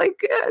looks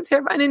like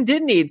Teravainen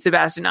did need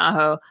Sebastian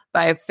Aho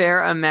by a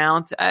fair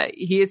amount.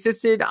 He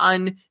assisted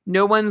on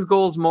no one's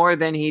goals more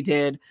than he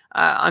did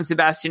on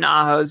Sebastian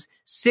Aho's.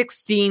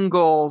 16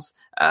 goals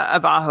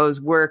of Aho's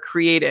were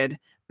created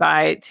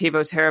by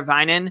Teuvo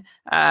Teravainen.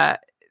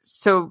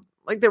 So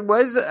like there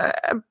was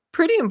a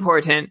pretty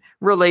important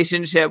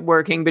relationship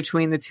working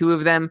between the two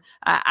of them.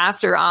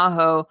 After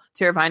Aho,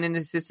 Teravainen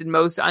assisted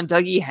most on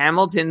Dougie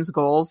Hamilton's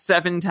goals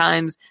 7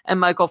 times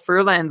and Michael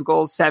Furlan's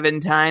goals 7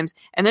 times,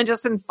 and then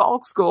Justin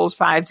Falk's goals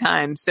 5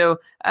 times. So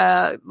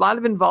a lot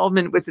of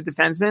involvement with the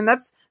defenseman.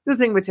 That's the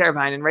thing with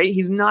Teravainen, right?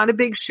 He's not a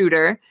big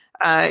shooter.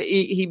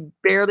 He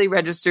barely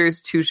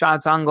registers 2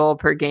 shots on goal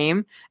per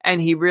game,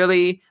 and he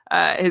really,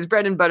 his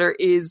bread and butter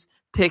is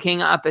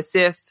picking up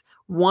assists.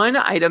 One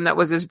item that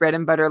was his bread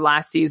and butter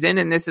last season,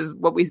 and this is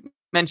what we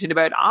mentioned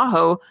about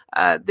Aho,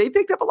 they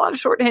picked up a lot of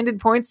shorthanded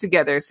points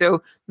together.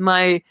 So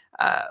my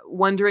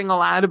wondering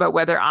aloud about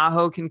whether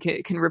Aho can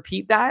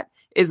repeat that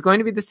is going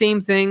to be the same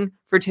thing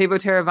for Teuvo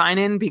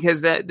Teravainen,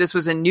 because this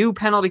was a new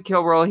penalty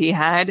kill role he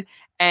had,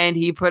 and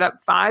he put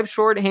up 5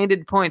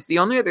 shorthanded points. The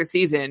only other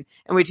season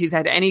in which he's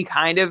had any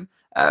kind of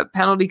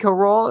penalty kill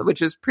role,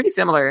 which is pretty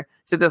similar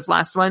to this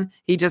last one.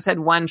 He just had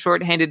 1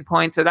 shorthanded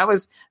point. So that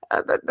was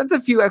that's a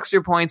few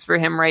extra points for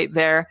him right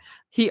there.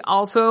 He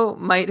also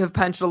might have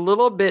punched a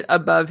little bit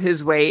above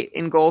his weight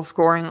in goal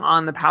scoring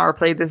on the power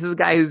play. This is a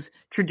guy who's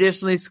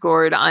traditionally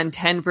scored on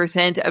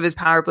 10% of his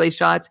power play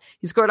shots.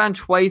 He scored on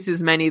twice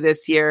as many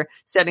this year,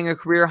 setting a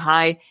career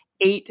high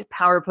 8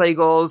 power play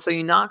goals. So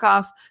you knock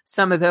off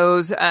some of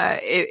those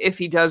if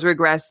he does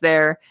regress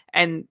there.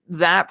 And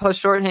that plus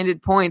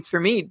shorthanded points for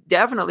me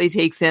definitely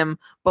takes him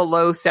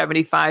below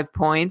 75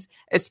 points,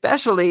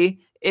 especially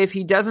if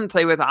he doesn't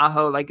play with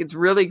Aho. Like, it's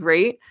really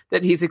great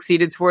that he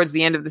succeeded towards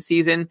the end of the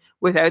season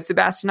without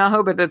Sebastian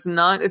Aho, but that's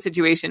not a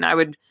situation I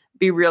would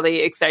be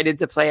really excited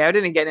to play out.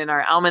 And again, in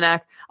our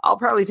almanac, I'll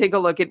probably take a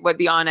look at what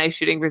the on-ice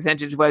shooting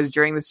percentage was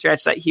during the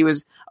stretch that he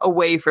was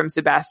away from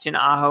Sebastian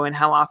Aho and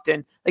how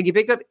often. Like, he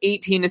picked up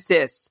 18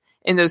 assists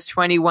in those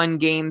 21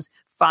 games.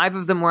 5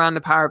 of them were on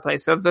the power play.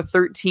 So of the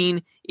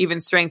 13 even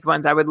strength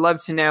ones, I would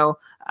love to know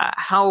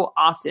how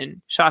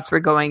often shots were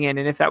going in,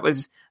 and if that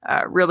was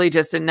really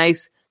just a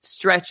nice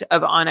stretch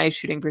of on-ice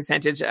shooting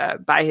percentage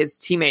by his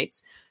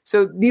teammates.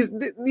 So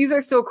these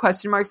are still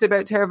question marks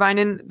about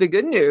Teravainen. The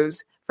good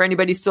news for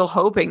anybody still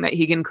hoping that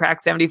he can crack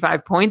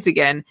 75 points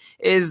again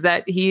is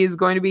that he is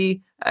going to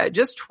be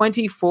just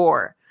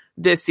 24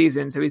 this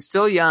season. So he's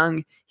still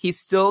young. He's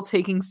still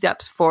taking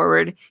steps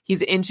forward.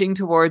 He's inching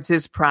towards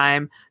his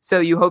prime. So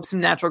you hope some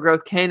natural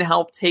growth can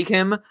help take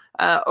him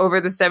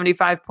over the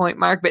 75 point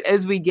mark. But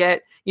as we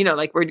get,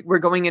 like we're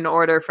going in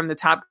order from the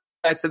top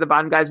guys to the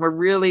bottom guys, we're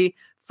really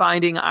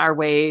finding our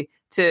way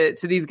to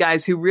these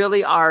guys who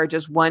really are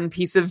just one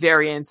piece of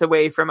variance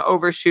away from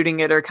overshooting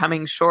it or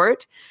coming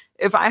short.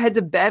 If I had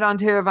to bet on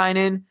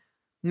Teravainen,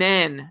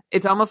 man,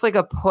 it's almost like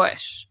a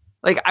push.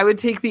 Like, I would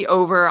take the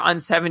over on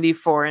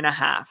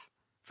 74.5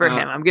 for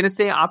him. I'm going to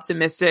stay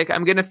optimistic.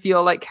 I'm going to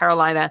feel like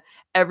Carolina,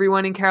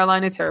 everyone in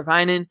Carolina,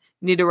 Teravainen,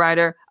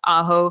 Niederreiter,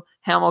 Aho,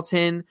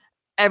 Hamilton,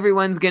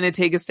 everyone's going to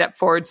take a step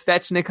forward,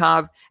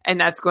 Svechnikov,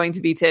 and that's going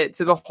to be to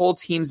the whole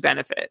team's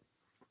benefit.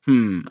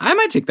 I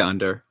might take the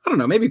under. I don't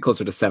know, maybe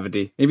closer to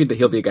 70. Maybe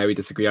he'll be a guy we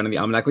disagree on in the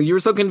almanac. Like, you were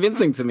so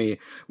convincing to me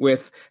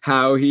with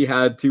how he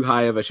had too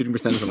high of a shooting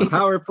percentage on the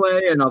power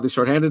play and all these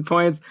shorthanded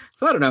points.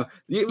 So I don't know.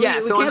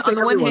 So on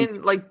the one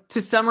hand, like,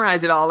 to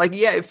summarize it all, like,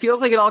 yeah, it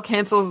feels like it all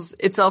cancels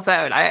itself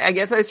out. I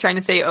guess I was trying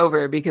to say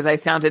over because I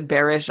sounded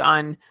bearish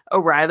on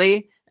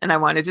O'Reilly. And I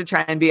wanted to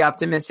try and be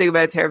optimistic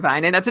about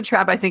Teravainen. That's a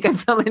trap I think I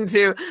fell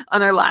into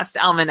on our last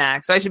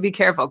almanac. So I should be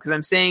careful because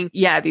I'm saying,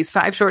 yeah, these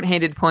 5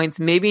 shorthanded points,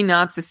 maybe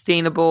not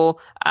sustainable.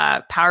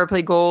 Power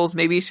play goals,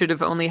 maybe should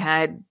have only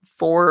had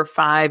 4 or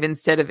 5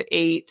 instead of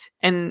 8.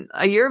 And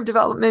a year of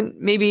development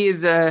maybe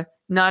is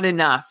not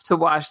enough to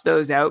wash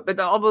those out. But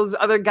all those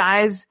other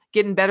guys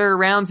getting better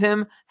around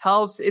him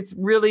helps. It's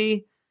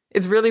really,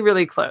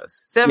 really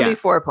close.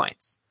 74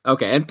 points.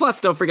 Okay, and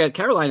plus, don't forget,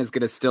 Carolina is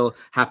going to still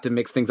have to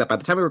mix things up. By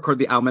the time we record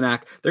the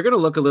almanac, they're going to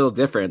look a little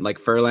different. Like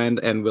Furland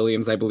and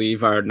Williams, I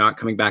believe, are not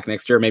coming back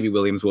next year. Maybe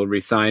Williams will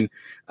resign.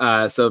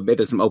 So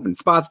there's some open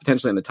spots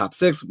potentially in the top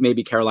 6.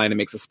 Maybe Carolina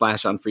makes a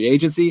splash on free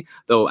agency,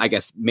 though I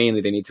guess mainly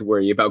they need to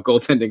worry about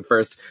goaltending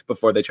first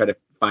before they try to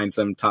find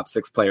some top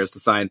 6 players to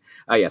sign.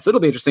 So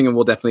it'll be interesting, and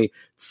we'll definitely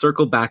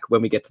circle back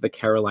when we get to the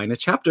Carolina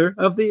chapter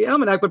of the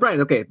almanac. But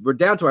Brian, okay, we're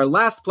down to our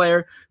last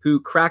player who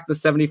cracked the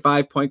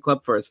 75-point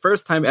club for his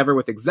first time ever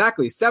with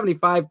exactly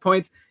 75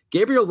 points,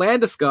 Gabriel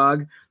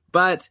Landeskog.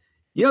 But,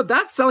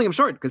 that's selling him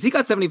short because he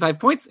got 75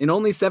 points in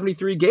only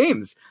 73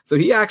 games. So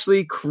he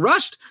actually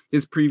crushed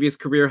his previous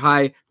career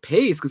high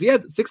pace because he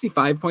had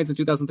 65 points in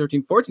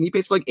 2013-14. He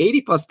paced for like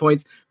 80 plus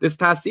points this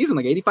past season,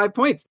 like 85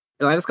 points.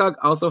 Landeskog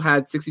also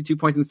had 62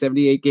 points in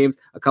 78 games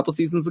a couple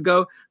seasons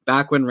ago,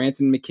 back when Rantanen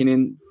and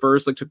McKinnon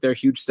first took their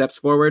huge steps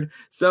forward.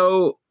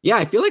 So, yeah,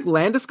 I feel like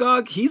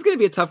Landeskog, he's going to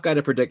be a tough guy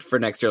to predict for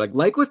next year.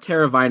 Like with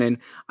Teravainen,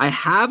 I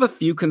have a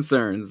few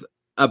concerns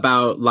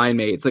about line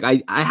mates.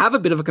 Like I have a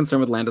bit of a concern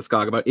with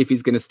Landeskog about if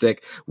he's going to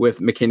stick with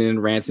McKinnon and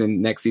Rantanen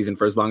next season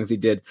for as long as he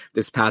did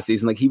this past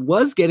season. Like, he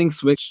was getting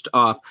switched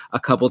off a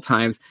couple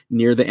times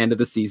near the end of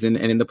the season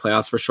and in the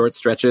playoffs for short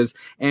stretches.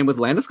 And with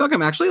Landeskog,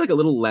 I'm actually like a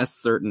little less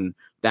certain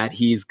that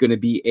he's going to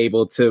be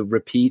able to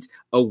repeat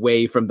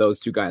away from those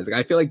two guys. Like,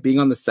 I feel like being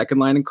on the second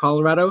line in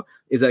Colorado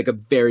is like a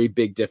very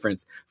big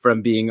difference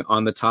from being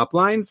on the top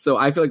line. So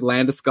I feel like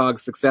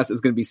Landeskog's success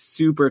is going to be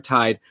super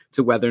tied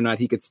to whether or not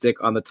he could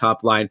stick on the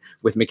top line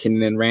with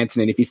McKinnon and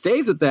Rantanen. And if he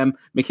stays with them,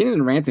 McKinnon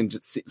and Rantanen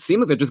just seem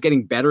like they're just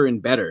getting better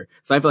and better.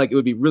 So I feel like it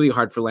would be really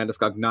hard for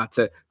Landeskog not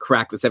to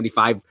crack the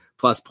 75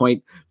 plus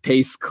point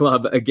pace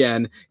club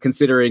again,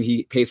 considering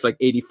he paced for like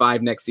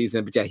 85 next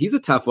season. But yeah, he's a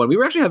tough one. We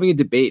were actually having a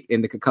debate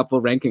in the couple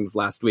rankings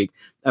last week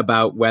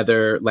about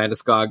whether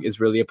Landeskog is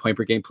really a point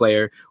per game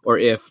player or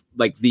if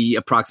like the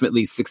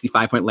approximately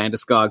 65 point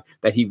Landeskog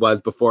that he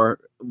was before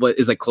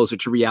is like closer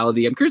to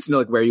reality. I'm curious to know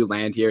like where you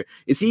land here.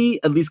 Is he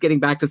at least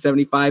getting back to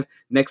 75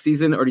 next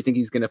season, or do you think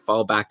he's going to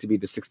fall back to be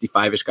the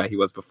 65-ish guy he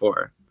was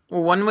before?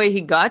 Well, one way he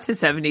got to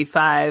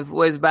 75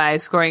 was by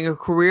scoring a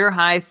career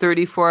high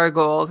 34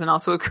 goals and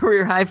also a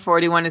career high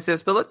 41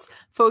 assists. But let's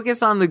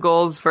focus on the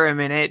goals for a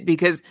minute,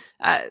 because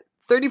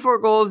 34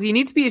 goals, you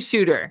need to be a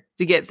shooter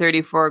to get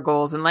 34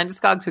 goals. And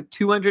Landeskog took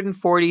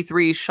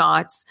 243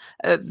 shots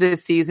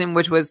this season,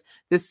 which was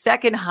the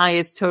second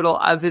highest total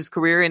of his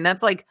career. And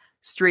that's like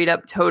straight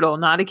up total,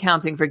 not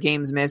accounting for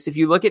games missed. If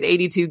you look at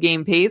 82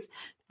 game pace,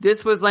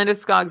 this was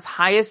Landeskog's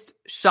highest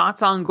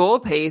shots on goal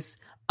pace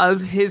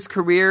of his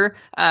career.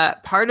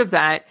 Part of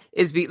that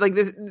is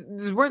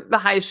this weren't the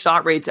highest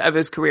shot rates of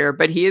his career,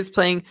 but he is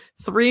playing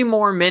 3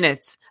 more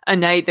minutes a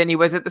night than he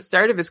was at the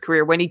start of his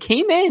career when he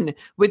came in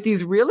with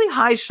these really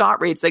high shot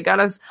rates that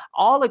got us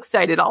all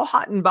excited, all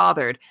hot and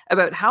bothered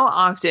about how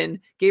often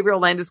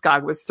Gabriel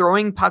Landeskog was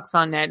throwing pucks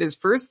on net his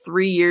first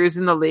 3 years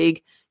in the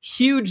league,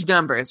 huge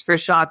numbers for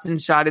shots and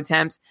shot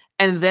attempts.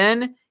 And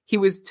then he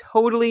was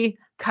totally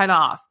cut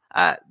off.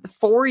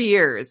 4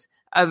 years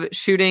of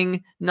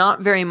shooting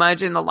not very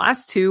much, and the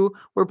last 2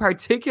 were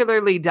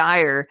particularly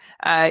dire.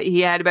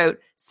 He had about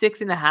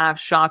 6.5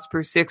 shots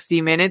per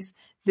 60 minutes.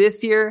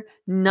 This year,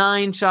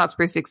 9 shots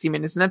per 60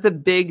 minutes, and that's a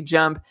big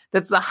jump.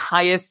 That's the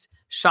highest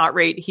shot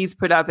rate he's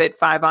put up at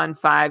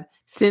 5-on-5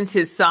 since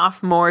his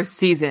sophomore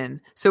season.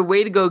 So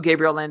way to go,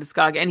 Gabriel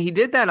Landeskog. And he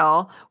did that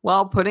all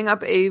while putting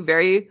up a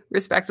very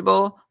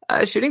respectable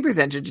shooting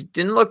percentage. It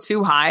didn't look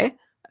too high.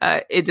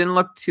 It didn't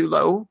look too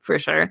low, for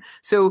sure.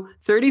 So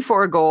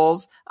 34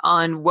 goals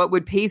on what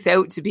would pace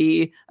out to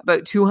be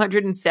about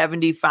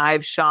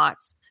 275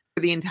 shots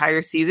for the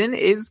entire season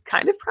is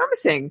kind of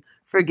promising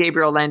for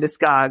Gabriel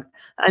Landeskog.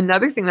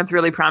 Another thing that's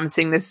really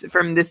promising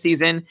from this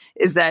season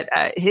is that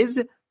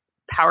his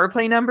power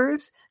play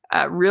numbers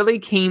really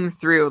came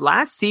through.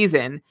 Last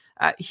season,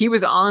 he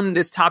was on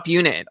this top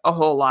unit a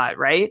whole lot,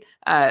 right?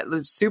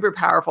 The super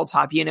powerful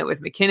top unit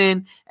with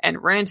McKinnon and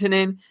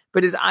Rantanen,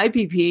 but his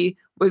IPP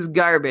was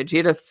garbage. He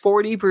had a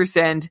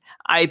 40%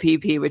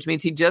 IPP, which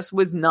means he just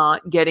was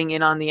not getting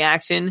in on the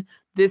action.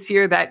 This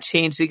year, that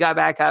changed. He got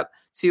back up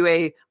to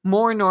a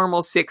more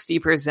normal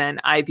 60%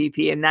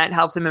 IPP, and that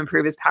helped him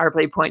improve his power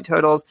play point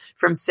totals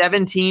from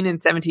 17 in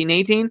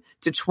 17-18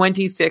 to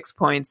 26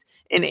 points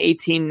in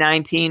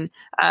 18-19.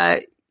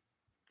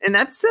 And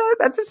that's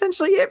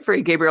essentially it for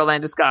Gabriel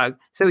Landeskog.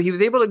 So he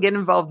was able to get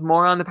involved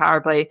more on the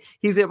power play.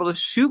 He's able to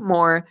shoot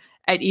more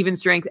at even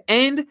strength.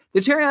 And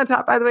the cherry on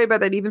top, by the way, about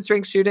that even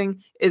strength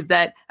shooting is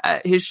that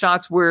his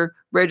shots were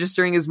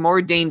registering as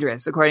more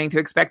dangerous, according to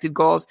expected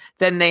goals,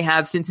 than they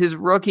have since his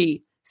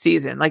rookie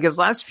season. Like his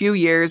last few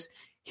years,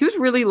 he was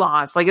really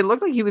lost. Like it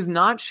looked like he was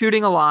not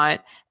shooting a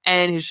lot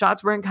and his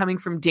shots weren't coming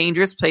from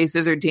dangerous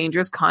places or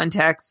dangerous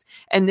contexts.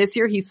 And this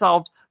year he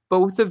solved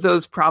both of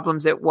those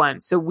problems at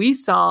once. So we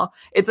saw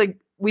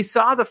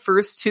the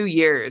first 2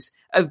 years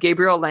of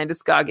Gabriel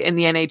Landeskog in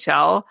the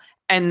NHL,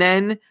 and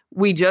then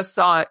we just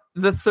saw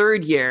the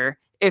third year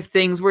if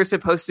things were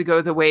supposed to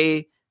go the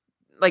way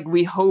like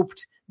we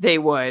hoped they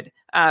would.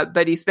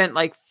 But he spent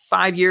like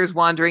 5 years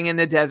wandering in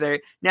the desert.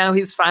 Now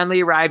he's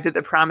finally arrived at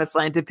the promised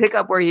land to pick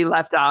up where he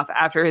left off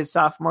after his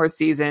sophomore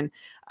season.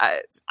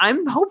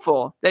 I'm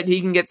hopeful that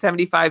he can get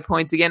 75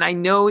 points again. I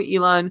know,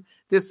 Elon,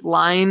 this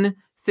line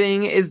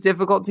thing is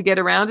difficult to get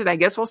around, and I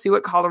guess we'll see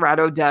what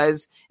Colorado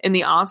does in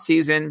the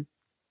offseason.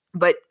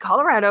 But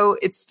Colorado,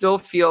 it still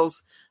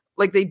feels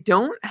like they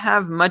don't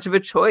have much of a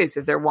choice.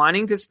 If they're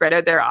wanting to spread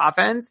out their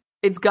offense,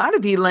 it's got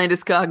to be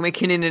Landeskog,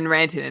 McKinnon, and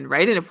Rantanen,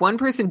 right? And if one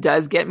person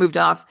does get moved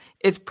off,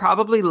 it's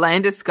probably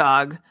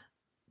Landeskog.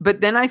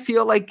 But then I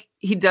feel like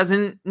he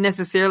doesn't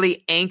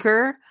necessarily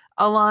anchor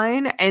a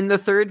line, and the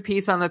third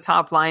piece on the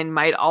top line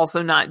might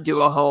also not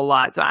do a whole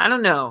lot. So I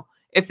don't know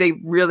if they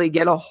really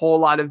get a whole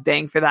lot of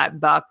bang for that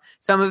buck.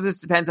 Some of this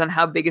depends on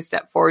how big a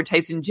step forward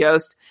Tyson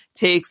Jost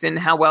takes and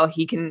how well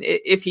he can,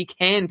 if he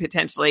can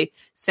potentially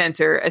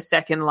center a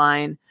second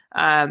line.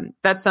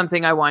 That's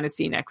something I want to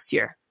see next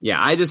year. Yeah,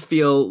 I just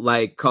feel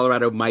like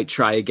Colorado might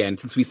try again.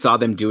 Since we saw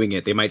them doing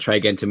it, they might try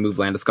again to move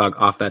Landeskog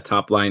off that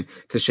top line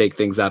to shake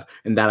things up.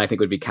 And that I think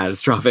would be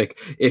catastrophic.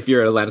 If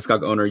you're a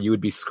Landeskog owner, you would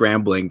be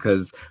scrambling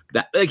because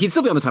he'd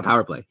still be on the top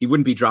power play. He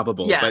wouldn't be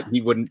droppable, but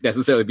he wouldn't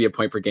necessarily be a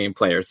point per game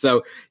player.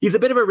 So he's a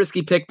bit of a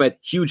risky pick, but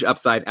huge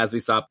upside as we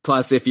saw.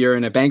 Plus, if you're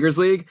in a Bangers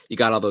league, you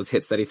got all those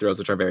hits that he throws,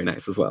 which are very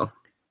nice as well.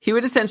 He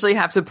would essentially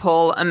have to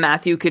pull a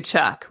Matthew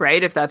Tkachuk,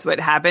 right? If that's what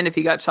happened, if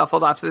he got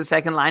shuffled off to the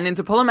second line. And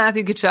to pull a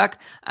Matthew Tkachuk,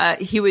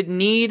 he would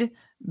need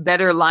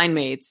better line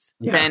mates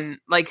than,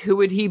 like, who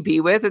would he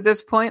be with at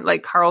this point?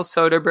 Like Carl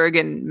Soderberg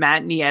and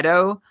Matt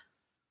Nieto?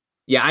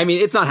 Yeah, I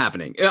mean, it's not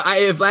happening.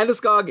 If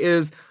Landeskog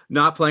is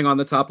not playing on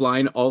the top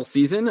line all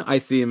season, I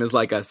see him as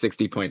like a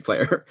 60-point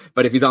player.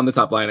 But if he's on the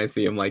top line, I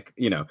see him like,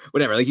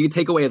 whatever. Like you could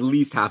take away at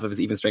least half of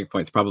his even strength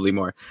points, probably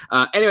more.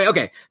 Anyway,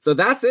 okay. So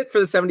that's it for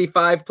the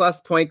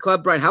 75-plus point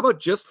club. Brian, how about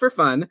just for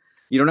fun?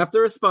 You don't have to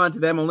respond to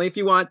them, only if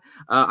you want.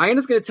 I am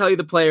just going to tell you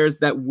the players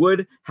that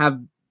would have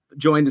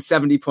join the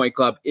 70-point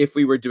club if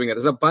we were doing that.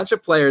 There's a bunch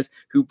of players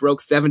who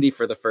broke 70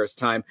 for the first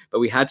time, but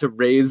we had to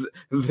raise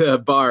the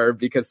bar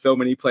because so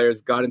many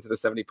players got into the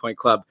 70-point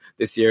club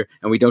this year,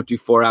 and we don't do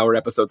 4-hour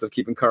episodes of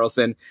Keeping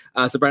Karlsson.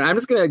 So, Brian, I'm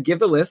just going to give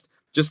the list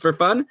just for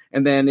fun,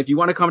 and then if you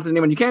want to comment on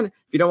anyone, you can. If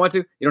you don't want to,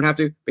 you don't have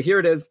to. But here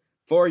it is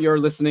for your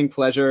listening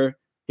pleasure.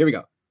 Here we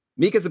go.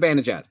 Mika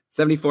Zibanejad,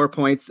 74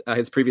 points.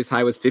 His previous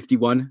high was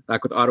 51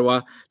 back with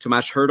Ottawa.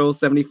 Tomas Hertl,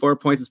 74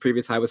 points. His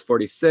previous high was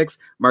 46.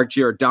 Mark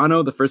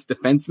Giordano, the first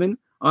defenseman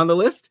on the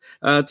list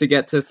to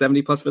get to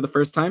 70 plus for the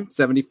first time.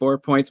 74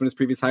 points when his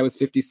previous high was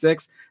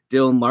 56.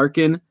 Dylan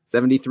Larkin,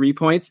 73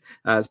 points.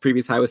 His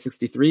previous high was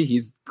 63.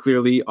 He's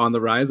clearly on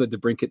the rise, a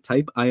DeBrincat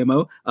type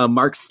IMO.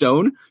 Mark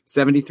Stone,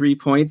 73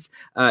 points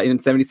in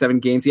 77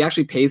 games. He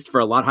actually paced for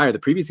a lot higher. The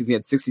previous season, he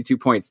had 62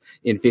 points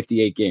in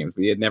 58 games,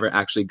 but he had never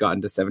actually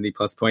gotten to 70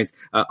 plus points.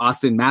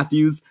 Austin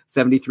Matthews,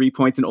 73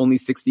 points in only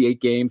 68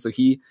 games. So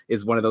he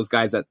is one of those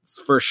guys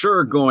that's for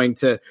sure going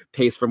to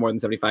pace for more than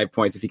 75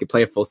 points. If he could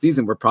play a full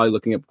season, we're probably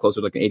looking at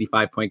closer to like an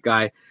 85-point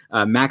guy.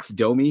 Max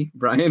Domi,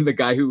 Brian, the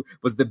guy who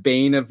was the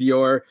bane of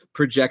your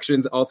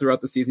projections all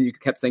throughout the season. You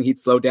kept saying he'd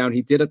slow down.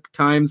 He did at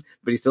times,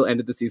 but he still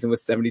ended the season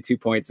with 72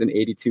 points in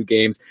 82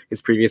 games.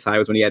 His previous high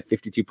was when he had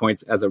 52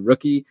 points as a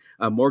rookie.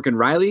 Morgan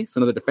Riley, so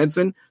another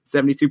defenseman,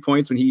 72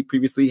 points when he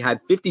previously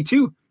had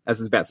 52 as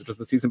his best, which was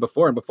the season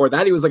before. And before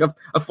that, he was like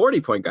a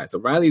 40-point guy. So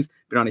Riley's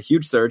been on a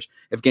huge surge.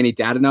 Evgeny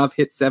Dadonov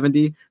hit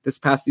 70 this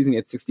past season. He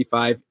had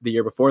 65 the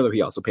year before, though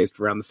he also paced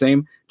for around the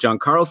same. John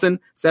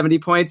Carlson, 70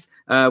 points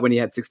when he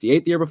had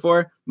 68 the year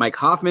before. Mike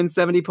Hoffman,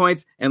 70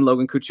 points. And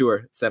Logan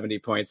Couture, 70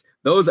 points.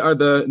 Those are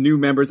the new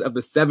members of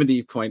the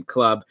 70-point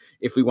club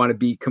if we want to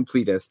be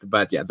completist.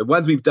 But yeah, the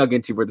ones we've dug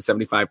into were the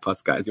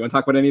 75-plus guys. You want to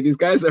talk about any of these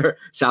guys, or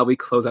shall we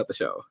close out the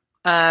show?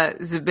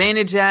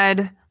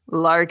 Zibanejad,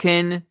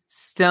 Larkin,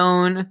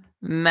 Stone,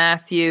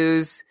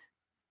 Matthews,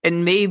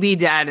 and maybe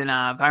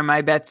Dadonov are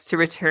my bets to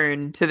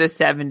return to the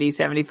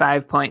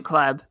 75-point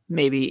club,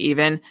 maybe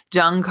even.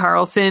 John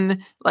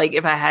Carlson, like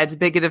if I had to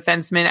pick a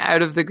defenseman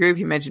out of the group,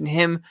 you mentioned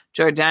him,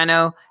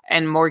 Giordano,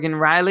 and Morgan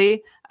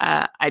Riley,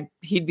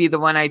 he'd be the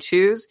one I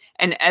choose.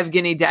 And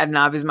Evgeny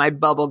Dadonov is my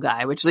bubble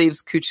guy, which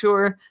leaves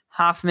Couture,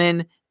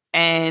 Hoffman,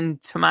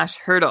 and Tomas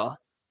Hertl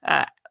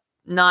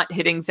not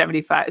hitting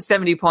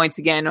 70 points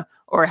again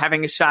or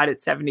having a shot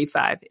at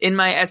 75 in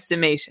my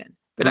estimation.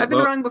 But I've been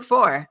wrong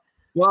before.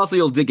 Well, also,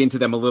 you'll dig into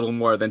them a little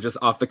more than just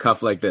off the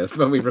cuff like this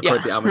when we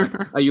record the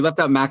Almanac. You left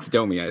out Max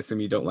Domi. I assume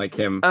you don't like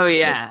him. Oh,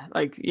 yeah.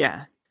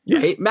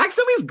 Hey, Max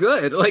Domi's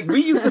good. Like,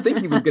 we used to think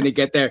he was going to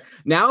get there.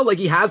 Now, like,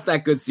 he has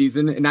that good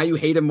season, and now you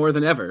hate him more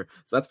than ever.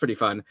 So that's pretty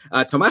fun.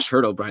 Tomas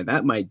Hertl, Brian,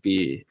 that might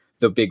be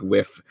the big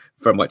whiff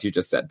from what you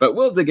just said. But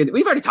we'll dig in.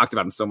 We've already talked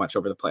about him so much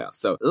over the playoffs.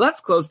 So let's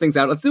close things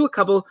out. Let's do a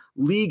couple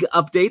league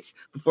updates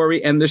before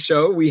we end the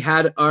show. We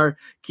had our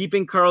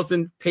Keeping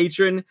Karlsson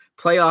patron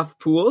playoff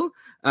pool.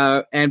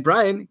 And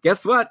Brian,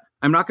 guess what?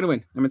 I'm not going to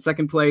win. I'm in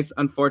second place,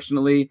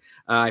 unfortunately.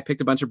 I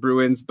picked a bunch of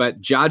Bruins,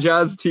 but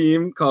Jaja's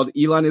team called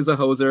Elon is a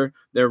Hoser.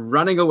 They're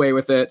running away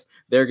with it.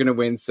 They're going to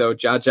win. So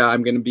Jaja,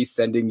 I'm going to be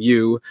sending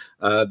you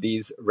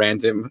these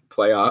random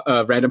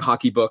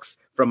hockey books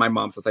from my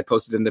mom. Since I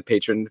posted in the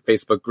patron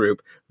Facebook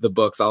group the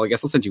books, I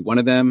guess I'll send you one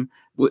of them.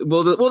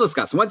 We'll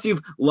discuss. Once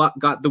you've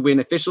got the win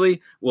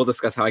officially, we'll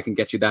discuss how I can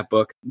get you that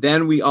book.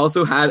 Then we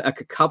also had a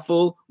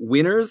couple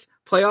winners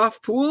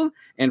playoff pool,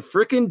 and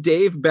frickin'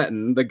 Dave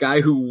Betton, the guy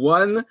who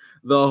won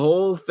the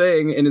whole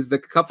thing and is the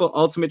couple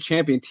ultimate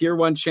champion, tier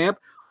 1 champ,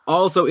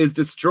 also is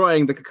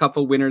destroying the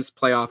couple winners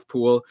playoff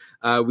pool.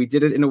 We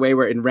did it in a way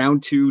where in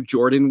round 2,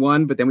 Jordan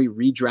won, but then we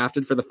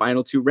redrafted for the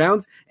final 2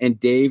 rounds, and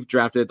Dave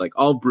drafted like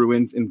all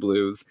Bruins and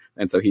Blues,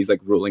 and so he's like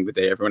ruling the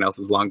day. Everyone else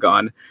is long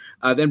gone.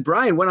 Then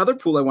Brian, one other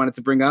pool I wanted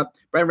to bring up.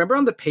 Brian, remember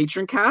on the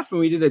Patron cast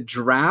when we did a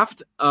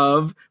draft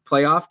of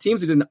playoff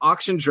teams? We did an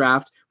auction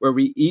draft where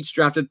we each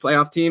drafted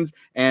playoff teams,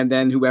 and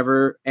then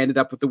whoever ended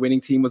up with the winning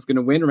team was going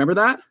to win. Remember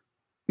that?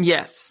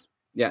 Yes.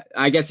 Yeah,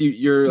 I guess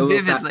you're a little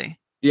vividly.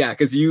 Yeah,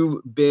 because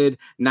you bid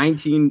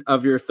 19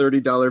 of your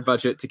 $30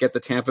 budget to get the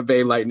Tampa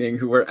Bay Lightning,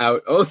 who were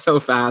out so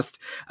fast.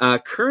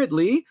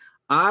 Currently,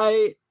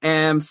 I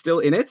am still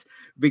in it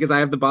because I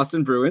have the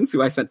Boston Bruins,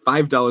 who I spent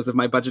 $5 of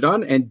my budget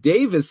on, and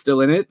Dave is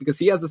still in it because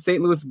he has the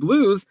St. Louis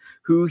Blues,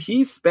 who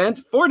he spent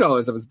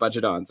 $4 of his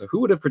budget on. So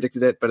who would have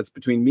predicted it? But it's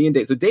between me and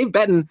Dave. So Dave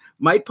Betton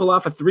might pull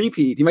off a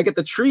three-peat. He might get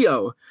the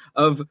trio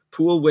of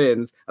pool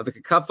wins of the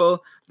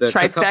couple, the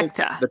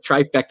trifecta. The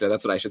trifecta,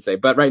 that's what I should say.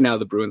 But right now,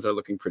 the Bruins are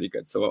looking pretty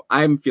good. So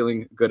I'm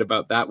feeling good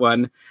about that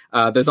one.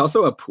 There's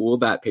also a pool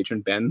that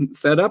patron Ben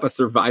set up, a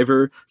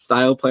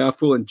Survivor-style playoff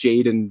pool, and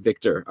Jade and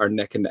Victor are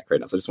neck and neck right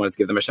now. So I just wanted to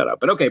give them a shout out.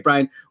 But okay,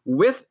 Brian,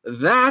 with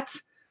that,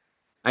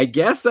 I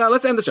guess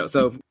let's end the show.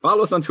 So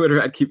follow us on Twitter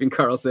at Keeping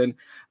Karlsson.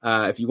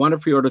 If you want to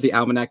pre-order the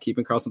Almanac,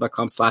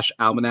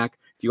 keepingkarlsson.com/almanac.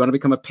 If you want to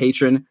become a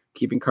patron,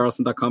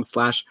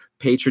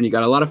 keepingkarlsson.com/patron. You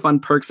got a lot of fun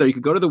perks there. You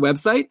could go to the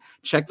website,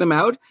 check them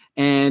out.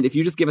 And if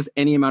you just give us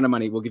any amount of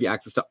money, we'll give you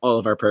access to all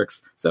of our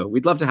perks. So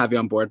we'd love to have you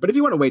on board. But if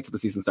you want to wait till the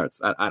season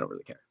starts, I don't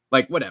really care.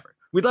 Like, whatever.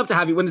 We'd love to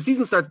have you. When the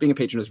season starts, being a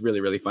patron is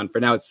really, really fun.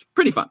 For now, it's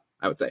pretty fun,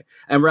 I would say.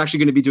 And we're actually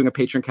going to be doing a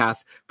patron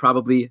cast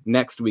probably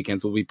next weekend.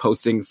 So we'll be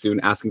posting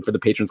soon, asking for the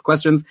patrons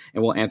questions,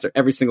 and we'll answer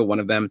every single one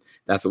of them.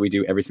 That's what we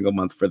do every single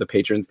month for the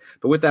patrons.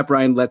 But with that,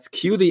 Brian, let's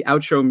cue the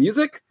outro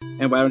music.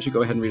 And why don't you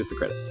go ahead and read us the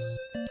credits?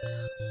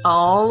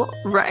 All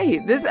right.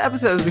 This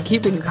episode of the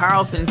Keeping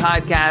Karlsson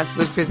podcast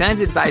was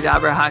presented by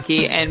Dobber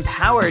Hockey and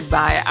powered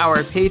by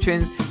our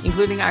patrons,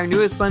 including our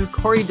newest ones,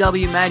 Corey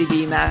W., Maddie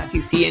B.,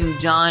 Matthew C., and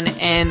John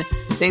N.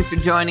 Thanks for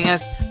joining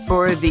us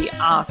for the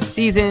off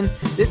season.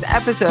 This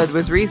episode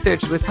was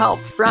researched with help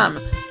from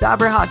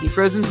Dobber Hockey,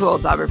 Frozen Pool,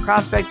 Dobber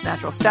Prospects,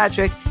 Natural Stat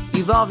Trick,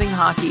 Evolving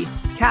Hockey,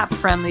 Cap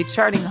Friendly,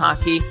 Charting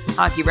Hockey,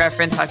 Hockey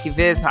Reference, Hockey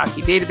Viz,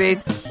 Hockey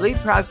Database, Elite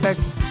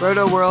Prospects,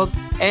 Roto World,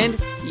 and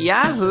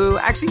Yahoo.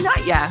 Actually,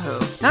 not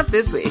Yahoo. Not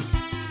this week.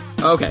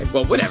 Okay,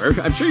 well,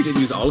 whatever. I'm sure you did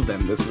use all of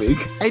them this week.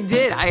 I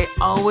did. I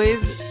always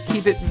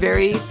keep it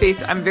very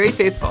faithful. I'm very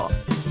faithful.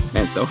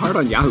 Man, so hard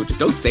on Yahoo.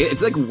 Just don't say it.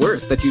 It's like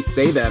worse that you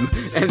say them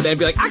and then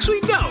be like, actually,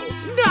 no,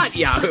 not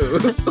Yahoo.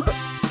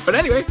 But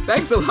anyway,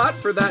 thanks a lot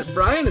for that,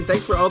 Brian, and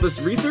thanks for all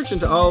this research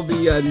and to all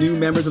the new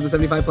members of the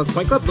 75 Plus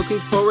Point Club. Looking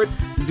forward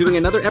to doing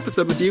another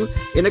episode with you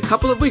in a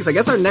couple of weeks. I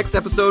guess our next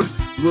episode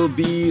will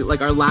be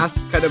like our last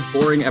kind of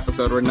boring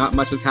episode where not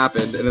much has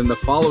happened, and then the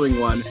following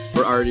one,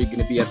 we're already going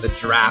to be at the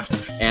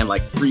draft and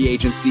like free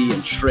agency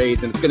and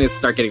trades, and it's going to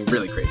start getting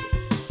really crazy.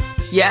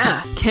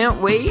 Yeah,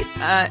 can't wait.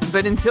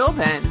 But until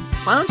then,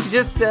 why don't you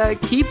just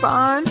keep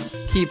on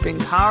keeping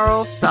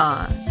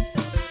Karlsson?